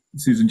say,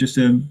 Susan,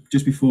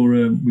 just before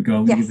we go,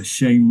 I'm going to give a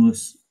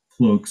shameless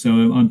plug. So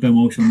I'm Ben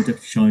Walsh, I'm the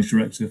Deputy Challenge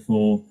Director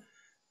for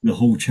the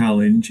whole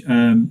challenge.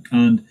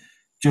 And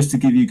just to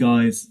give you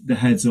guys the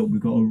heads up,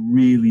 we've got a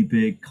really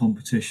big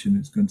competition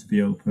that's going to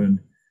be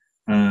open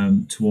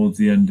towards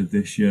the end of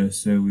this year.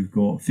 So we've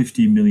got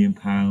 £15 million.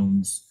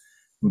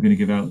 We're going to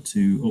give out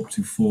to up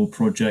to 4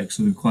 projects.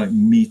 So they're quite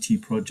meaty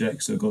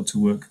projects that have got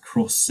to work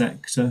across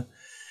sector.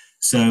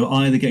 So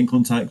either get in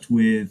contact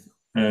with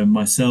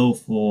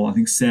myself, or I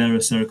think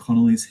Sarah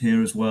Connolly's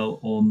here as well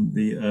on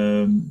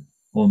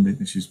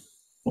the she's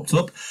popped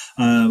up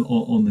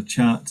on the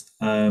chat,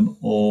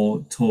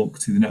 or talk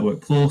to the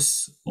Network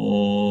Plus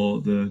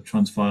or the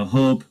Transfire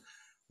Hub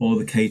or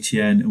the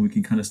KTN, and we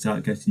can kind of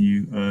start getting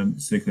you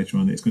circulating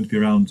around it. It's going to be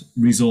around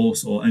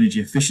resource or energy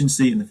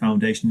efficiency in the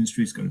foundation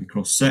industry. It's got to be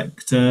cross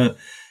sector.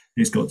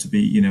 It's got to be,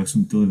 you know,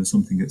 deliver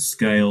something at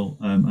scale,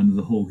 and there's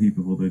a whole heap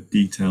of other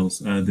details.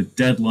 The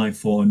deadline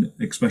for an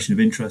expression of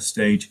interest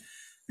stage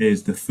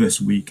is the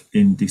first week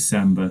in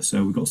December.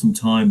 So we've got some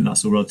time, and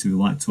that's a relatively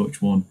light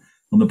touch one.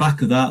 On the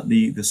back of that,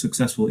 the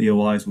successful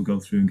EOIs will go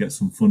through and get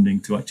some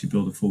funding to actually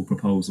build a full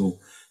proposal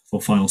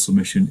for final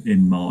submission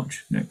in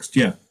March next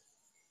year.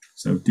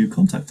 So do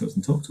contact us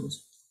and talk to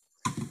us.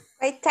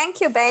 Great, thank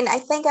you, Ben. I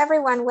think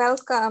everyone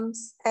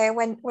welcomes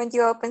when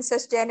you open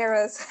such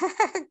generous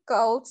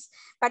goals,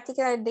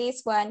 particularly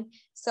this one.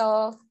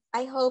 So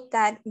I hope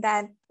that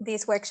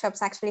these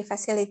workshops actually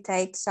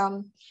facilitate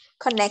some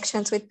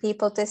connections with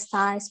people to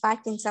start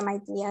sparking some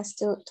ideas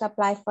to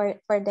apply for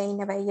the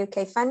Innovate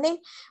UK funding.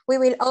 We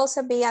will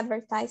also be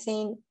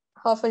advertising,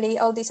 hopefully,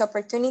 all these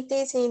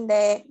opportunities in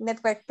the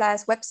Network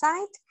Plus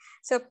website.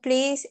 So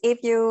please,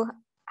 if you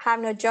have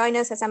not joined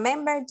us as a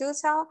member, do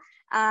so,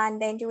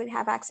 and then you will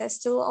have access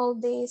to all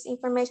this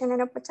information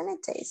and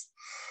opportunities.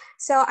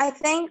 So I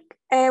think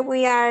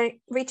we are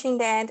reaching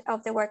the end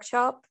of the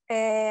workshop.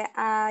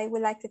 I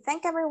would like to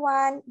thank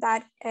everyone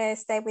that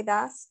stayed with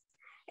us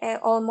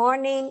all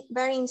morning.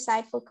 Very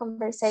insightful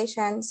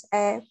conversations,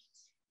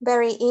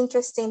 very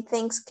interesting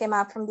things came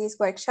up from this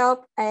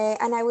workshop.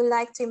 And I would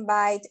like to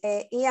invite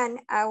Ian,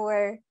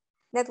 our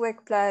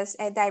Network Plus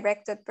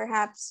director,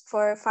 perhaps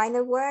for a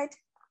final word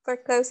for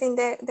closing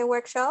the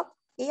workshop.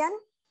 Ian?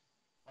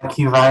 Thank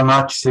you very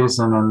much,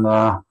 Susan, and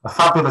a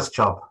fabulous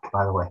job,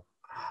 by the way.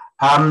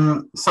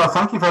 So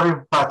thank you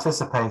for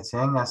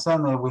participating.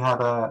 Certainly we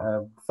had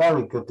a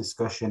very good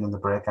discussion in the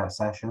breakout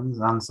sessions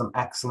and some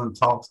excellent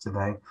talks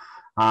today.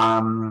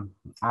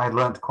 I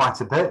learned quite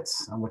a bit,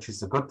 which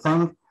is a good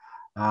thing.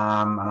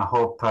 And I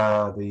hope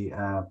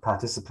the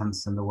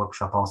participants in the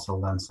workshop also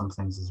learned some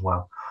things as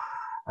well.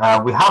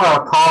 We have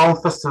our call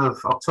 1st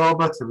of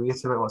October to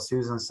reiterate what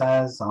Susan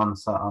says on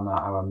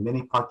our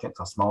mini projects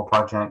or small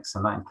projects,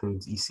 and that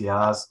includes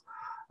ECRs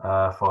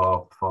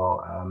for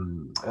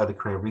early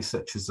career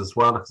researchers as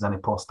well. If there's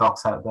any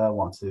postdocs out there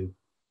want to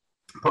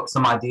put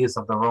some ideas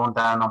of their own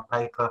down on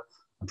paper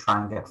and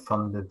try and get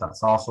funded,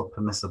 that's also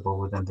permissible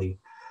within the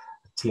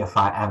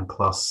TFI N+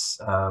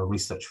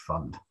 research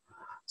fund.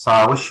 So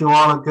I wish you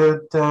all a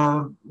good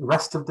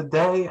rest of the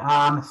day,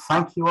 and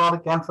thank you all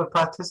again for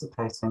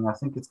participating. I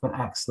think it's been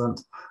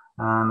excellent.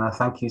 And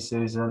thank you,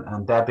 Susan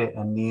and Debbie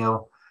and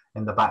Neil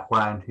in the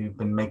background who've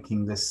been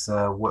making this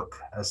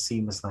work as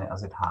seamlessly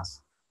as it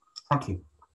has. Thank you.